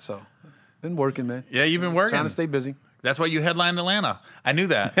 Yeah, so been working, man. Yeah, you've been working. Trying to stay busy. That's why you headlined Atlanta. I knew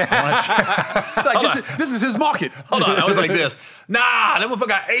that. I like, this is his market. Hold on. I was like this. Nah, that motherfucker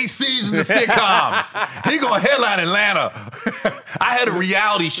got 8 seasons of sitcoms. He gonna headline Atlanta. I had a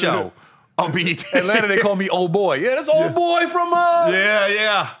reality show on BET. Atlanta, they call me old boy. Yeah, that's old boy from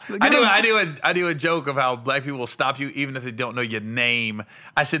Yeah. I do a joke of how black people will stop you even if they don't know your name.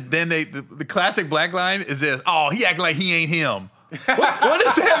 I said then the classic black line is this. Oh, he acting like he ain't him. What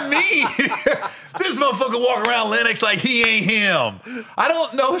does that mean? This motherfucker walk around Lennox like he ain't him. I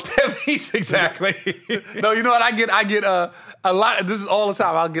don't know what that means exactly. No, you know what? I get a lot. This is all the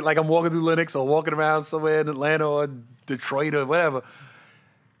time. I'll get like I'm walking through Lennox or walking around somewhere in Atlanta or Detroit or whatever.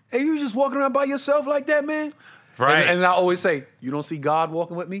 Hey, you just walking around by yourself like that, man? Right. And I always say, you don't see God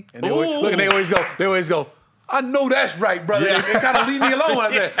walking with me? And they always go, I know that's right, brother. Yeah. They kind of leave me alone when I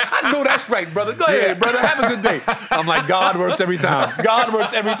say, I know that's right, brother. Go ahead, brother. Have a good day. I'm like, God works every time. God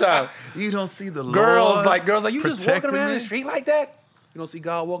works every time. You don't see the Girls Lord like, you just walking protecting around me? in the street like that? You don't see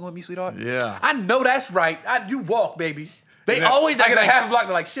God walking with me, sweetheart? Yeah. I know that's right. You walk, baby. They always I act get a like- half block.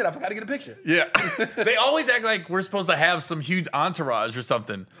 They're like, shit, I forgot to get a picture. Yeah. They always act like we're supposed to have some huge entourage or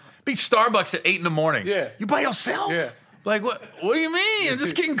something. Be Starbucks at 8 in the morning. Yeah. You by yourself? Yeah. Like what? What do you mean? I'm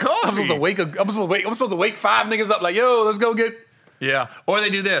just getting coffee. I'm supposed to wake 5 niggas up like, yo, let's go get. Yeah. Or they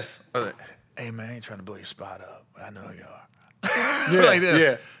do this. Or they, hey man, I ain't trying to blow your spot up, but I know you are. Yeah, Like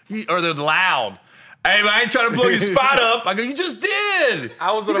this. yeah. Or they're loud. Hey man, I ain't trying to blow your spot up. I go, you just did.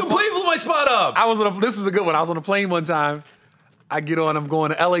 I was you on a completely blew my spot up. This was a good one. I was on a plane one time. I get on, I'm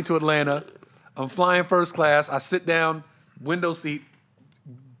going to LA to Atlanta. I'm flying first class. I sit down, window seat.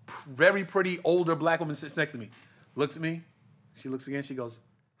 Very pretty older black woman sits next to me. Looks at me. She looks again. She goes,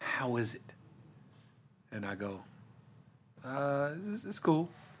 how is it? And I go, it's cool.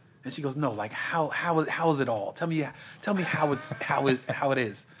 And she goes, no, like how is it all? Tell me how it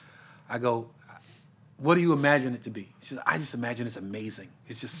is. I go, what do you imagine it to be? She said, I just imagine it's amazing.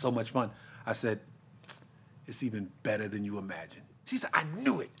 It's just so much fun. I said, it's even better than you imagine. She said, I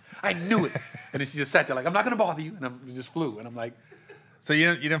knew it. And then she just sat there like, I'm not gonna bother you. And I just flew. And I'm like, So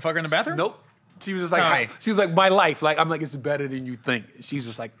you didn't fuck her in the bathroom? nope. She was just like, she was like, my life. Like, I'm like, it's better than you think. She's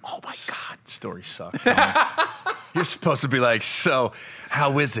just like, oh my God. Story sucks. You're supposed to be like, so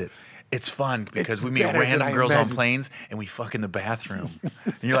how is it? It's fun because It's we meet better than random I girls on imagined. planes and we fuck in the bathroom.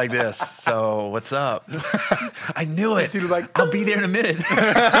 And you're like this. So what's up? I knew it. She was like, I'll be there in a minute.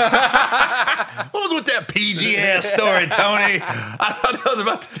 What was with that PG ass story, Tony? I thought I was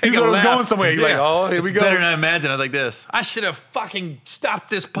about to take You a thought it was lap. going somewhere. You're like, oh, here we It's go. better than I imagined. I was like this. I should have fucking stopped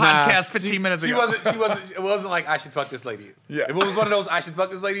this podcast 15 minutes ago. It wasn't like I should fuck this lady. Yeah. If it was one of those I should fuck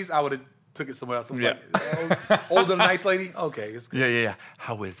this ladies, I would have took it somewhere else. I was Yeah. like, older, nice lady. Okay, it's good. Yeah.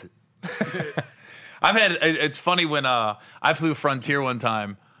 How is it? It's funny when I flew Frontier one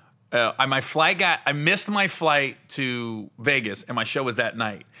time. I missed my flight to Vegas, and my show was that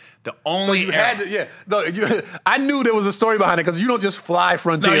night. The So only you had to, yeah. No, I knew there was a story behind it because you don't just fly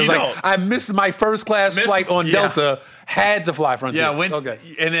Frontier. No, you It's like don't. I missed my first class flight on yeah. Delta. Had to fly Frontier. okay.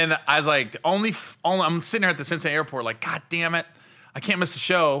 And then I was like, only I'm sitting here at the Cincinnati airport, like, God damn it, I can't miss the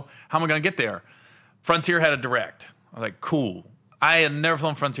show. How am I gonna get there? Frontier had a direct. I was like, cool. I had never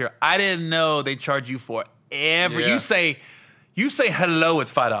flown Frontier. I didn't know they charge you for every. Yeah. You say hello,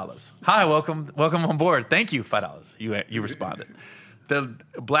 it's $5. Hi, welcome on board. Thank you, $5. You responded. The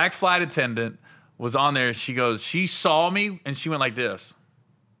black flight attendant was on there. She saw me and she went like this.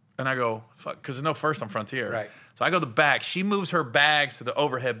 And I go, fuck, because there's no first on Frontier. Right. So I go to the back. She moves her bags to the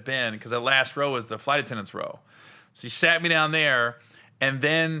overhead bin because the last row is the flight attendant's row. So she sat me down there, and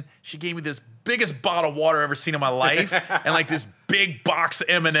then she gave me this biggest bottle of water I've ever seen in my life and like this big box of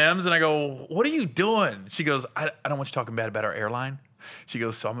M&Ms. And I go, what are you doing? She goes, I don't want you talking bad about our airline. She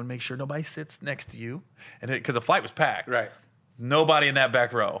goes, so I'm going to make sure nobody sits next to you. And because the flight was packed. Right. Nobody in that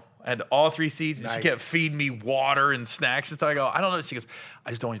back row. I had all 3 seats, and Nice. she kept feeding me water and snacks and stuff. I go, I don't know. She goes, I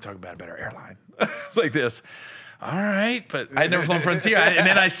just don't want you talking bad about our airline. It's like this. All right, but I'd never flown Frontier. And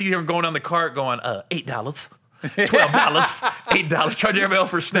then I see her going on the cart going, $8, $12, $8. Charge everybody else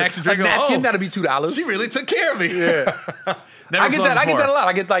for snacks and A drink. napkin, that'll be $2. She really took care of me. Yeah. Never I get flown that. I get before. that a lot.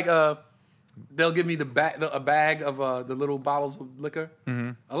 I get like they'll give me a bag of the little bottles of liquor.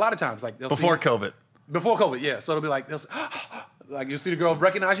 Mm-hmm. A lot of times, like they'll Before see, COVID. Before COVID, yeah. So they'll be like, like you'll see the girl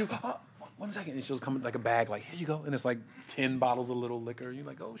recognize you. Oh, 1 second, and she'll come in like a bag, like here you go, and it's like 10 bottles of little liquor. And you're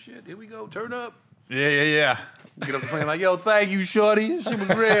like, oh shit, here we go, turn up. Yeah. Get off the plane, like yo, thank you, shorty. This shit was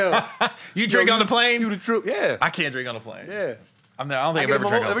real. You drink on the plane? You the truth, yeah. I can't drink on the plane. Yeah. I don't think I've get a ever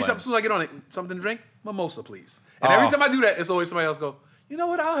drank on a every plane. time, as soon as I get on it, something to drink, mimosa, please. And Oh. every time I do that, it's always somebody else go, you know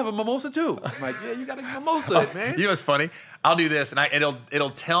what? I'll have a mimosa too. I'm like, yeah, you got a mimosa, it, man. You know what's funny? I'll do this, and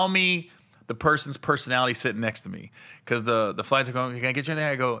it'll tell me the person's personality sitting next to me because the flights are going. Can I get you anything?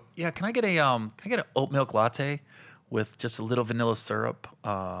 I go, yeah. Can I get an oat milk latte with just a little vanilla syrup?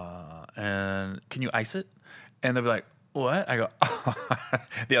 And can you ice it? And they'll be like, what? I go,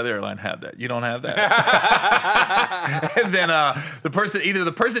 the other airline had that. You don't have that. And then either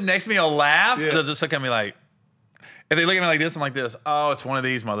the person next to me will laugh, or they'll just look at me like, if they look at me like this, I'm like this. Oh, it's one of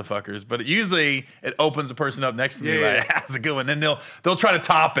these motherfuckers. But usually it opens the person up next to me like, that's a good one. Then they'll try to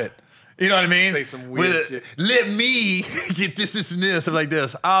top it. You know what I mean? Say some weird shit. Let me get this, and this. I'm like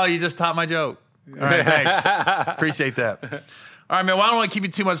this. Oh, you just topped my joke. All right, thanks. Appreciate that. All right, man. Well, I don't want to keep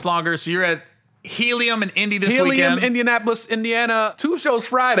you too much longer. So you're at Helium and Indy this weekend. Indianapolis, Indiana. 2 shows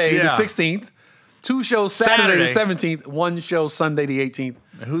Friday, the 16th. 2 shows Saturday, the 17th. 1 show Sunday, the 18th.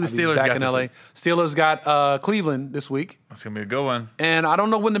 And who the Steelers back got in this LA. week? Steelers got Cleveland this week. That's going to be a good one. And I don't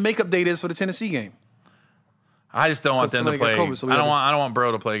know when the makeup date is for the Tennessee game. I just don't want them to play. COVID, so I don't want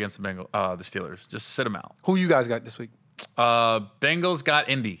Burrow to play against the Steelers. Just sit them out. Who you guys got this week? Bengals got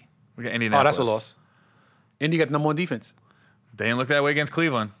Indy. We got Indianapolis. Oh, that's a loss. Indy got number 1 defense. They didn't look that way against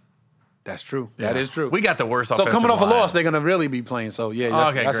Cleveland. That's true. That is true. We got the worst So offensive coming off line. a loss, they're going to really be playing. So,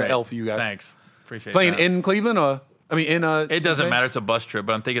 yeah, that's an L for you guys. Thanks. Appreciate Playing that. in Cleveland or, in It doesn't Cincinnati? matter. It's a bus trip,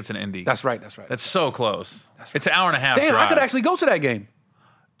 but I'm thinking it's an Indy. That's right. That's so close. It's an hour and a half Damn, drive. I could actually go to that game.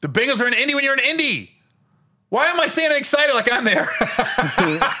 The Bengals are in Indy when you're in Indy. Why am I saying excited like I'm there?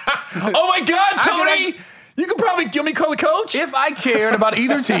 Oh, my God, Tony. You could probably give me call the coach. If I cared about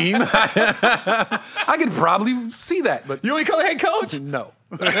either team, I could probably see that. But You want me to call the head coach? no.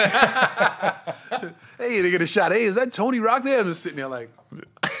 Hey, they get a shot. Hey, is that Tony Rock there? I'm just sitting there like,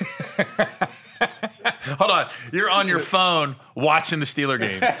 Hold on. You're on your phone watching the Steeler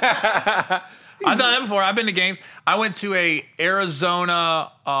game. I've done that before. I've been to games. I went to a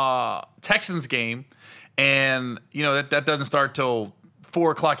Arizona Texans game, and that doesn't start till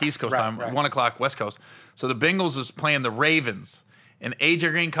 4 o'clock East Coast time, 1 o'clock West Coast. So the Bengals was playing the Ravens, and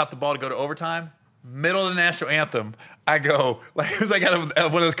AJ Green caught the ball to go to overtime. Middle of the national anthem, I go, like, it was like out of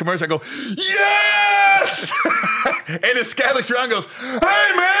one of those commercials, I go, yes! And this guy looks around and goes,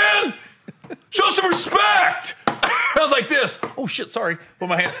 hey, man, show some respect. I was like this. Oh, shit, sorry. Put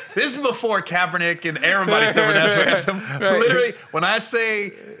my hand. This is before Kaepernick and everybody still the national anthem. Literally, when I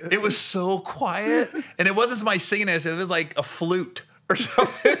say it was so quiet, and it wasn't somebody singing it was like a flute or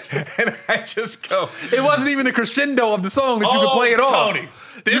something. And I just go. it wasn't even the crescendo of the song that you could play it off. Tony,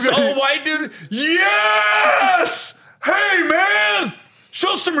 this old white dude, yes! Hey, man!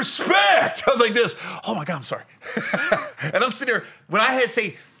 Show some respect. I was like this. Oh, my God, I'm sorry. And I'm sitting there. When I had to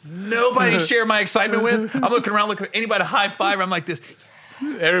say nobody to share my excitement with, I'm looking around, looking for anybody to high five. I'm like this.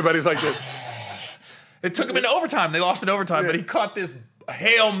 Everybody's like this. It took him into overtime. They lost in overtime, but he caught this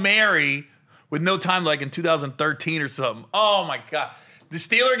Hail Mary with no time, like in 2013 or something. Oh, my God. The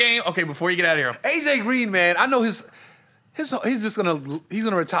Steeler game. Okay, before you get out of here. AJ Green, man, I know he's just gonna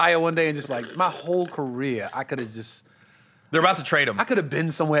retire one day and just like my whole career, They're about to trade him. I could have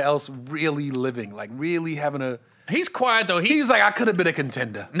been somewhere else really living, like really having a. He's quiet, though. He's like, I could have been a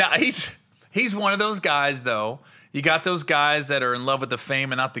contender. No, he's one of those guys, though. You got those guys that are in love with the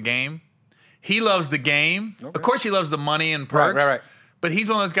fame and not the game. He loves the game. Okay. Of course, he loves the money and perks. Right. But he's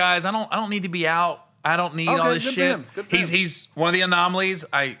one of those guys. I don't need to be out. I don't need all this shit. He's one of the anomalies.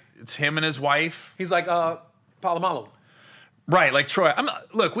 It's him and his wife. He's like Palomalo. Right, like Troy.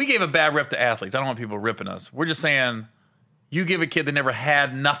 Look, we gave a bad rep to athletes. I don't want people ripping us. We're just saying, you give a kid that never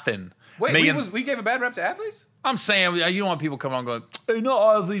had nothing. Wait, we gave a bad rep to athletes? I'm saying you don't want people coming on going, hey, not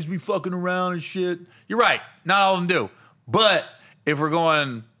all athletes be fucking around and shit. You're right. Not all of them do. But if we're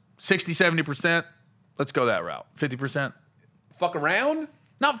going 60, 70%, let's go that route. 50%. Fuck around?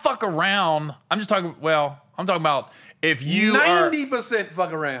 Not fuck around. I'm talking about if you 90%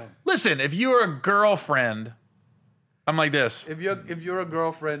 fuck around. Listen, if you're a girlfriend, I'm like this. If you're a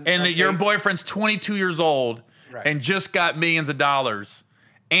girlfriend. And your boyfriend's 22 years old and just got millions of dollars,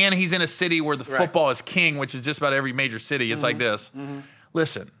 and he's in a city where the football is king, which is just about every major city. It's like this. Mm-hmm.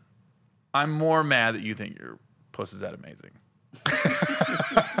 Listen, I'm more mad that you think your puss is that amazing.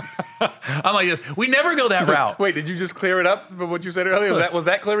 I'm like this. We never go that route. Wait, did you just clear it up for what you said earlier? Was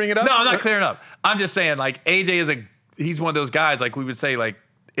that clearing it up? No, I'm not clearing up. I'm just saying, like, AJ he's one of those guys, like we would say, like,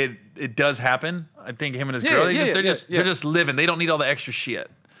 it does happen. I think him and his girl, they're just living. They don't need all the extra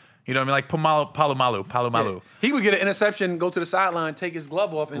shit. You know what I mean? Like Palomalu. Yeah. He would get an interception, go to the sideline, take his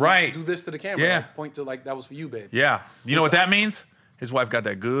glove off, and do this to the camera. Yeah. Like, point to, like, that was for you, babe. Yeah. You know what that means? His wife got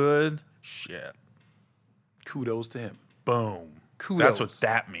that good shit. Kudos to him. Boom. Kudos. That's what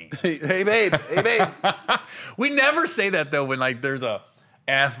that means. Hey, babe. We never say that, though, when, like, there's a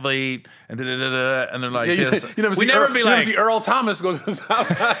athlete, and and they're like Yeah, this. you never we see never Earl, be you like, never see Earl Thomas go to the South.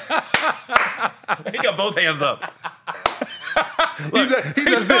 he got both hands up. He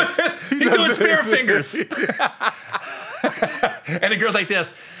does this. He's doing spirit fingers. And the girl's like this.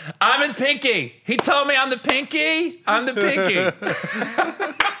 I'm his pinky. He told me I'm the pinky. I'm the pinky.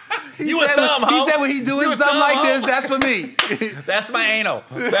 You a thumb, He ho. said when he do his You a thumb like ho. this, that's for me. That's my anal.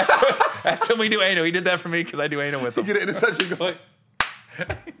 That's when we do anal. He did that for me because I do anal with him. Get an interception going.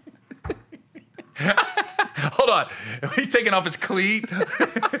 Hold on. He's taking off his cleat.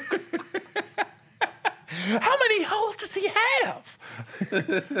 How many holes does he have?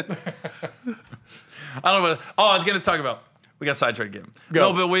 I don't know. I was going to talk about. We got sidetracked again. Go.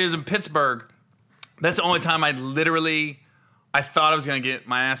 No, but when he was in Pittsburgh, that's the only time I thought I was going to get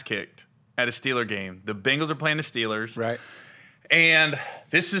my ass kicked at a Steeler game. The Bengals are playing the Steelers. Right. And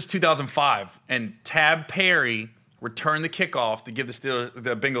this is 2005. And Tab Perry returned the kickoff to give the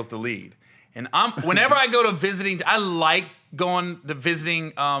Bengals the lead. And whenever I go to visiting, I like going to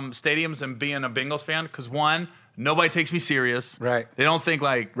visiting stadiums and being a Bengals fan because one, nobody takes me serious. Right. They don't think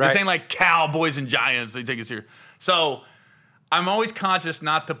like this ain't like Cowboys and Giants. They take it serious. So I'm always conscious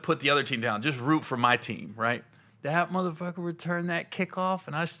not to put the other team down. Just root for my team. Right. That motherfucker returned that kickoff,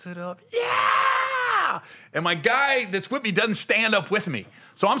 and I stood up. Yeah. And my guy that's with me doesn't stand up with me,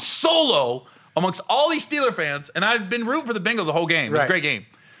 so I'm solo amongst all these Steeler fans, and I've been rooting for the Bengals the whole game. It was a great game.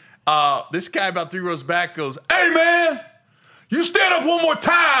 This guy about 3 rows back goes, "Hey, man, you stand up one more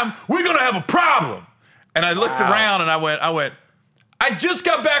time, we're going to have a problem." And I looked around, and I went, I just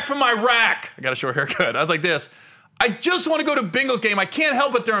got back from Iraq. I got a short haircut. I was like this. I just want to go to Bengals game. I can't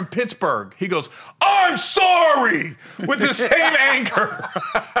help it. They're in Pittsburgh. He goes, "I'm sorry," with the same anger.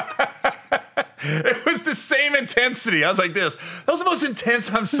 It was the same intensity. I was like this. That was the most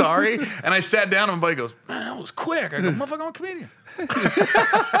intense "I'm sorry." And I sat down and my buddy goes, "Man, that was quick." I go, "Motherfucker, I'm a comedian."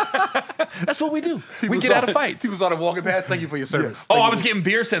 That's what we do. We get out of fights. People started walking past. Thank you for your service. Oh, I was getting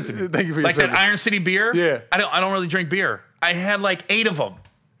beer sent to me. Thank you for your like service. that Iron City beer. Yeah. I don't really drink beer. I had like 8 of them.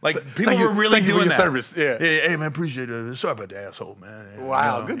 Like people Thank you- were really thank you for doing your that. service. Yeah. Hey man, appreciate it. Sorry about the asshole, man.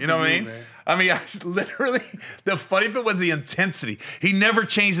 Wow, good You know for what I you, mean? man. I mean, I was literally the funny bit was the intensity. He never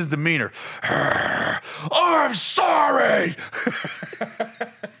changed his demeanor. "Oh, I'm sorry."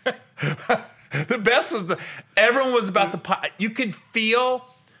 The best was everyone was about to. You could feel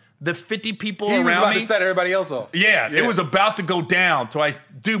the 50 people He was around about me. to set everybody else off. Yeah, it was about to go down. So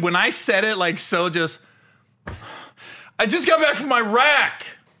dude, when I said it, like, I just got back from Iraq.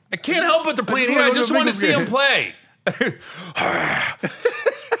 I can't help but to play here. I just want to see him play.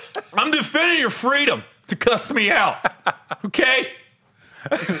 I'm defending your freedom to cuss me out. Okay?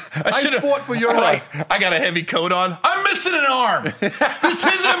 I fought for your right. I got a heavy coat on. I'm missing an arm. This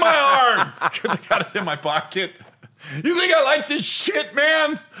isn't my arm. Because I got it in my pocket. You think I like this shit,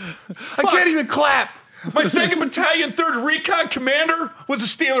 man? I can't even clap. My 2nd Battalion, 3rd Recon commander was a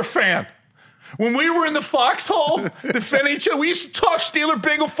Steeler fan. When we were in the foxhole defending each other, we used to talk Steeler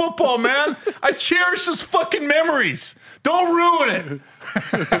Bengal football, man. I cherish those fucking memories. Don't ruin it.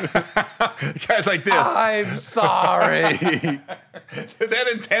 Guys like this. I'm sorry. That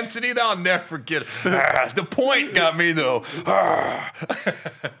intensity, I'll never forget it. The point got me, though.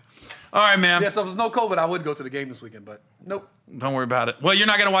 All right, man. Yes, if it was no COVID, I would go to the game this weekend, but nope. Don't worry about it. Well, you're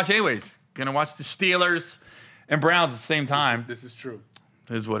not going to watch anyways. Going to watch the Steelers and Browns at the same time. This is true.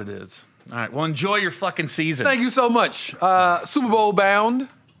 It is what it is. All right. Well, enjoy your fucking season. Thank you so much. Super Bowl bound.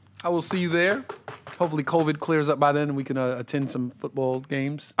 I will see you there. Hopefully COVID clears up by then and we can attend some football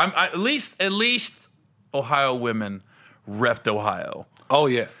games. At least Ohio women repped Ohio. Oh,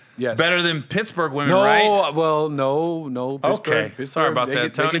 yeah. Yes. Better than Pittsburgh women, No, right? well, no. Okay. Sorry about they that,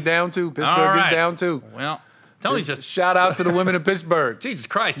 get, They Tony. get down too. Pittsburgh All gets right. down too. Well, Tony just... Shout out to the women of Pittsburgh. Jesus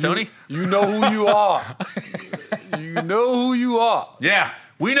Christ, Tony. You know who you are. You know who you are. Yeah,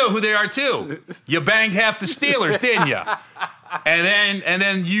 we know who they are, too. You banged half the Steelers, didn't you? And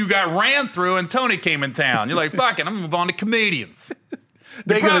then you got ran through and Tony came in town. You're like, fuck it, I'm going to move on to comedians.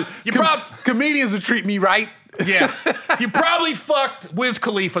 Comedians would treat me right. Yeah. You probably fucked Wiz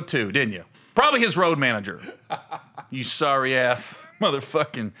Khalifa, too, didn't you? Probably his road manager. You sorry-ass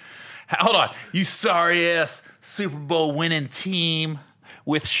motherfucking... Hold on. You sorry-ass Super Bowl winning team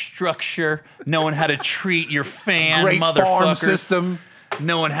with structure, knowing how to treat your fan, Great motherfuckers. farm system.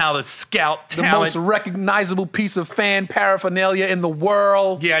 Knowing how to scout The talent. most recognizable piece of fan paraphernalia in the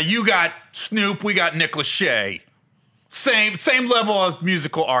world. Yeah, you got Snoop, we got Nick Lachey. Same level as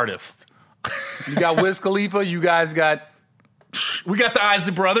musical artist. You got Wiz Khalifa. You guys got... We got the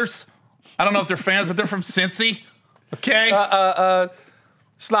Isley Brothers. I don't know if they're fans, but they're from Cincy. Okay?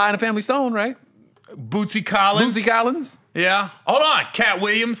 Sly and the Family Stone, right? Bootsy Collins. Bootsy Collins. Yeah. Hold on, Cat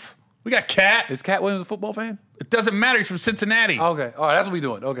Williams. We got Cat. Is Cat Williams a football fan? It doesn't matter. He's from Cincinnati. Okay. All right, that's what we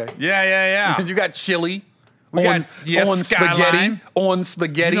doing. Okay. Yeah. You got chili. We got spaghetti. Skyline. On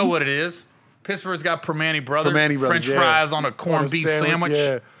spaghetti. You know what it is? Pittsburgh's got Permane Brothers. Permane Brothers, French fries on a corned beef sandwich.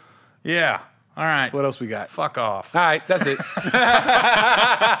 Yeah. Yeah. All right. What else we got? Fuck off. All right, that's it. All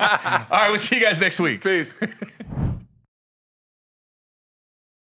right, we'll see you guys next week. Peace.